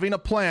and having a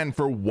plan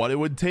for what it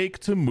would take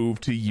to move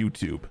to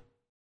YouTube.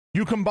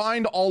 You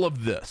combined all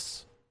of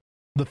this,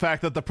 the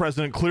fact that the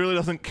president clearly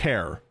doesn't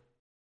care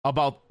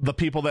about the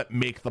people that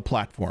make the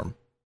platform,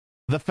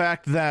 the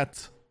fact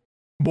that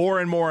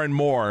more and more and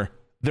more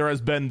there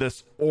has been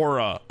this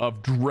aura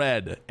of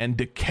dread and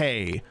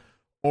decay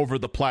over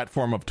the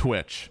platform of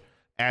Twitch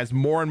as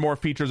more and more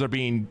features are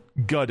being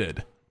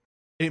gutted.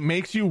 It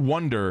makes you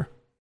wonder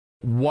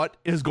what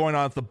is going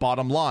on at the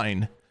bottom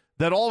line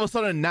that all of a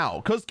sudden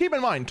now, because keep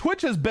in mind,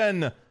 Twitch has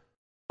been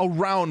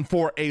around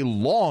for a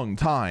long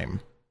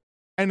time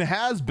and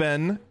has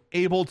been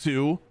able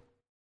to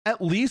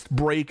at least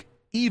break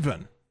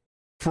even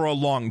for a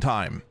long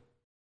time.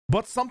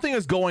 But something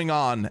is going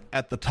on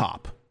at the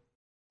top.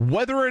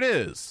 Whether it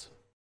is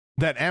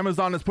that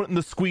Amazon is putting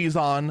the squeeze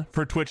on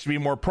for Twitch to be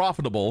more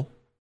profitable,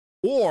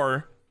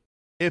 or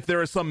if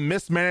there is some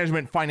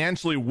mismanagement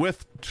financially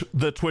with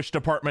the Twitch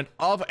department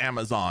of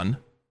Amazon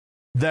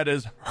that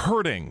is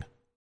hurting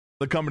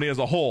the company as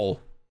a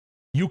whole,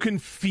 you can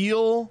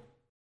feel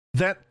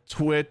that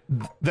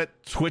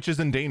Twitch is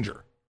in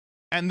danger.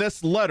 And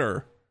this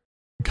letter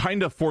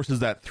kind of forces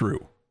that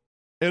through.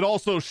 It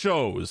also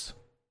shows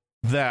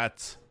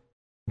that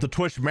the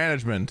Twitch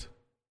management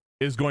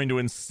is going to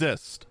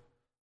insist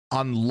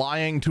on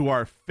lying to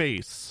our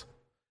face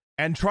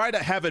and try to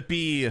have it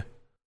be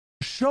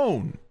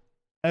shown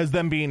as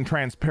them being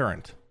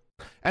transparent.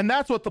 And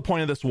that's what the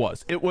point of this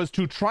was. It was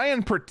to try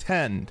and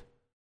pretend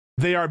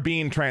they are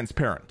being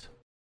transparent.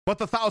 But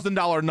the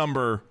 $1,000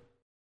 number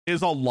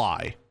is a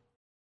lie.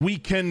 We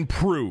can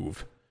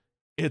prove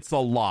it's a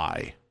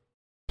lie.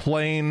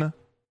 Plain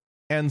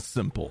and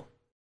simple.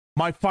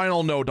 My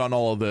final note on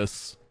all of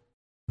this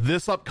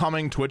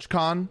upcoming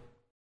TwitchCon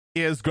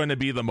is going to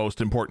be the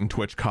most important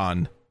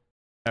TwitchCon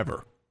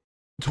ever.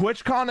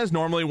 TwitchCon is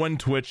normally when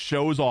Twitch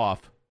shows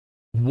off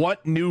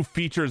what new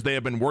features they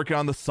have been working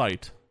on the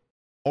site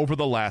over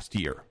the last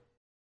year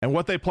and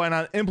what they plan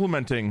on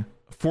implementing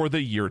for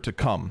the year to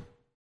come.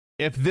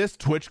 If this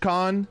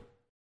TwitchCon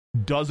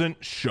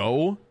doesn't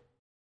show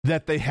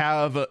that they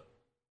have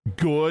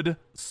good,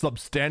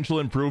 substantial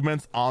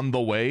improvements on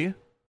the way,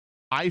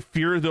 I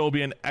fear there will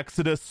be an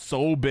exodus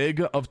so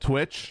big of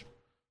Twitch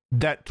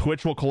that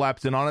Twitch will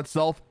collapse in on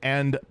itself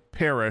and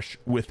perish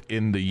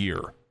within the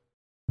year.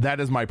 That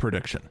is my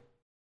prediction.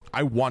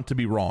 I want to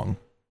be wrong,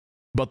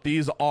 but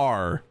these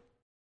are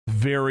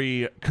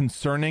very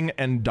concerning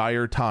and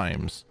dire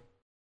times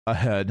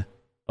ahead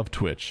of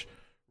Twitch.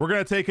 We're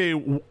going to take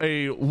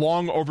a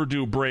long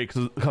overdue break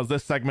because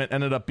this segment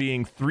ended up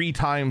being 3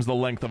 times the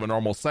length of a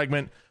normal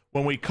segment.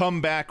 When we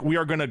come back, we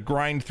are going to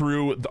grind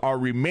through our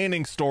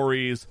remaining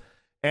stories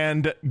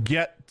and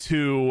get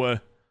to,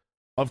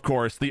 of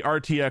course, the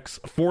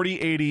RTX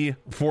 4080,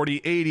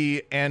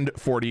 4080, and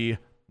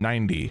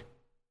 4090.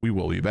 We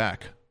will be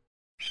back.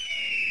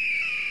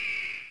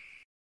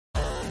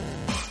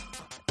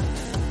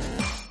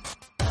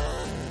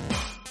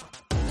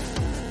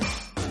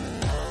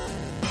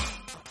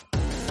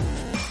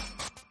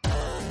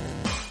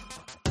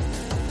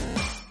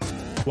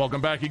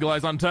 Welcome back, Eagle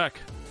Eyes on Tech.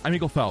 I'm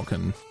Eagle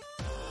Falcon.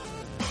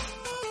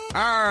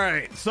 All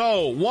right,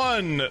 so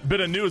one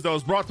bit of news that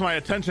was brought to my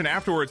attention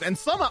afterwards, and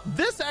somehow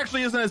this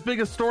actually isn't as big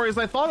a story as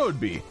I thought it would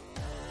be.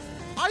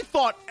 I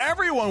thought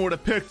everyone would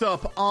have picked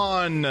up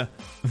on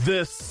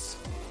this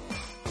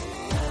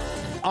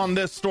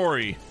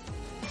story,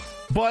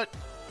 but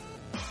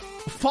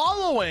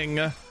following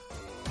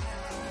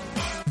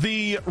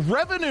the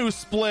revenue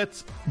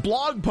split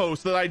blog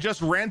post that I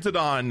just ranted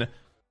on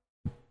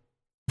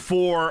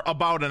for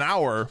about an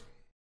hour,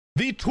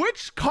 the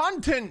Twitch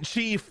content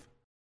chief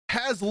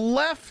has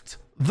left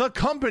the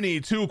company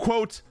to,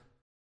 quote,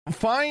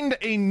 find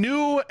a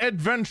new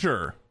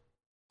adventure.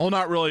 Well,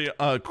 not really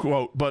a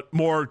quote, but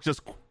more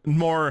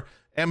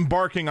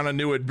embarking on a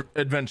new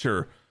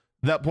adventure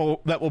that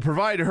will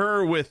provide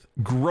her with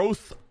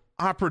growth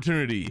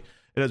opportunity.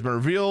 It has been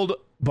revealed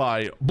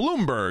by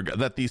Bloomberg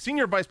that the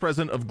senior vice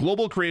president of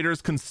global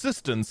creators the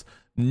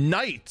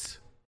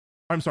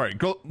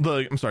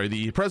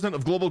president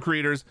of global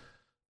creators,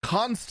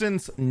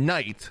 Constance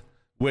Knight,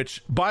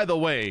 which, by the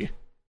way,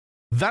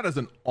 that is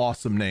an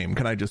awesome name.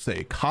 Can I just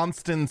say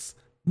Constance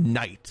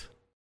Knight?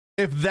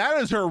 If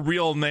that is her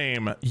real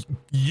name,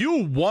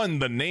 you won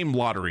the name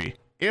lottery.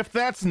 If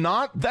that's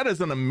not, that is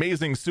an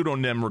amazing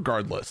pseudonym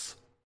regardless.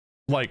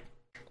 Like,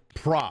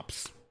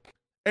 props.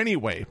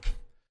 Anyway,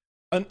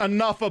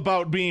 enough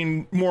about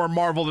being more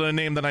marveled at a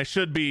name than I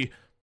should be.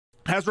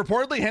 Has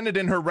reportedly handed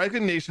in her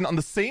resignation on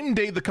the same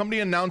day the company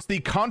announced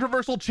the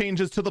controversial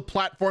changes to the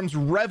platform's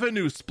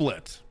revenue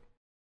split.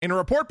 In a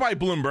report by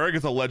Bloomberg,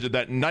 it's alleged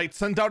that Knight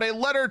sent out a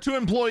letter to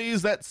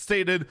employees that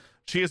stated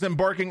she is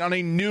embarking on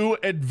a new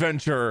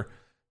adventure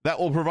that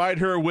will provide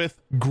her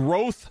with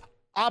growth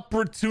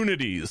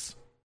opportunities.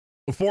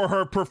 for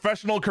her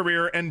professional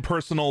career and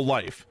personal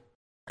life.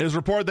 It is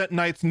reported that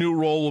Knight's new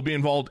role will be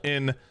involved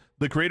in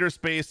the creator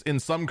space in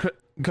some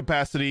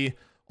capacity,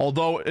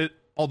 although it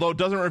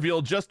doesn't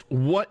reveal just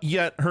what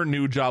yet her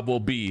new job will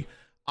be.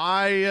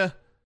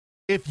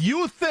 If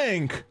you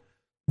think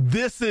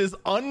this is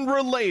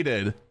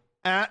unrelated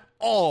at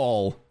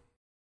all,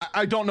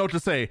 I don't know what to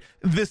say.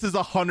 This is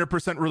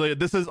 100% related.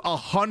 This is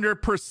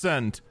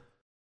 100%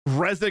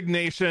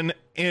 resignation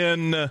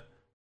in,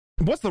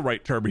 what's the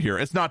right term here?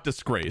 It's not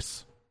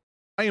disgrace.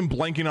 I am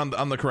blanking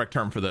on the correct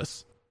term for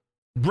this.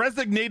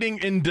 Resignating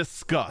in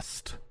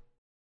disgust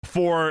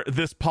for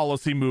this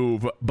policy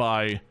move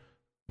by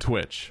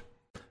Twitch.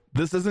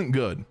 This isn't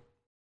good.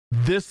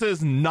 This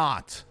is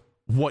not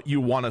what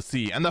you want to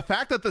see. And the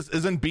fact that this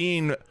isn't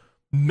being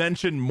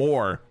mentioned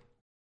more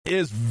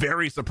is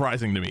very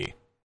surprising to me.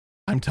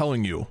 I'm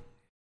telling you,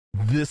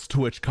 this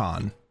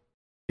TwitchCon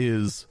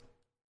is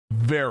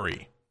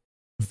very,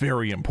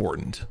 very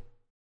important.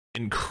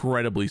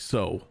 Incredibly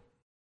so.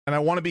 And I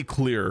want to be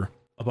clear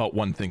about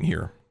one thing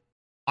here.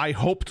 I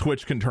hope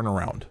Twitch can turn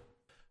around.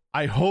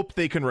 I hope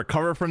they can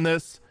recover from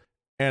this,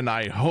 and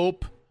I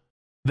hope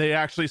they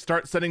actually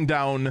start setting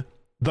down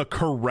the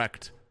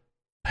correct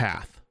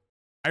path.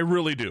 I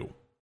really do.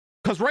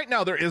 Because right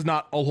now there is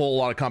not a whole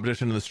lot of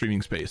competition in the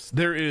streaming space.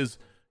 There is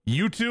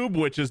YouTube,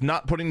 which is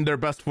not putting their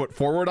best foot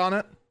forward on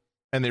it,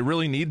 and they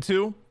really need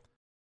to.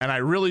 And I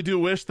really do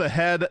wish the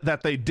head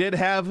that they did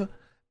have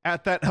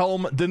at that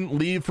helm didn't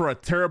leave for a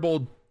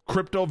terrible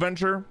crypto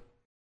venture.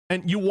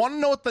 And you want to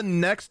know what the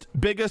next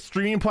biggest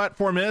streaming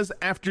platform is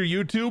after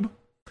YouTube?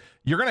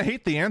 You're going to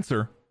hate the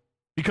answer,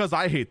 because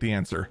I hate the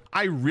answer.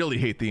 I really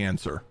hate the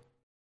answer.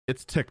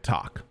 It's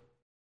TikTok.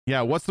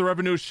 Yeah, what's the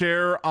revenue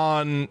share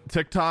on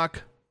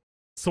TikTok?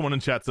 Someone in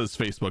chat says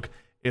Facebook.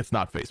 It's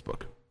not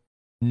Facebook.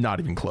 Not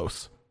even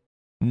close.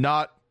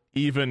 Not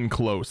even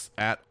close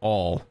at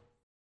all.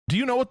 Do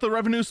you know what the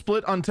revenue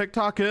split on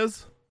TikTok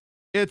is?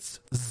 It's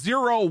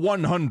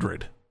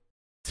 0-100.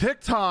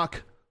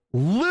 TikTok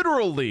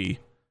literally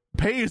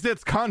pays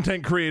its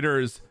content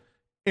creators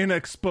in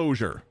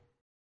exposure.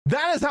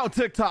 That is how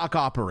TikTok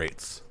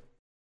operates.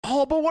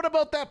 Oh, but what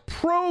about that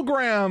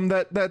program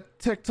that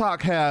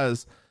TikTok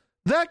has?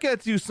 That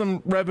gets you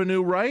some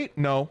revenue, right?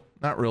 No,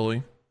 not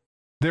really.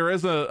 There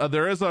is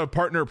a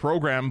partner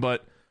program,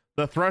 but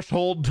the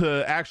threshold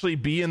to actually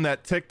be in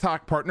that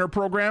TikTok partner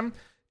program,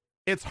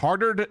 it's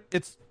harder to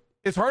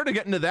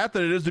get into that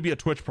than it is to be a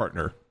Twitch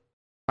partner.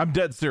 I'm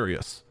dead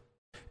serious.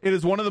 It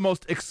is one of the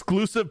most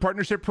exclusive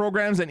partnership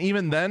programs, and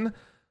even then,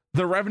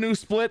 the revenue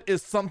split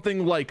is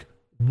something like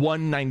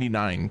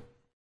 $1.99.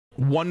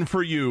 One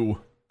for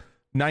you,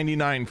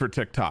 $99 for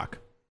TikTok.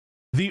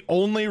 The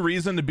only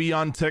reason to be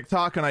on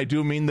TikTok, and I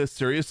do mean this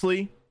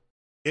seriously,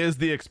 is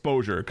the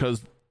exposure,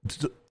 because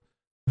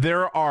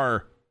there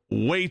are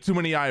way too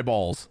many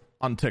eyeballs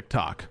on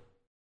TikTok.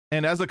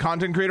 And as a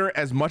content creator,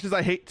 as much as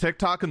I hate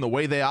TikTok and the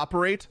way they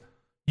operate,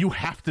 you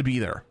have to be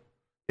there.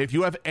 If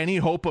you have any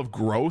hope of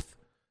growth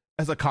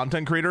as a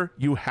content creator,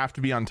 you have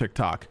to be on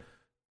TikTok.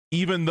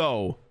 Even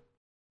though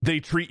they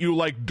treat you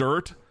like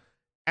dirt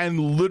and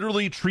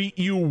literally treat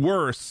you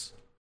worse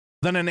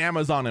than an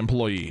Amazon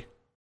employee.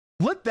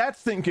 Let that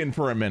sink in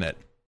for a minute.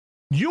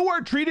 You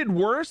are treated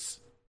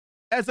worse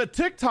as a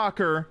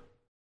TikToker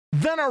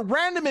than a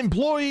random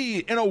employee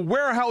in a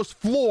warehouse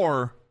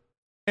floor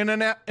in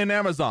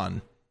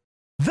Amazon.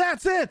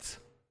 That's it.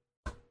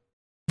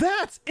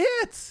 That's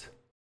it.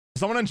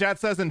 Someone in chat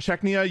says in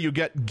Czechia, you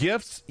get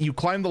gifts. You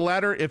climb the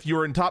ladder. If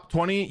you're in top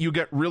 20, you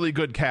get really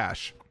good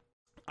cash.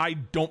 I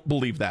don't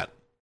believe that,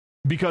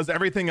 because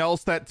everything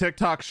else that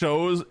TikTok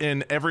shows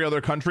in every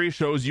other country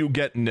shows you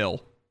get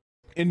nil.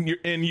 In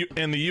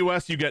the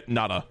US, you get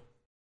nada.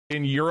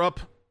 In Europe,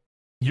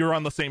 you're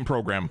on the same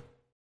program.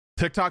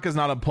 TikTok is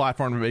not a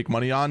platform to make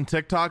money on.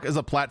 TikTok is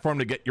a platform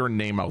to get your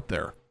name out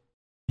there.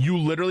 You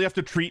literally have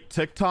to treat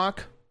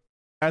TikTok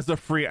as a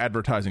free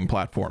advertising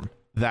platform.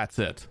 That's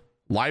it.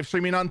 Live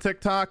streaming on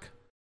TikTok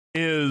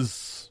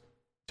is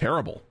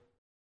terrible.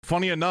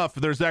 Funny enough,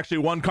 there's actually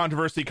one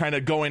controversy kind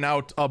of going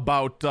out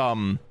about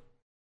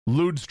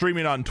lewd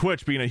streaming on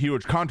Twitch being a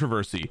huge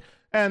controversy.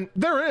 And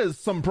there is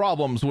some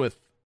problems with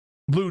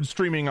lewd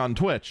streaming on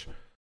Twitch.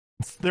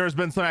 There's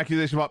been some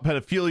accusation about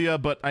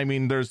pedophilia, but I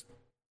mean, there's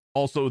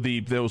also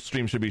those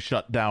streams should be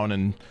shut down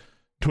and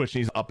Twitch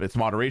needs to up its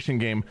moderation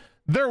game.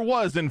 There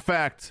was, in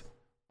fact,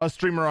 a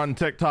streamer on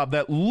TikTok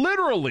that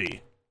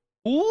literally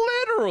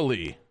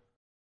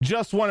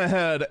just went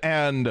ahead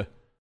and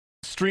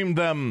streamed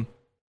them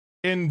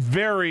in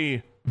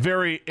very,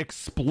 very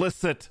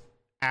explicit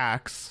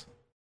acts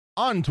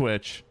on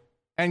Twitch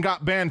and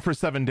got banned for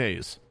 7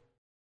 days.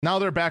 Now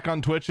they're back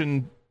on Twitch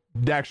and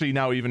actually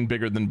now even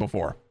bigger than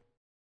before.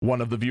 One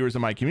of the viewers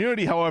in my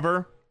community,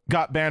 however,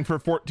 got banned for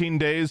 14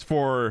 days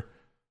for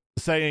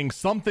saying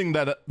something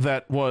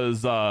that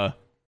was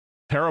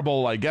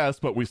terrible, I guess,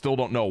 but we still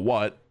don't know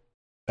what.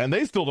 And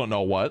they still don't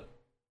know what.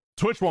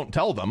 Twitch won't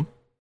tell them.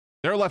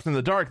 They're left in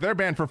the dark. They're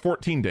banned for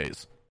 14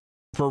 days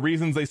for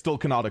reasons they still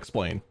cannot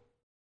explain.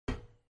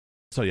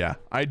 So yeah,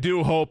 I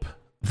do hope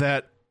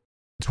that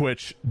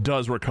Twitch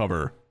does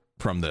recover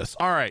from this.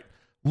 All right,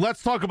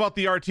 let's talk about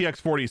the RTX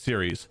 40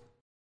 series.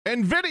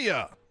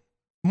 NVIDIA,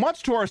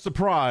 much to our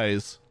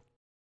surprise,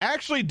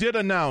 actually did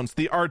announce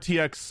the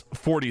RTX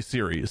 40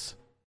 series.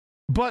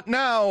 But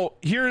now,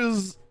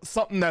 here's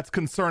something that's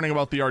concerning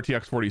about the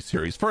RTX 40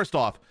 series. First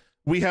off,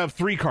 we have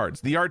three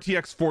cards, the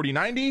RTX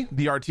 4090,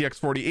 the RTX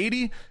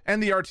 4080,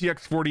 and the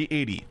RTX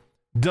 4080.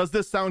 Does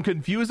this sound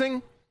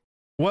confusing?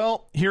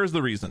 Well, here's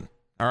the reason,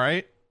 all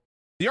right?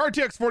 The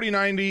RTX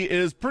 4090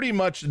 is pretty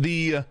much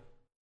the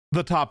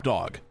top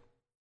dog.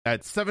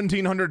 At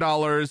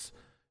 $1,700,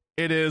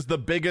 it is the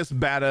biggest,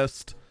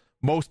 baddest,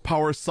 most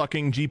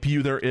power-sucking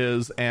GPU there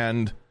is,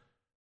 and,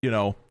 you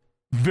know,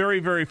 very,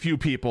 very few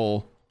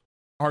people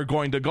are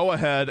going to go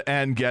ahead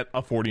and get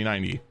a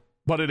 4090.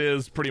 But it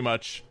is pretty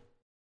much,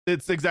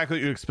 it's exactly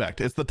what you expect.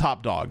 It's the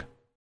top dog.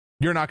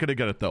 You're not going to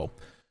get it, though.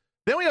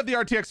 Then we have the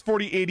RTX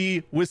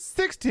 4080 with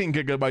 16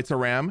 gigabytes of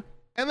RAM,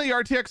 and the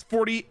RTX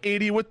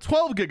 4080 with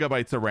 12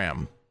 gigabytes of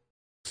RAM.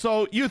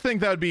 So you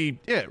think that would be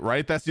it,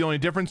 right? That's the only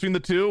difference between the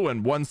two,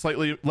 and one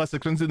slightly less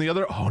expensive than the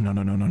other? Oh, no.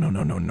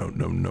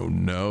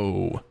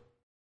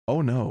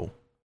 Oh, no.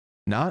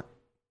 Not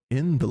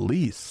in the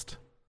least.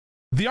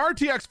 The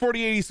RTX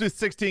 4080 with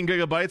 16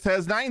 gigabytes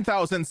has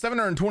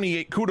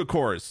 9,728 CUDA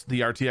cores. The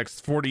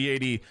RTX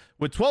 4080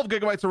 with 12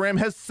 gigabytes of RAM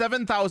has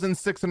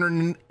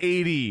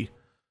 7,680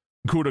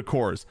 CUDA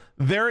cores.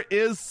 There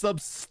is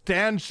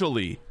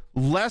substantially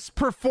less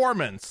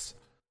performance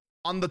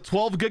on the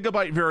 12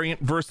 gigabyte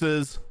variant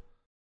versus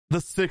the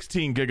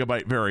 16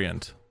 gigabyte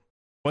variant.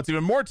 What's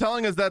even more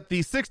telling is that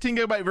the 16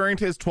 gigabyte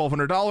variant is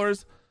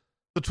 $1,200.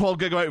 The 12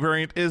 gigabyte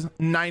variant is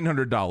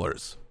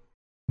 $900.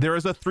 There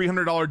is a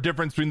 $300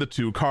 difference between the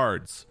two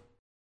cards.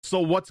 So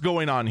what's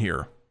going on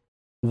here?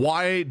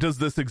 Why does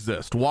this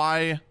exist?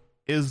 Why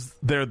is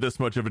there this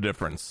much of a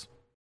difference?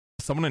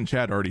 Someone in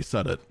chat already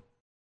said it.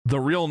 The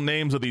real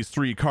names of these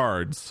three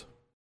cards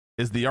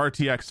is the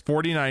RTX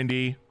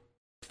 4090,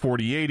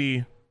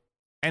 4080,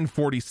 and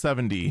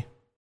 4070.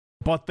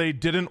 But they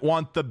didn't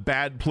want the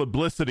bad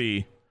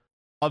publicity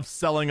of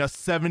selling a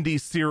 70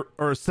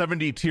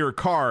 tier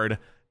card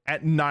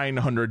at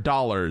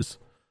 $900.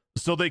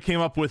 So they came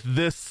up with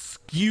this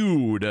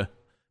skewed,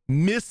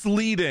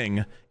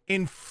 misleading,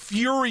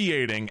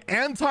 infuriating,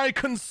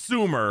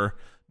 anti-consumer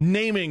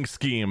naming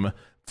scheme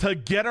to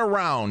get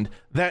around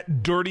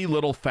that dirty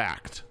little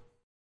fact.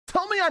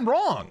 Tell me I'm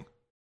wrong.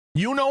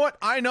 You know it.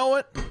 I know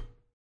it.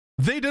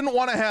 They didn't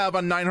want to have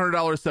a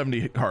 $900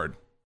 70 card.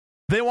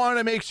 They wanted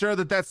to make sure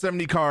that that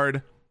 70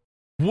 card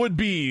would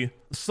be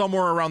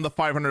somewhere around the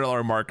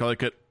 $500 mark,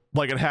 like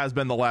it has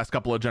been the last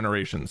couple of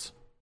generations.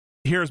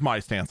 Here's my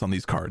stance on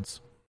these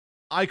cards.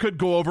 I could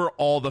go over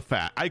all the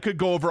I could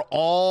go over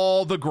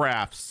all the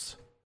graphs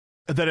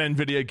that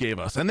NVIDIA gave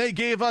us, and they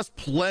gave us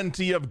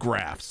plenty of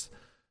graphs.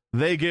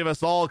 They gave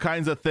us all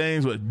kinds of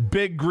things with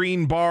big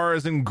green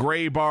bars and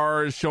gray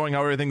bars showing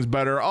how everything's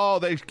better. Oh,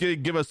 they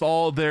give us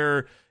all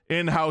their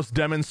in-house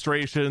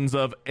demonstrations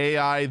of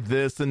AI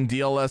this and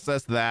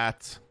DLSS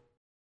that.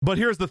 But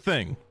here's the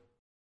thing.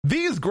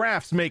 These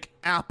graphs make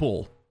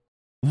Apple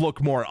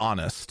look more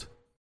honest.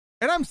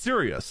 And I'm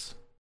serious.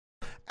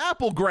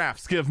 Apple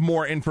graphs give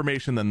more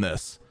information than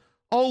this.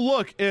 Oh,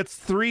 look, it's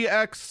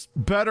 3x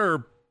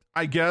better,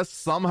 I guess,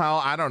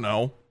 somehow. I don't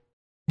know.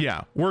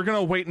 Yeah, we're going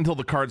to wait until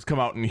the cards come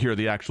out and hear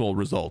the actual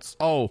results.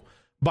 Oh,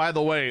 by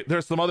the way,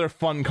 there's some other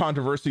fun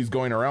controversies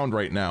going around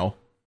right now.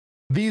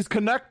 These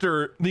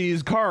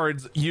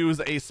cards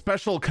use a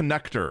special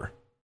connector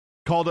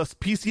called a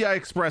PCI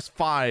Express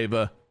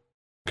 5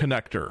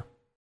 connector.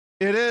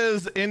 It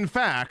is, in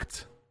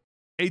fact,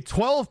 a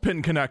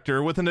 12-pin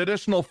connector with an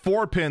additional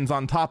 4 pins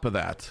on top of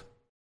that.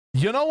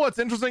 You know what's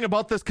interesting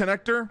about this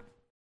connector?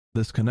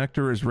 This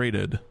connector is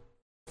rated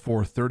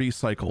for 30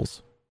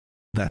 cycles.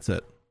 That's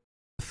it.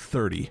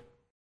 30.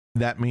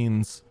 That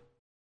means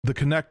the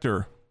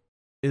connector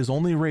is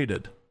only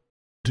rated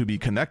to be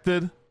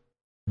connected,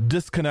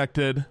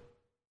 disconnected,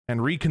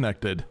 and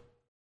reconnected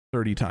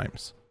 30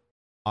 times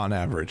on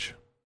average.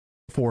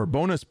 For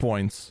bonus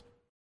points,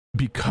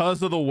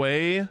 because of the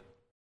way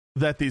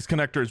that these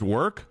connectors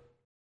work,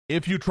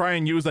 if you try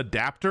and use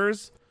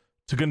adapters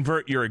to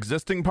convert your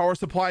existing power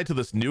supply to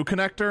this new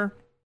connector,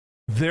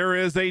 there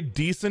is a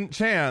decent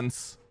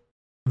chance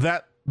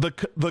that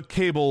the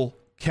cable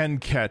can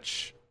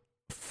catch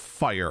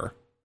fire.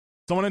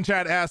 Someone in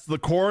chat asked the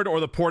cord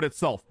or the port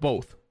itself,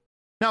 both.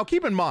 Now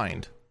keep in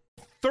mind,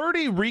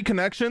 30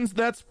 reconnections,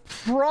 that's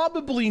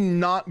probably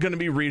not going to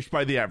be reached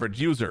by the average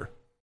user.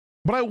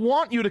 But I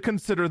want you to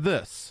consider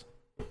this.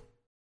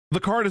 The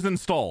card is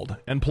installed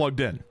and plugged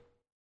in.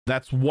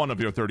 That's one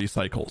of your 30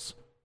 cycles.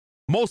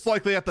 Most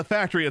likely at the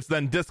factory, it's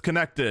then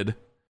disconnected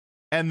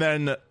and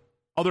then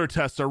other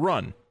tests are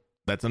run.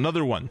 That's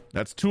another one.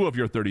 That's 2 of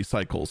your 30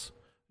 cycles.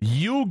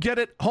 You get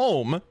it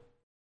home.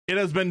 It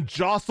has been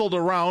jostled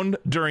around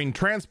during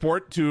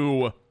transport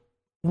to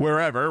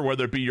wherever,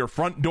 whether it be your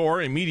front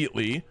door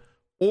immediately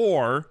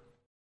or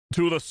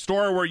to the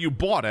store where you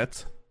bought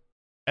it.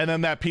 And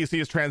then that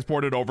PC is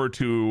transported over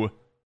to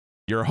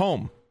your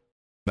home.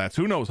 That's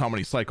who knows how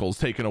many cycles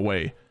taken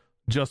away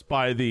just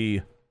by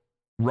the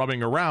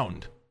rubbing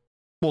around.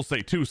 We'll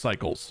say 2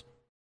 cycles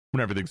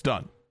when everything's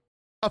done.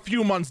 A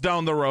few months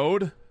down the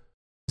road,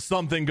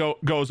 something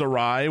goes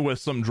awry with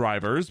some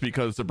drivers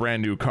because it's a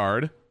brand new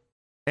card,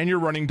 and you're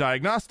running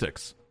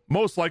diagnostics.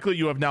 Most likely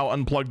you have now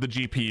unplugged the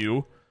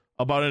GPU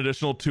about an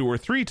additional 2 or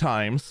 3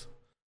 times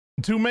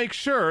to make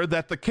sure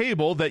that the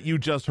cable that you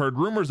just heard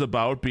rumors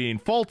about being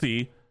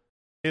faulty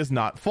is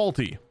not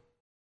faulty.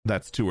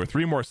 That's 2 or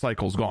 3 more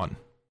cycles gone.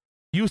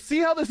 You see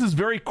how this is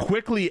very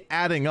quickly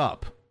adding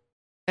up.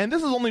 And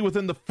this is only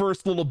within the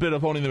first little bit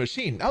of owning the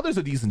machine. Now there's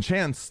a decent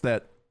chance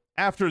that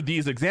after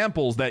these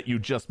examples that you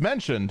just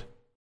mentioned,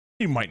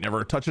 you might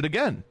never touch it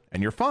again,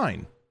 and you're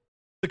fine.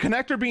 The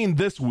connector being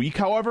this weak,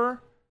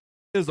 however,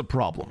 is a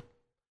problem,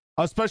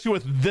 especially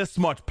with this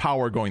much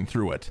power going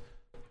through it.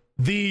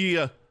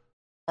 The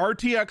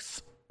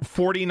RTX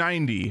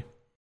 4090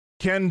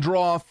 can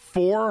draw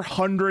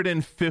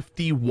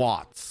 450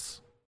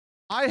 watts.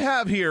 I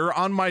have here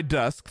on my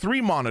desk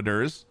 3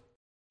 monitors,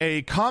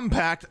 a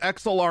compact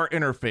XLR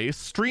interface,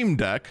 Stream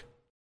Deck,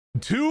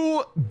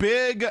 2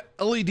 big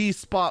LED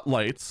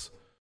spotlights,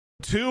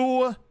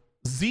 2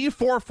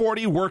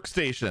 Z440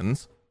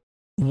 workstations,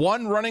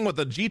 one running with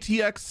a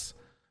GTX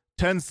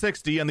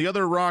 1060 and the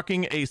other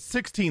rocking a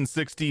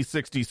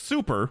 1660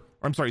 Super.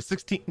 I'm sorry,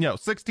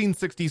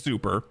 1660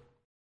 Super.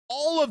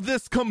 All of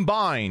this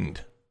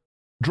combined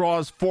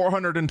draws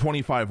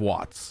 425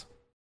 watts.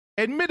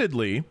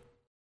 Admittedly,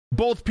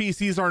 both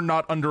PCs are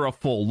not under a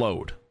full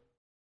load.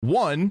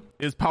 One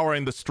is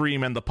powering the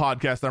stream and the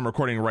podcast I'm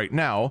recording right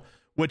now,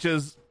 which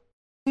is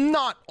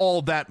not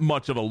all that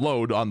much of a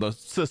load on the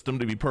system,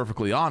 to be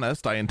perfectly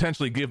honest. I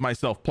intentionally give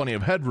myself plenty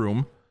of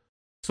headroom,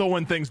 so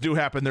when things do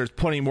happen, there's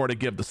plenty more to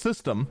give the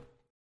system.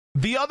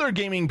 The other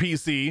gaming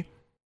PC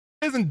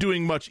isn't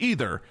doing much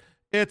either.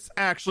 It's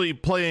actually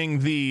playing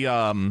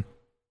the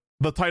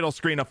title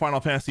screen of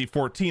Final Fantasy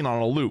XIV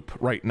on a loop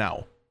right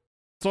now.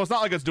 So it's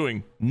not like it's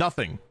doing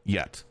nothing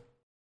yet.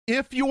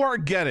 If you are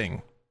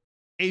getting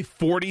a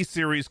 40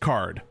 series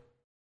card,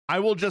 I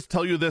will just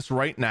tell you this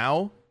right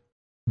now.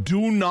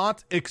 Do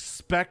not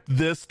expect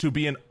this to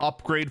be an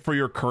upgrade for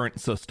your current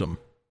system.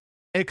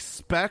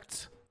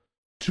 Expect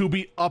to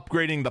be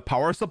upgrading the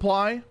power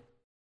supply,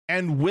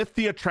 and with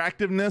the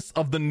attractiveness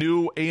of the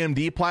new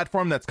AMD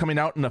platform that's coming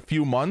out in a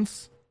few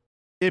months,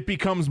 it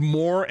becomes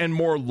more and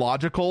more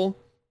logical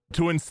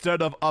to,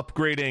 instead of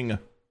upgrading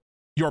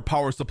your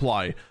power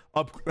supply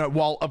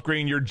while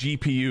upgrading your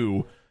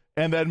GPU,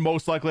 and then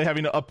most likely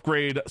having to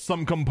upgrade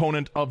some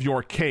component of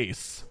your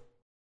case,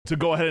 to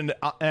go ahead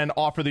and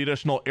offer the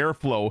additional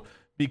airflow,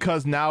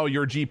 because now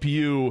your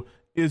GPU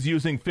is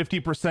using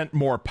 50%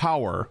 more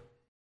power.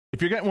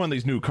 If you're getting one of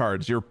these new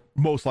cards, you're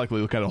most likely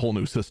looking at a whole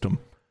new system.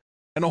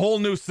 And a whole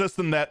new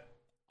system that,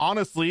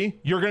 honestly,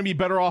 you're going to be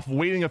better off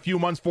waiting a few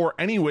months for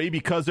anyway,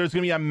 because there's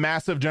going to be a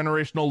massive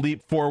generational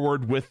leap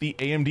forward with the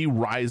AMD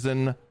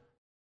Ryzen,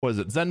 what is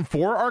it, Zen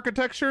 4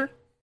 architecture?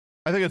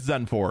 I think it's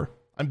Zen 4.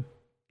 I'm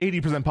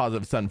 80%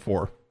 positive it's Zen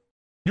 4.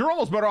 You're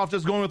almost better off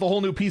just going with a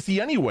whole new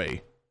PC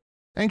anyway.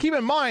 And keep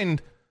in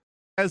mind,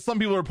 as some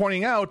people are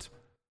pointing out,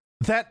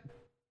 that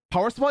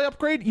power supply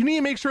upgrade, you need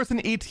to make sure it's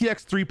an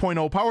ATX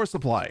 3.0 power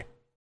supply.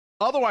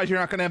 Otherwise, you're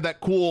not going to have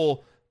that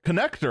cool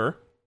connector,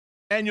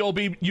 and you'll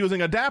be using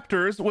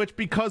adapters, which,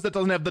 because it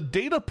doesn't have the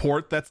data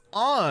port that's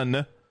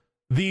on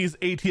these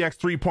ATX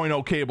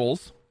 3.0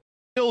 cables,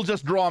 it'll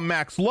just draw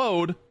max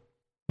load,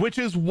 which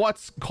is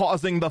what's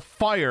causing the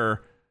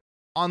fire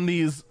on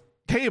these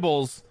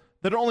cables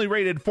that are only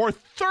rated for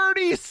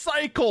 30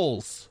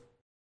 cycles.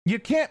 You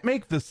can't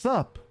make this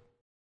up.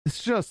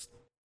 It's just,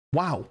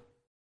 wow.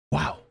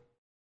 Wow.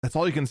 That's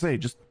all you can say.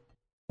 Just,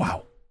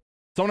 wow.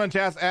 Someone in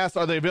chat asked,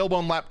 are they available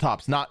on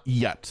laptops? Not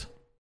yet.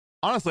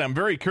 Honestly, I'm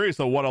very curious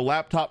of what a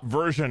laptop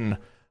version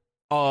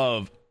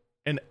of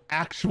an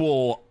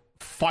actual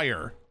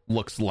Fire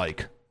looks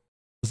like.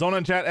 Zona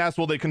in chat asked,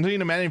 will they continue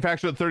to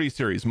manufacture the 30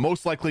 series?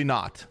 Most likely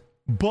not.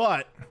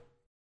 But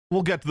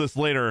we'll get to this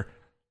later.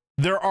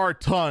 There are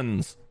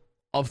tons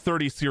of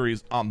 30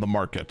 series on the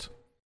market.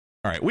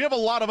 All right, we have a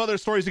lot of other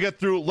stories to get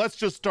through. Let's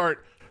just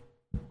start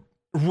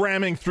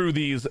ramming through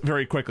these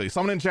very quickly.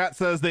 Someone in chat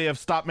says they have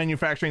stopped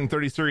manufacturing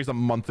 30 series a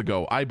month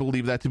ago. I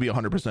believe that to be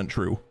 100%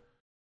 true.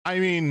 I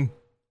mean,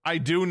 I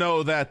do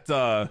know that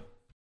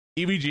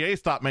EVGA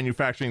stopped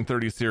manufacturing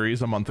 30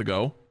 series a month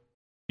ago.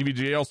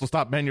 EVGA also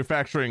stopped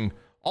manufacturing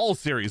all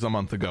series a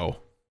month ago.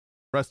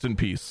 Rest in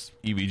peace,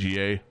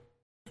 EVGA.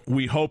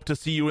 We hope to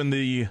see you in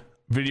the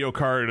video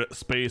card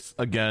space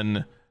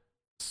again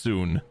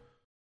soon.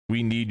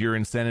 We need your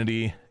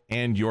insanity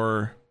and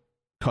your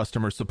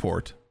customer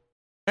support.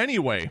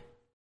 Anyway,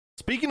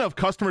 speaking of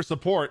customer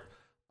support,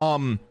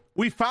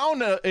 we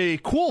found a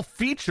cool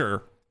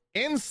feature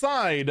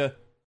inside.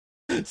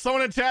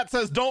 Someone in chat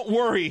says, don't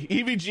worry,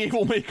 EVGA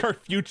will make our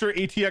future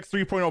ATX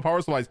 3.0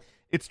 power supplies.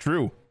 It's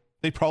true.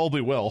 They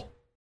probably will.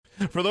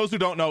 For those who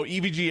don't know,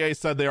 EVGA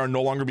said they are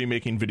no longer be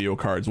making video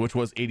cards, which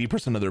was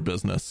 80% of their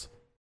business.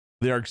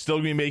 They are still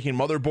going to be making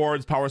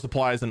motherboards, power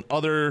supplies, and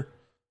other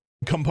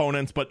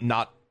components, but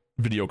not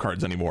video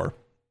cards anymore,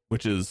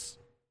 which is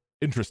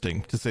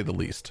interesting to say the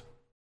least.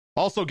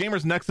 Also,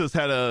 Gamers Nexus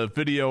had a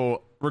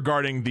video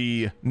regarding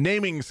the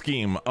naming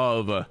scheme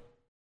of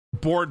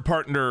board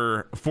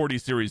partner 40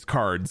 series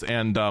cards,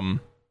 and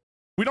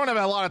we don't have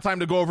a lot of time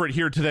to go over it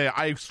here today.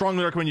 I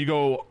strongly recommend you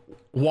go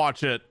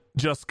watch it,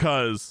 just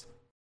because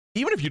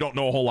even if you don't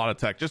know a whole lot of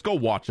tech, just go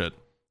watch it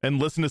and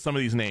listen to some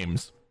of these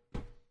names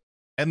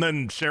and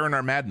then share in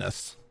our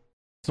madness.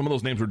 Some of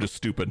those names were just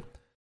stupid.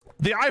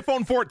 The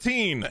iPhone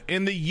 14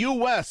 in the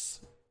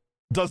US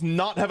does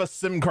not have a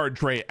SIM card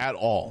tray at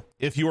all.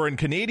 If you are in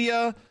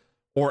Canada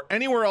or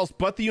anywhere else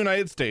but the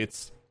United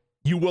States,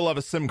 you will have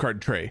a SIM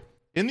card tray.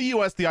 In the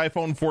US, the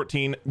iPhone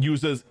 14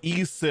 uses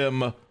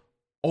eSIM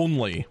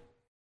only.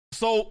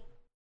 So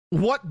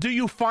what do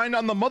you find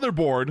on the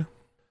motherboard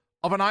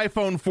of an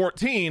iPhone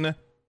 14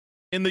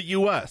 in the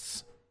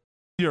US?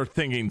 You're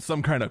thinking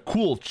some kind of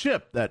cool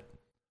chip that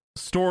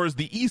stores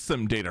the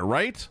eSIM data,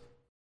 right?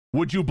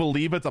 Would you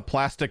believe it's a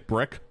plastic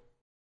brick?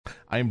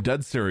 I am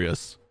dead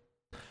serious.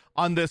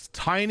 On this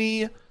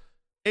tiny,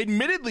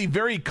 admittedly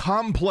very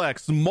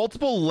complex,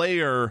 multiple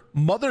layer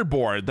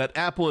motherboard that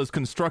Apple has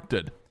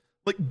constructed.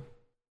 Like,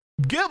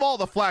 give all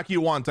the flack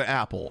you want to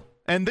Apple,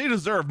 and they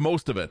deserve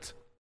most of it.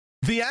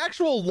 The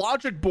actual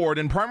logic board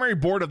and primary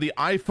board of the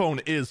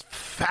iPhone is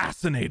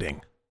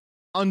fascinating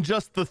on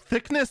just the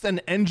thickness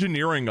and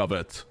engineering of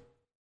it.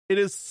 It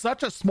is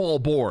such a small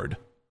board.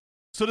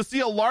 So to see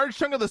a large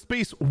chunk of the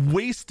space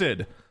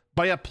wasted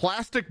by a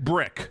plastic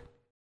brick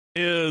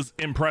is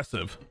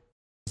impressive.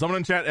 Someone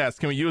in chat asked,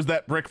 can we use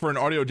that brick for an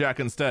audio jack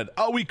instead?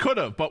 Oh, we could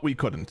have, but we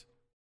couldn't.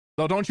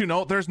 So don't you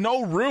know, there's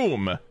no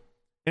room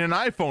in an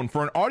iPhone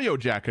for an audio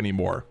jack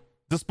anymore,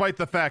 despite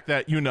the fact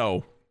that, you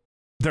know,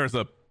 there's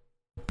a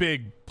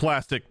big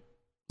plastic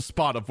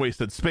spot of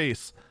wasted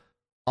space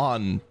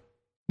on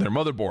their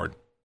motherboard.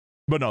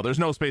 But no, there's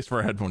no space for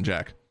a headphone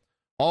jack.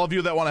 All of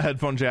you that want a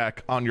headphone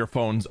jack on your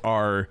phones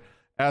are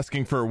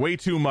asking for way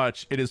too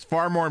much. It is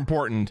far more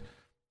important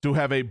to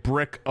have a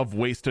brick of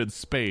wasted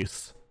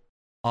space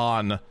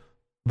on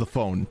the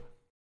phone.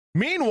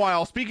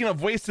 Meanwhile, speaking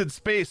of wasted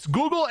space,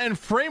 Google and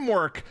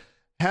Framework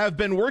have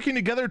been working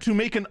together to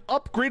make an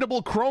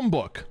upgradable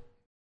Chromebook.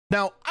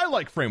 Now, I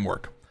like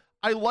Framework.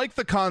 I like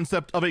the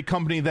concept of a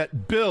company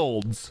that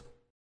builds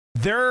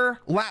their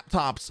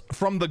laptops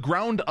from the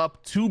ground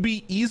up to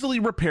be easily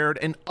repaired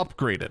and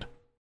upgraded.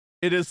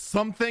 It is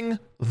something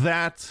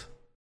that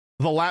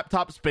the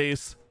laptop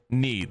space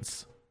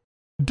needs.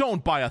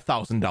 Don't buy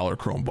 $1,000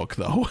 Chromebook,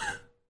 though.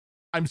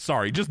 I'm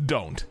sorry, just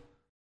don't.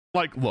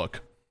 Like,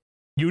 look,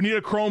 you need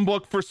a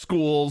Chromebook for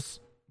schools,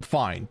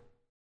 fine.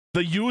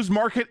 The used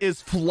market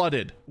is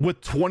flooded with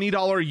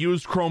 $20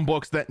 used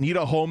Chromebooks that need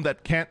a home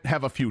that can't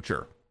have a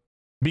future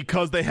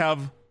because they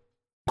have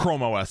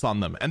Chrome OS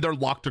on them and they're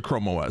locked to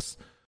Chrome OS.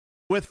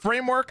 With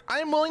Framework,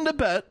 I'm willing to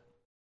bet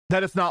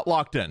that it's not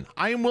locked in.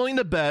 I am willing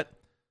to bet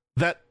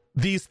that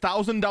these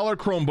 $1,000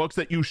 Chromebooks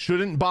that you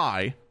shouldn't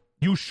buy,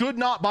 you should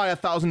not buy a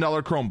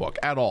 $1,000 Chromebook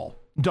at all.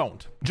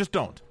 Don't. Just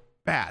don't.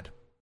 Bad.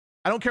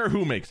 I don't care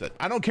who makes it.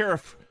 I don't care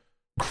if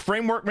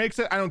Framework makes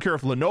it. I don't care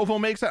if Lenovo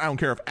makes it. I don't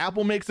care if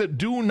Apple makes it.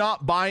 Do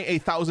not buy a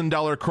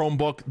 $1,000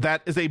 Chromebook.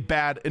 That is a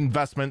bad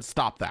investment.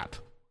 Stop that.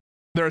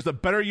 There's a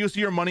better use of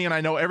your money, and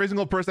I know every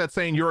single person that's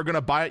saying you're going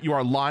to buy it, you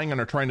are lying and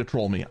are trying to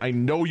troll me. I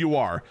know you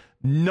are.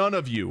 None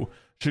of you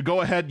should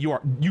go ahead. You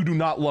do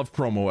not love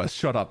Chrome OS.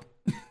 Shut up.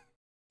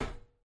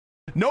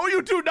 No,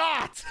 you do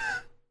not.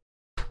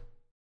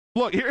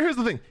 Look, here's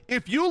the thing.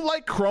 If you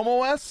like Chrome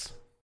OS,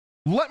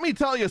 let me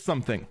tell you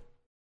something.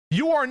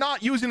 You are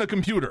not using a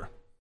computer.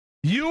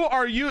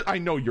 I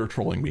know you're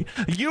trolling me.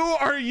 You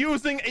are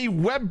using a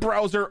web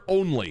browser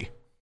only.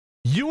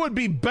 You would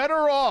be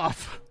better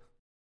off.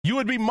 You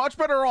would be much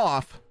better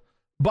off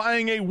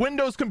buying a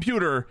Windows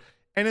computer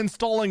and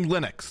installing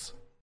Linux.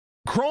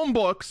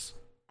 Chromebooks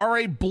are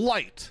a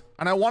blight,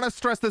 and I want to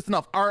stress this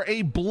enough, are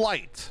a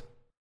blight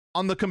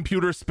on the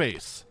computer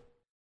space.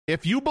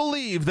 If you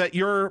believe that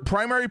your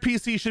primary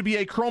PC should be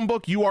a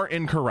Chromebook, you are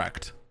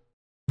incorrect.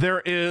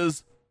 There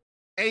is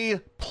a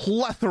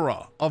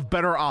plethora of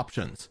better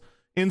options.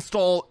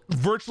 Install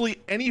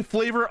virtually any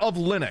flavor of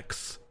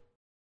Linux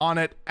on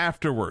it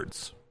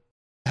afterwards.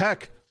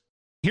 Heck,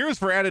 here's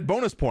for added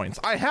bonus points.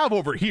 I have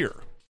over here,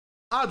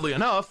 oddly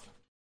enough,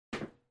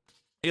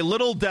 a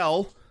little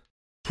Dell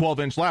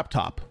 12-inch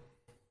laptop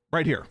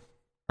right here.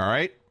 All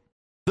right.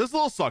 This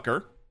little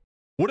sucker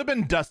would have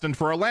been destined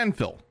for a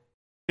landfill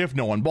if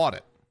no one bought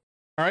it.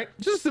 All right.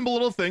 Just a simple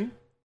little thing.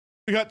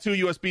 We got two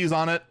USBs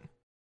on it,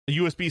 a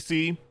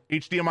USB-C,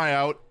 HDMI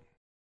out,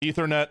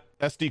 Ethernet,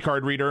 SD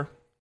card reader.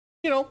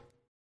 You know,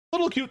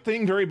 little cute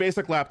thing, very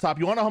basic laptop.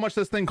 You want to know how much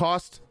this thing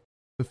cost?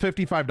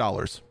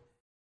 $55.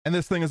 And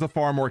this thing is a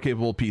far more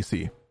capable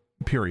PC,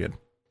 period.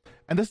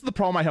 And this is the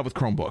problem I have with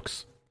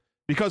Chromebooks.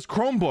 Because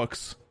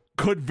Chromebooks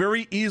could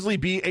very easily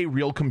be a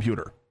real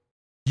computer.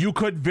 You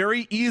could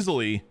very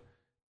easily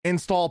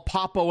install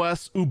Pop!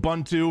 OS,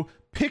 Ubuntu,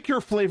 pick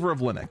your flavor of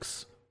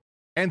Linux,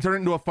 and turn it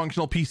into a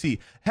functional PC.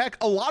 Heck,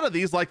 a lot of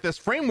these, like this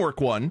Framework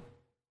one,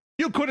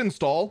 you could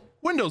install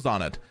Windows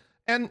on it.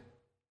 And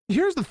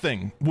here's the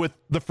thing with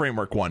the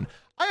Framework one.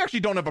 I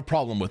actually don't have a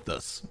problem with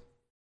this.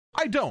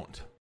 I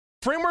don't.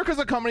 Framework is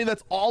a company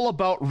that's all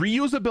about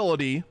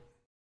reusability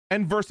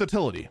and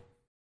versatility.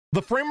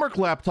 The Framework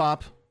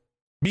laptop,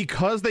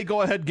 because they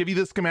go ahead, give you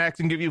the schematics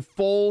and give you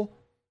full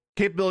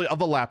capability of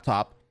the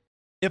laptop.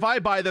 If I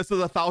buy this as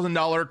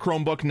 $1,000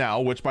 Chromebook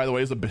now, which by the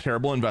way is a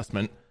terrible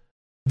investment,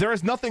 there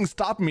is nothing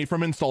stopping me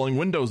from installing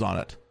Windows on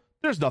it.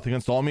 There's nothing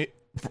stopping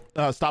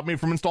me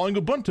from installing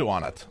Ubuntu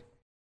on it.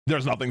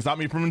 There's nothing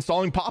stopping me from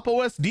installing Pop!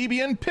 OS,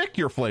 Debian, pick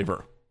your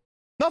flavor.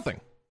 Nothing.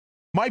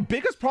 My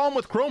biggest problem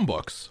with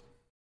Chromebooks,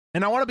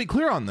 and I want to be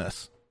clear on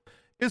this,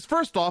 is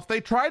first off,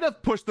 they try to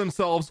push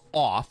themselves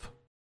off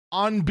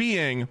on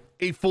being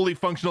a fully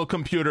functional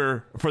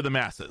computer for the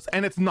masses.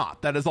 And it's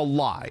not. That is a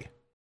lie.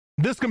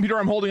 This computer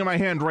I'm holding in my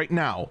hand right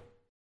now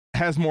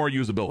has more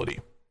usability.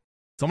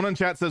 Someone in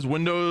chat says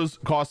Windows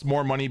costs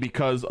more money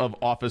because of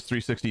Office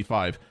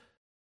 365.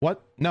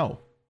 What? No.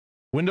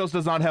 Windows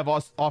does not have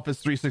Office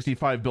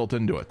 365 built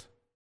into it.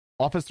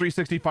 Office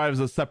 365 is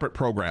a separate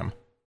program.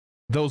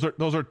 Those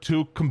are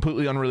two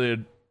completely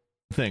unrelated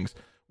things.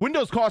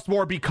 Windows costs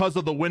more because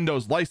of the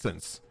Windows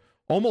license.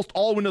 Almost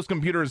all Windows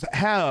computers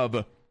have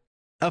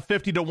a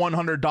 $50 to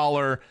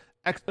 $100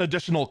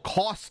 additional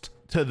cost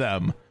to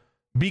them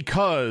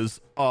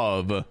because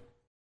of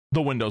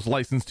the Windows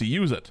license to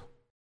use it.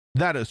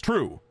 That is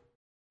true.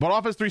 But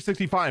Office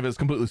 365 is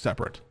completely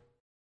separate.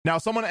 Now,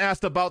 someone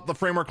asked about the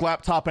Framework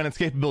laptop and its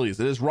capabilities.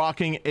 It is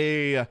rocking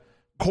a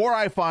Core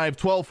i5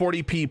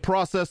 1240p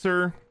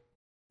processor,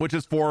 which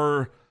is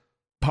 4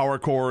 power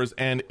cores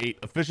and 8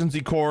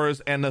 efficiency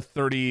cores and a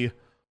 30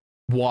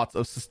 watts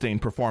of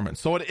sustained performance.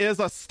 So it is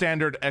a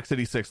standard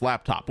x86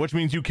 laptop, which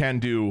means you can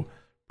do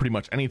pretty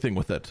much anything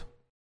with it.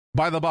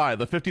 By the by,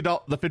 the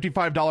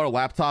 $55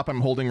 laptop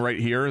I'm holding right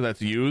here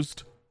that's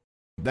used,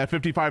 that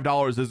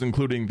 $55 is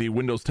including the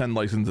Windows 10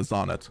 licenses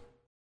on it.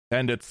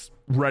 And it's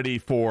ready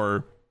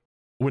for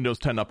Windows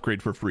 10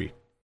 upgrade for free.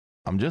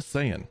 I'm just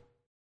saying,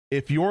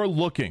 if you're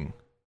looking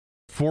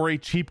for a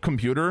cheap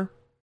computer,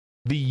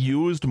 the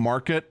used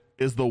market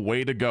is the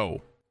way to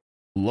go.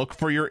 Look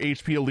for your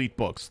HP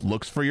EliteBooks,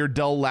 look for your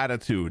Dell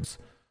Latitudes,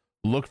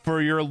 look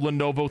for your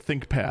Lenovo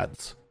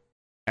ThinkPads,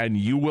 and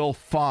you will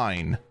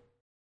find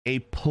a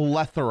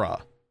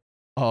plethora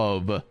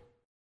of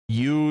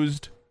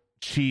used,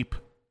 cheap,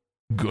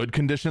 good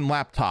condition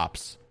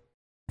laptops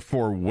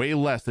for way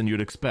less than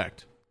you'd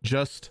expect.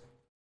 Just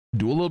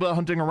do a little bit of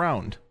hunting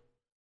around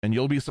and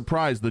you'll be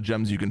surprised the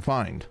gems you can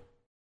find.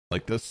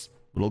 Like this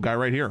little guy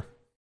right here.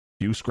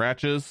 Few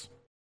scratches,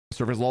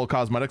 surface level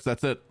cosmetics,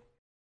 that's it.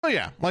 Oh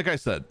yeah, like I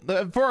said,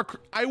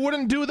 I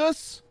wouldn't do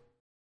this.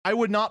 I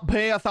would not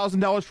pay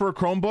 $1,000 for a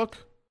Chromebook.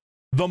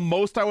 The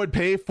most I would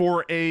pay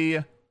for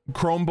a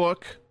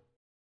Chromebook,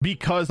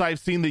 because I've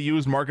seen the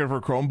used market for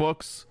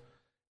Chromebooks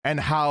and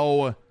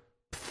how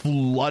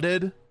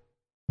flooded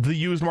the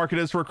used market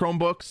is for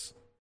Chromebooks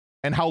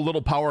and how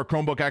little power a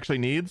Chromebook actually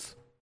needs,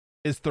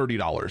 is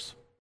 $30.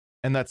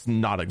 And that's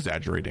not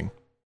exaggerating.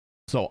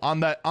 So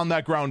on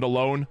that ground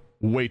alone,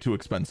 way too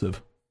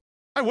expensive.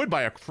 I would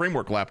buy a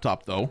Framework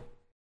laptop though.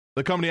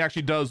 The company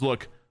actually does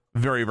look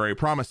very, very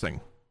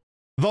promising.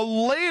 The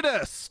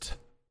latest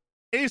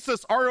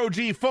Asus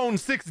ROG Phone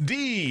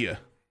 6D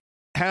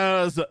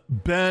has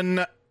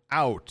been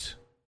out.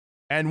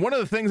 And one of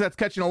the things that's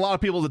catching a lot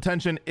of people's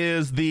attention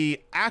is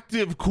the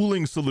active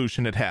cooling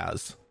solution it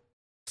has.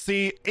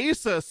 See,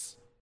 Asus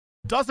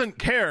doesn't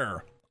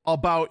care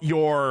about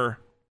your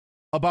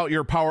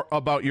power,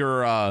 about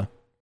your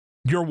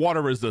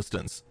water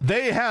resistance.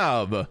 They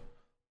have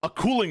a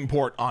cooling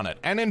port on it.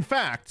 And in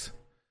fact,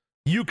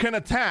 you can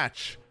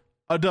attach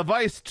a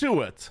device to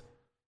it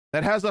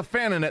that has a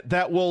fan in it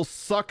that will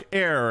suck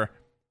air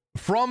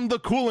from the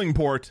cooling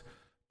port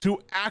to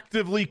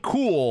actively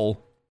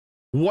cool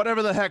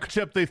whatever the heck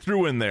chip they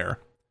threw in there,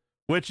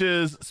 which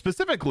is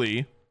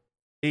specifically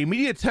a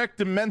MediaTek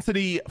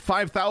Dimensity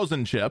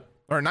 5000 chip,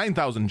 or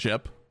 9000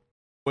 chip,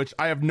 which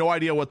I have no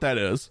idea what that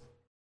is,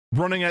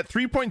 running at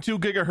 3.2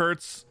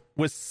 gigahertz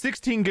with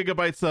 16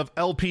 gigabytes of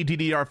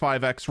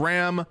LPDDR5X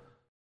RAM.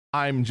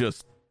 I'm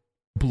just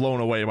blown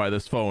away by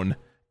this phone.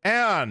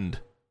 And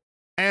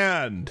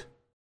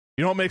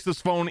you know what makes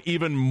this phone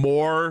even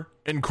more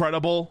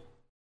incredible?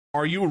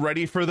 Are you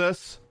ready for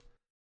this?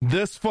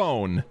 This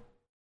phone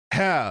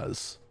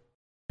has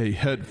a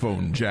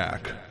headphone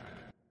jack.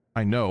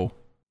 I know.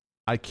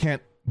 I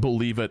can't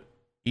believe it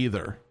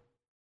either.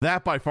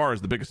 That by far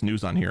is the biggest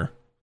news on here.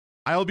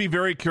 I'll be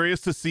very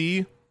curious to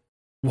see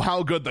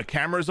how good the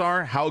cameras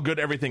are, how good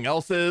everything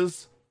else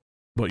is.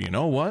 But you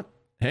know what?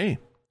 Hey,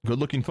 good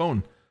looking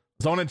phone.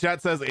 Someone in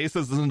chat says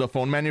Asus isn't a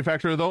phone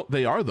manufacturer though.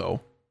 They are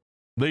though.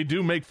 They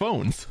do make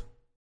phones.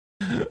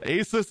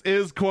 Asus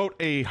is, quote,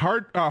 a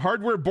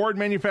hardware board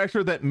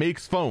manufacturer that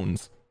makes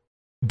phones.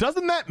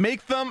 Doesn't that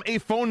make them a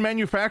phone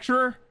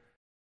manufacturer?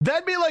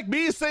 That'd be like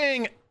me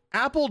saying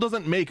Apple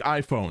doesn't make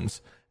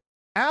iPhones.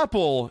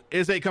 Apple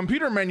is a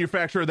computer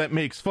manufacturer that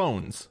makes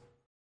phones.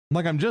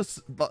 Like,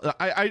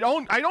 I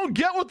don't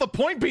get what the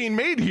point being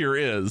made here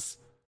is.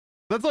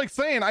 That's like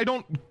saying I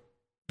don't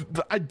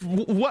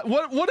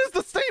what is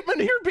the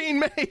statement here being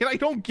made? I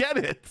don't get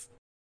it.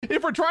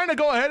 If we're trying to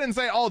go ahead and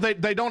say, oh,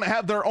 they don't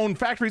have their own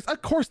factories,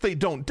 of course they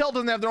don't. Dell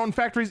doesn't have their own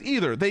factories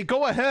either. They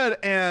go ahead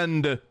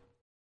and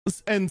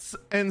design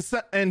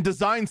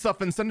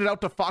stuff and send it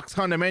out to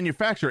Foxconn to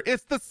manufacture.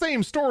 It's the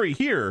same story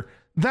here.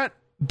 That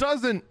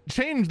doesn't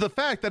change the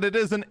fact that it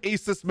is an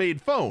Asus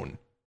made phone.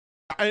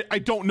 I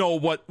don't know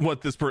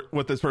what this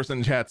person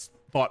in chat's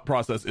thought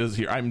process is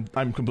here.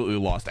 I'm completely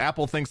lost.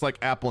 Apple thinks like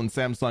Apple and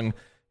Samsung.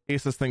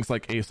 Asus thinks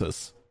like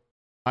Asus.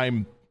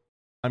 I'm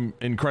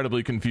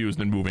incredibly confused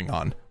and moving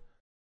on.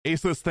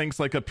 Asus thinks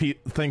like a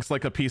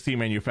PC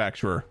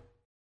manufacturer.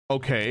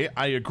 Okay,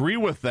 I agree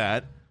with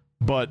that,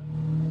 but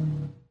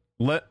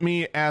let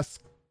me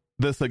ask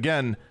this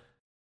again.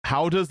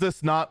 How does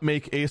this not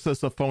make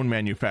Asus a phone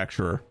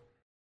manufacturer?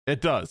 It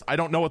does. I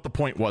don't know what the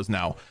point was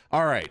now.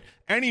 All right.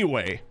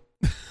 Anyway,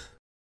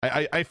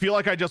 I feel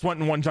like I just went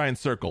in one giant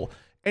circle.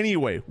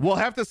 Anyway, we'll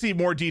have to see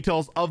more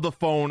details of the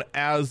phone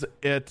as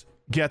it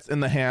gets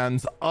in the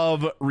hands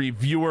of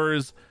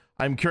reviewers.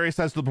 I'm curious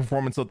as to the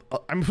performance of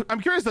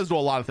I'm curious as to a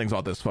lot of things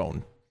about this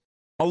phone.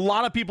 A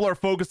lot of people are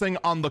focusing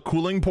on the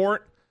cooling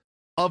port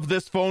of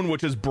this phone,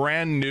 which is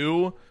brand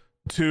new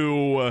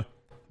to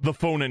the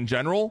phone in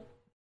general.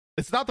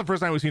 It's not the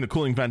first time we've seen a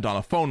cooling vent on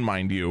a phone,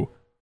 mind you,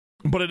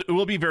 but it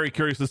will be very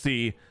curious to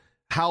see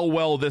how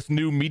well this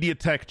new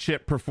MediaTek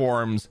chip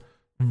performs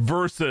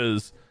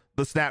versus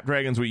the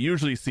Snapdragons we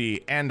usually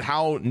see, and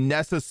how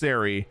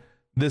necessary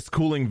this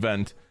cooling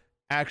vent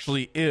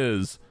actually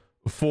is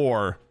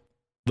for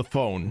the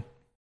phone.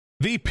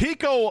 The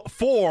Pico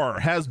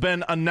 4 has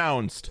been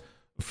announced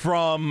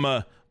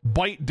from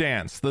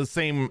ByteDance, the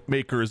same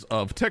makers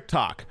of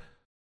TikTok.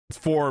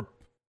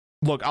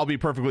 Look, I'll be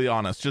perfectly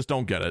honest, just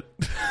don't get it.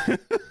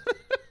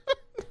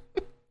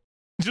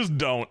 Just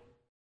don't.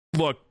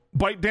 Look,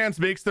 ByteDance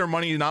makes their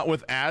money not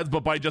with ads,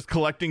 but by just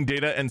collecting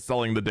data and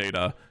selling the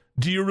data.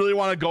 Do you really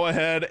want to go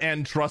ahead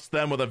and trust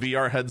them with a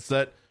VR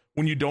headset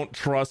when you don't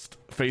trust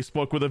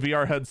Facebook with a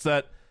VR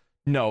headset?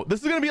 No,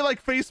 this is going to be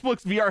like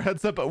Facebook's VR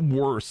headset, but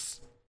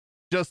worse.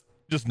 Just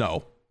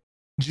no.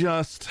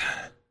 Just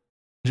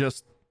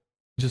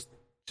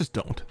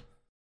don't.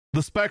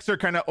 The specs are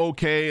kind of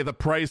okay. The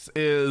price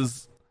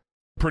is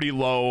pretty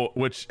low,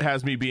 which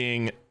has me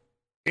being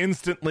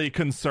instantly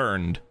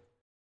concerned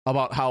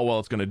about how well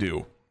it's going to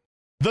do.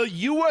 The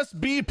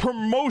USB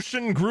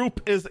promotion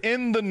group is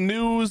in the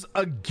news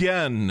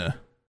again,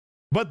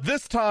 but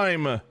this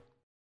time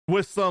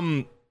with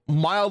some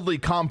mildly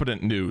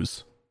competent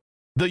news.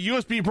 The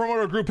USB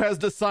promoter group has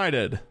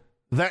decided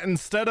that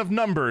instead of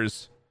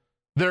numbers,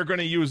 they're going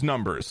to use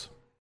numbers.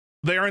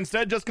 They are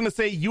instead just going to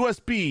say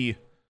USB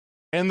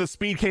and the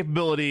speed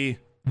capability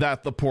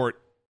that the port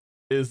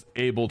is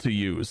able to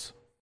use.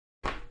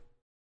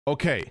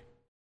 Okay,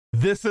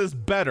 this is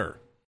better.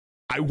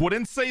 I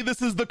wouldn't say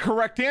this is the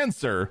correct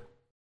answer,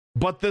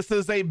 but this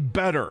is a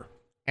better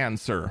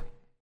answer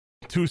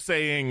to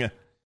saying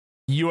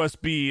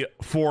USB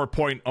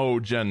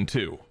 4.0 Gen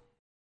 2.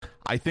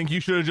 I think you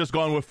should have just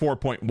gone with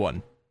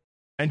 4.1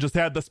 and just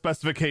had the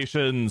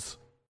specifications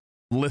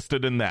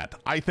listed in that.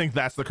 I think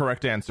that's the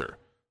correct answer.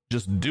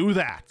 Just do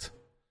that.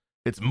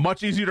 It's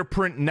much easier to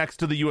print next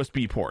to the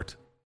USB port.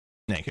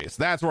 In any case,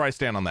 that's where I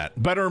stand on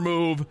that. Better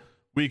move.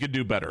 We could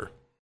do better.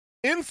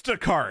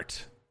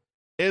 Instacart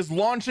is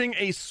launching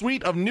a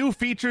suite of new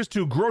features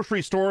to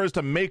grocery stores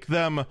to make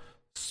them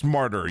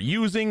smarter,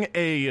 using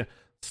a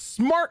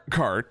smart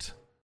cart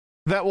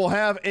that will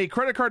have a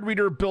credit card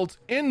reader built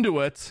into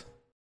it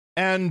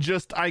and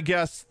just, I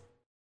guess,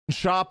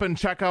 shop and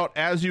check out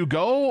as you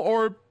go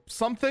or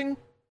something.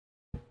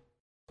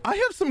 I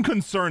have some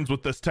concerns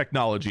with this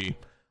technology.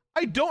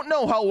 I don't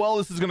know how well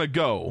this is going to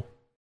go.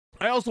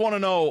 I also want to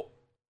know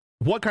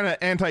what kind of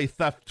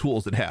anti-theft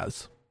tools it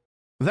has.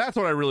 That's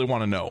what I really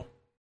want to know.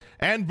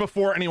 And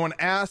before anyone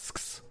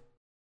asks,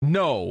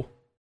 no,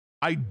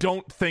 I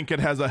don't think it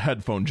has a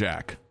headphone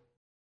jack.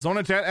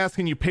 Zona Chat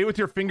asking, you pay with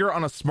your finger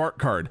on a smart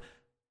card?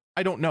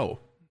 I don't know.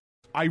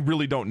 I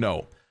really don't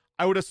know.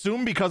 I would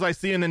assume because I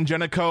see an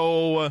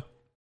Ingenico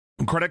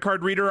credit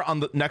card reader on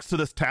the next to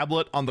this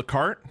tablet on the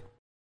cart,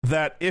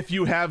 that if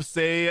you have,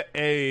 say,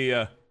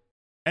 a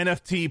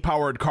NFT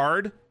powered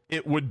card,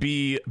 it would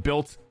be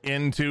built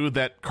into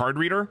that card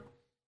reader,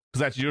 because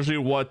that's usually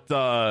what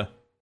the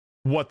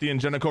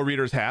Ingenico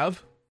readers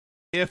have.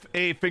 If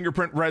a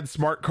fingerprint read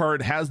smart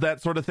card has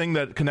that sort of thing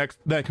that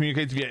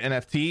communicates via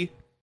NFT,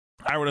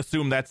 I would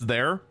assume that's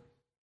there,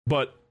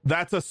 but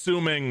that's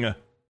assuming a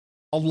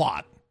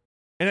lot.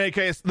 In any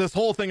case, this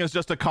whole thing is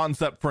just a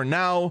concept for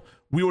now.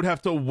 We would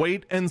have to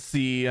wait and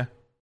see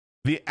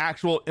the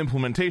actual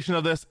implementation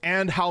of this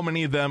and how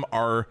many of them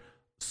are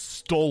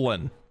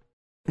stolen.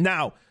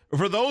 Now,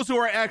 for those who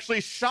are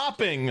actually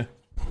shopping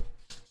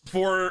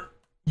for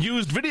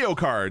used video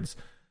cards,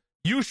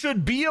 you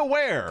should be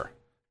aware,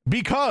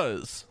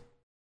 because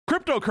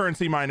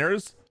cryptocurrency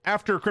miners,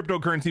 after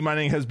cryptocurrency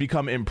mining has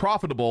become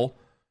unprofitable,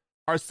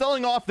 are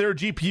selling off their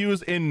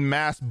GPUs in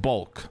mass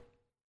bulk.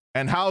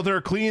 And how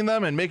they're cleaning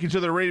them and making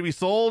sure they're ready to be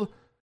sold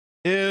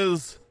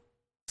is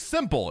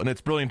Simple in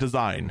its brilliant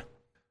design.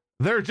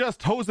 They're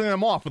just hosing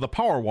them off with a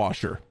power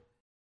washer.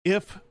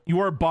 If you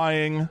are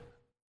buying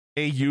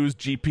a used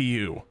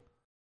GPU,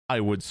 I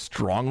would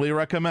strongly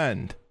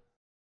recommend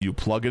you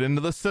plug it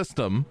into the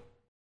system,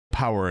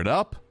 power it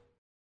up,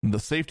 the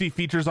safety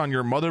features on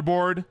your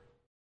motherboard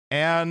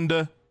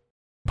and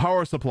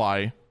power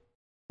supply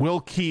will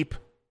keep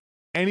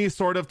any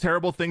sort of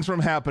terrible things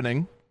from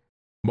happening,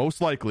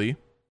 most likely,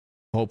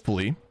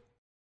 hopefully,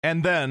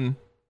 and then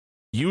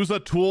use a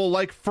tool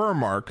like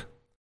Furmark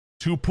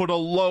to put a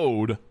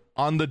load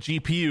on the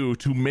GPU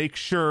to make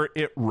sure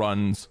it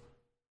runs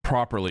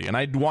properly. And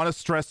I want to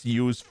stress,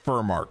 use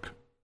Furmark.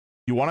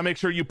 You want to make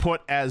sure you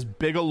put as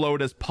big a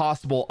load as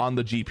possible on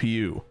the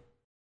GPU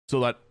so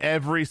that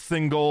every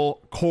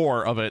single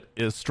core of it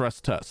is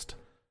stress test.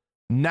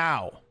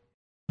 Now,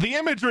 the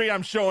imagery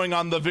I'm showing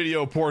on the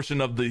video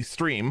portion of the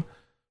stream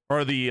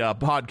or the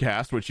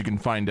podcast, which you can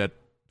find at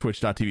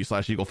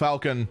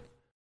twitch.tv/EagleFalcon,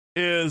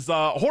 is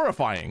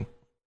horrifying.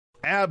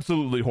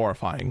 Absolutely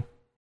horrifying.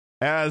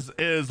 As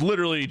is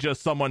literally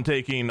just someone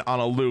taking on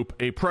a loop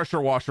a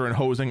pressure washer and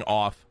hosing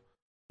off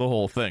the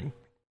whole thing.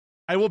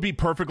 I will be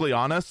perfectly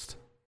honest.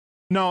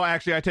 No,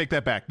 actually, I take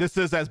that back. This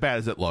is as bad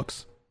as it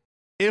looks.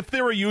 If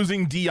they were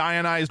using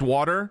deionized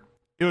water,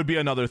 it would be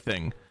another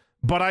thing.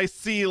 But I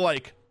see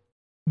like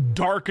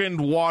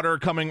darkened water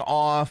coming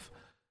off.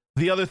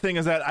 The other thing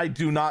is that I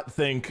do not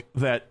think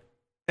that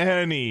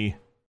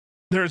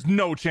there's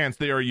no chance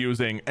they are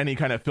using any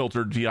kind of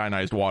filtered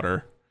deionized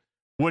water,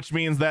 which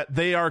means that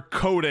they are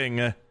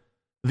coating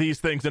these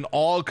things in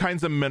all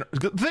kinds of minerals.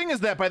 The thing is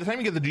that by the time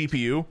you get the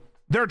GPU,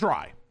 they're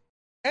dry.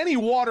 Any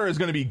water is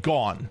going to be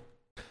gone.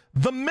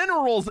 The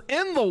minerals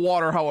in the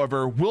water,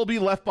 however, will be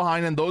left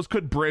behind, and those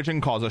could bridge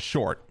and cause a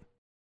short.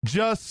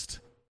 Just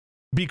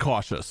be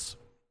cautious.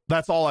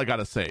 That's all I got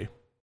to say.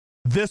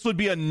 This would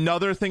be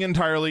another thing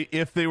entirely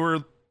if they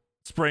were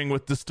spraying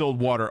with distilled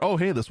water. Oh,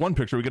 hey, this one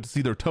picture, we get to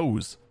see their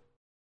toes.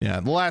 Yeah,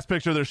 the last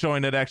picture they're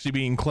showing it actually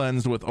being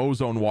cleansed with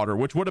ozone water,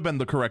 which would have been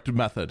the correct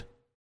method.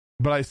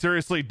 But I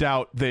seriously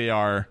doubt they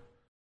are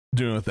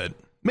doing with it.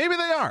 Maybe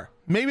they are.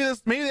 Maybe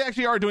they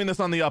actually are doing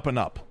this on the up and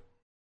up.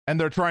 And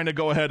they're trying to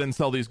go ahead and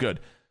sell these good.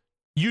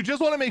 You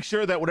just want to make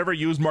sure that whatever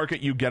used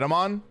market you get them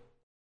on,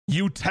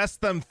 you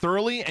test them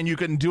thoroughly, and you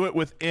can do it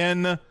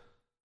within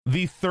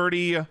the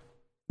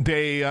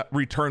 30-day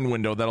return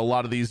window that a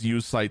lot of these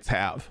used sites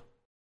have.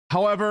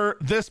 However,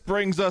 this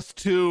brings us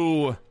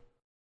to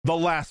the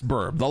last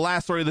burb, the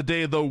last story of the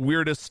day, the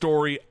weirdest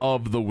story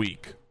of the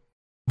week.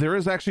 There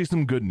is actually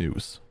some good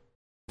news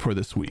for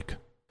this week.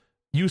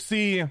 You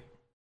see,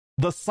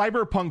 the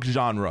cyberpunk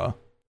genre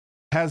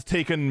has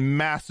taken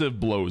massive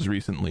blows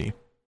recently.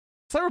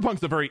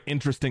 Cyberpunk's a very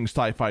interesting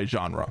sci-fi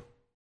genre.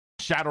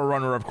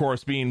 Shadowrunner, of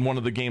course, being one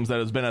of the games that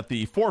has been at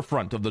the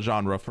forefront of the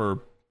genre for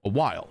a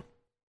while.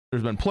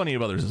 There's been plenty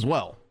of others as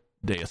well.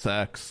 Deus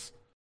Ex.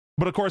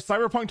 But of course,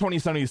 Cyberpunk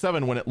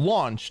 2077, when it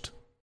launched,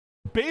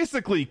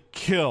 basically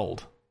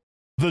killed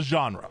the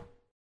genre.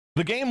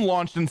 The game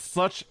launched in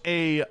such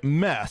a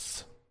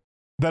mess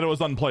that it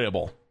was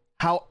unplayable.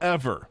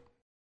 However,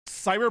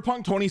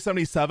 Cyberpunk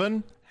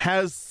 2077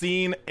 has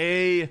seen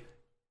a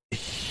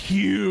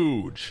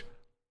huge,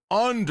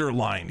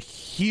 underline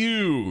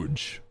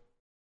huge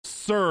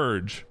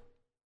surge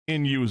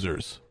in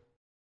users.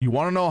 You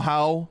want to know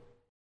how?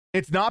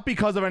 It's not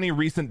because of any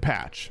recent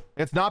patch.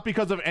 It's not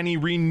because of any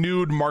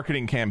renewed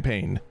marketing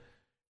campaign.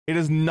 It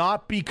is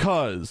not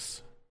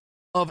because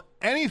of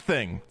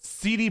anything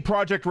CD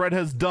Projekt Red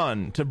has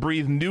done to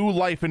breathe new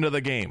life into the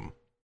game.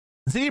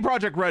 CD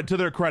Projekt Red, to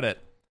their credit,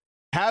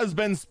 has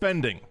been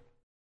spending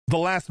the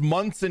last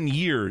months and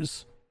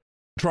years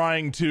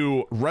trying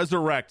to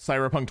resurrect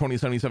Cyberpunk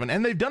 2077,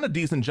 and they've done a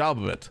decent job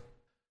of it.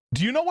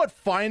 Do you know what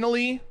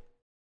finally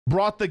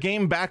brought the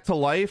game back to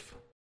life?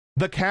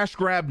 The cash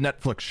grab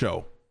Netflix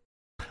show.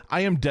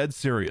 I am dead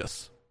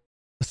serious.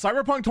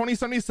 Cyberpunk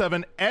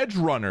 2077 Edge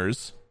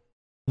Runners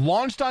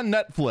launched on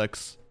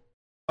Netflix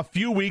a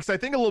few weeks, I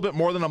think a little bit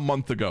more than a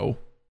month ago.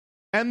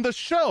 And the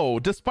show,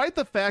 despite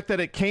the fact that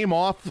it came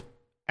off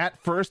at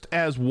first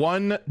as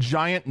one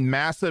giant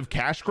massive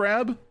cash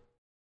grab,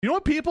 you know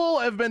what people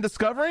have been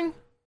discovering?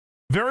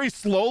 Very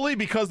slowly,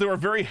 because they were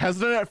very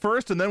hesitant at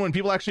first, and then when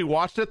people actually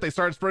watched it, they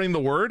started spreading the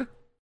word.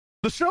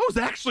 The show's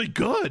actually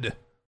good.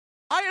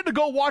 I had to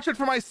go watch it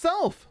for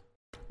myself.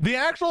 The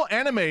actual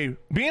anime,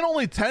 being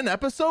only 10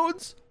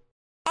 episodes,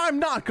 I'm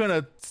not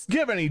gonna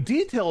give any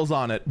details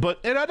on it, but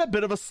it had a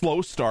bit of a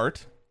slow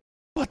start.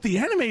 But the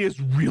anime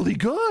is really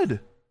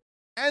good.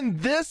 And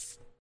this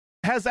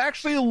has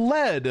actually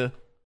led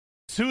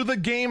to the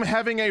game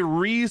having a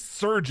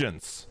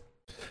resurgence.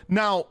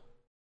 Now,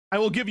 I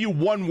will give you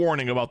one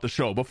warning about the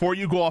show before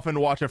you go off and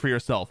watch it for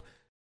yourself.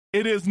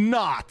 It is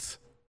not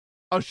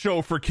a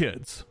show for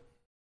kids.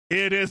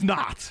 It is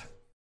not.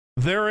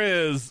 There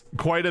is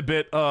quite a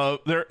bit of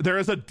there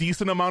is a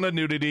decent amount of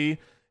nudity.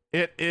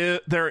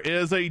 There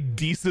is a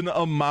decent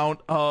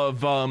amount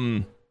of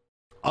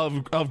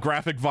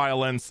graphic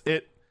violence.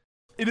 It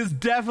is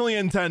definitely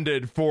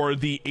intended for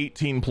the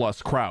 18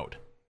 plus crowd.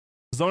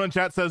 Zone in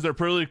chat says they're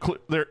pretty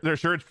they're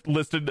sure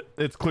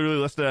it's clearly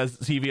listed as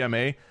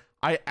TVMA.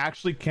 I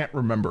actually can't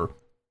remember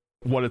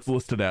what it's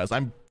listed as.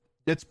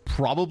 It's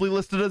probably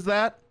listed as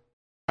that.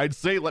 I'd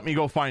say let me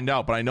go find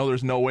out, but I know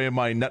there's no way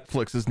my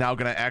Netflix is now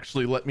going to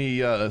actually let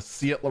me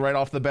see it right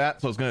off the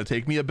bat, so it's going to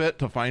take me a bit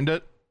to find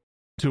it.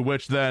 To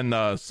which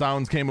then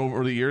sounds came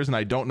over the years, and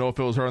I don't know if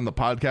it was heard on the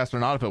podcast or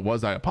not. If it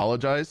was, I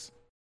apologize.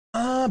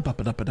 It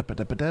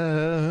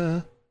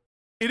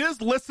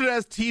is listed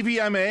as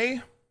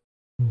TVMA,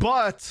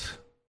 but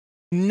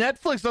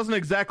Netflix doesn't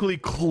exactly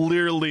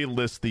clearly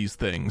list these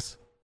things.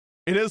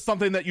 It is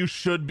something that you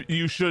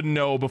should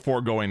know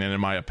before going in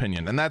my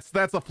opinion, and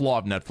that's a flaw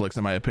of Netflix,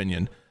 in my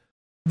opinion.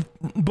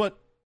 But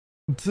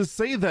to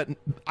say that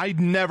I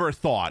never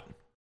thought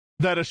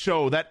that a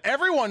show that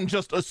everyone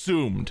just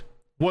assumed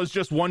was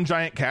just one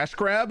giant cash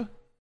grab,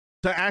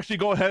 to actually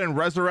go ahead and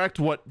resurrect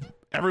what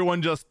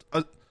everyone just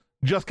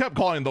kept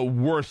calling the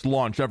worst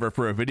launch ever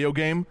for a video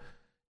game,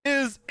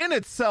 is in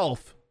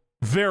itself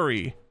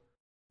very,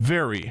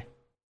 very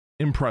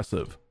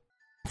impressive.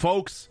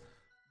 Folks,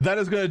 that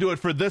is going to do it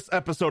for this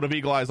episode of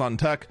Eagle Eyes on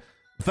Tech.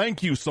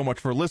 Thank you so much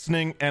for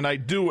listening, and I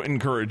do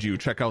encourage you,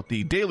 check out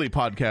the daily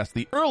podcast,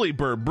 the Early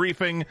Bird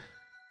Briefing,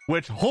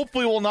 which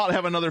hopefully will not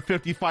have another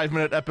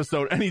 55-minute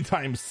episode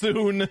anytime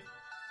soon,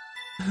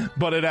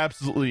 but it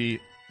absolutely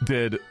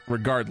did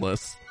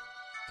regardless.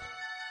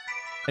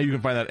 And you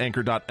can find that at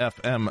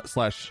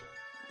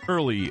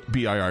anchor.fm/early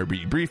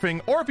BIRB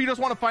briefing, or if you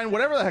just want to find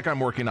whatever the heck I'm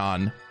working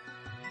on,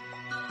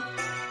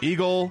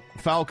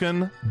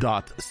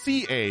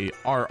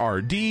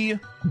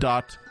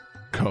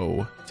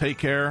 eaglefalcon.carrd.co. Take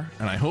care,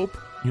 and I hope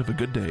you have a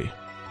good day.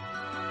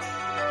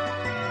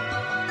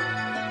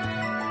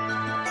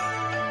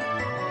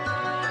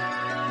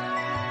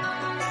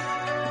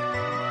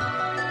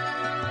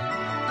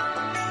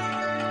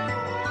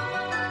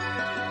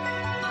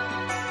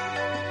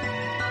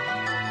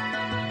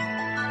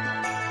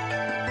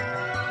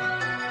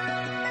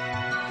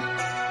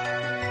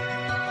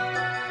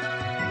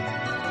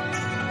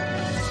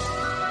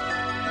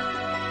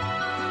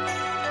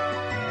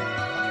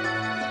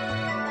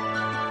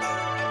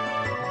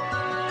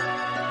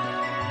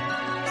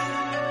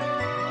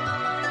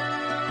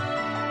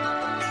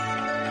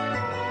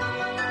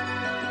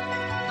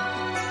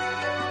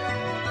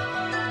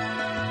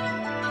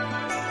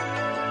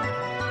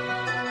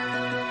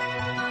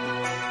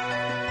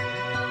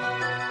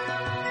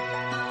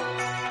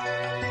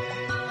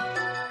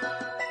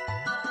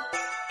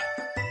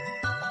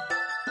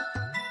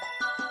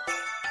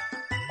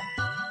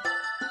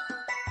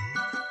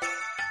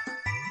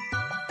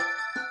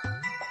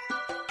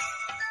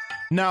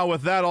 Now,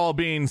 with that all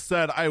being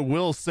said, I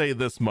will say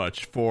this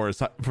much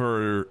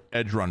for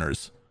Edge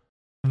Runners.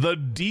 The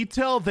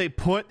detail they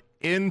put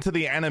into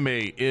the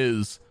anime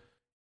is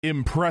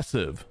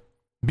impressive,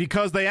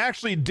 because they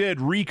actually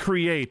did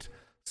recreate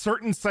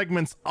certain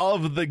segments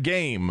of the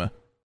game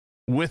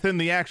within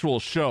the actual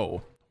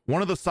show.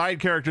 One of the side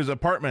characters'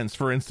 apartments,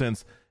 for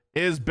instance,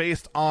 is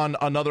based on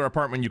another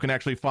apartment you can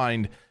actually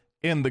find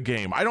in the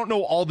game. I don't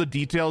know all the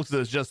details,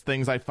 because it's just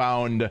things I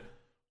found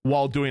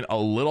while doing a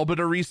little bit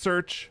of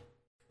research.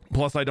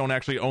 Plus, I don't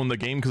actually own the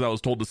game because I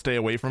was told to stay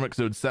away from it because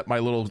it would set my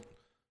little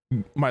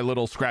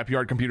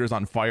scrapyard computers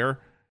on fire.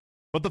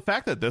 But the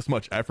fact that this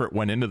much effort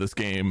went into this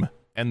game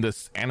and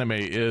this anime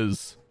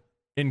is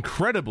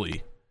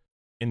incredibly,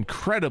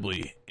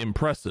 incredibly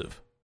impressive.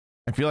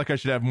 I feel like I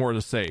should have more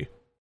to say.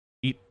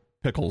 Eat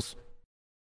pickles.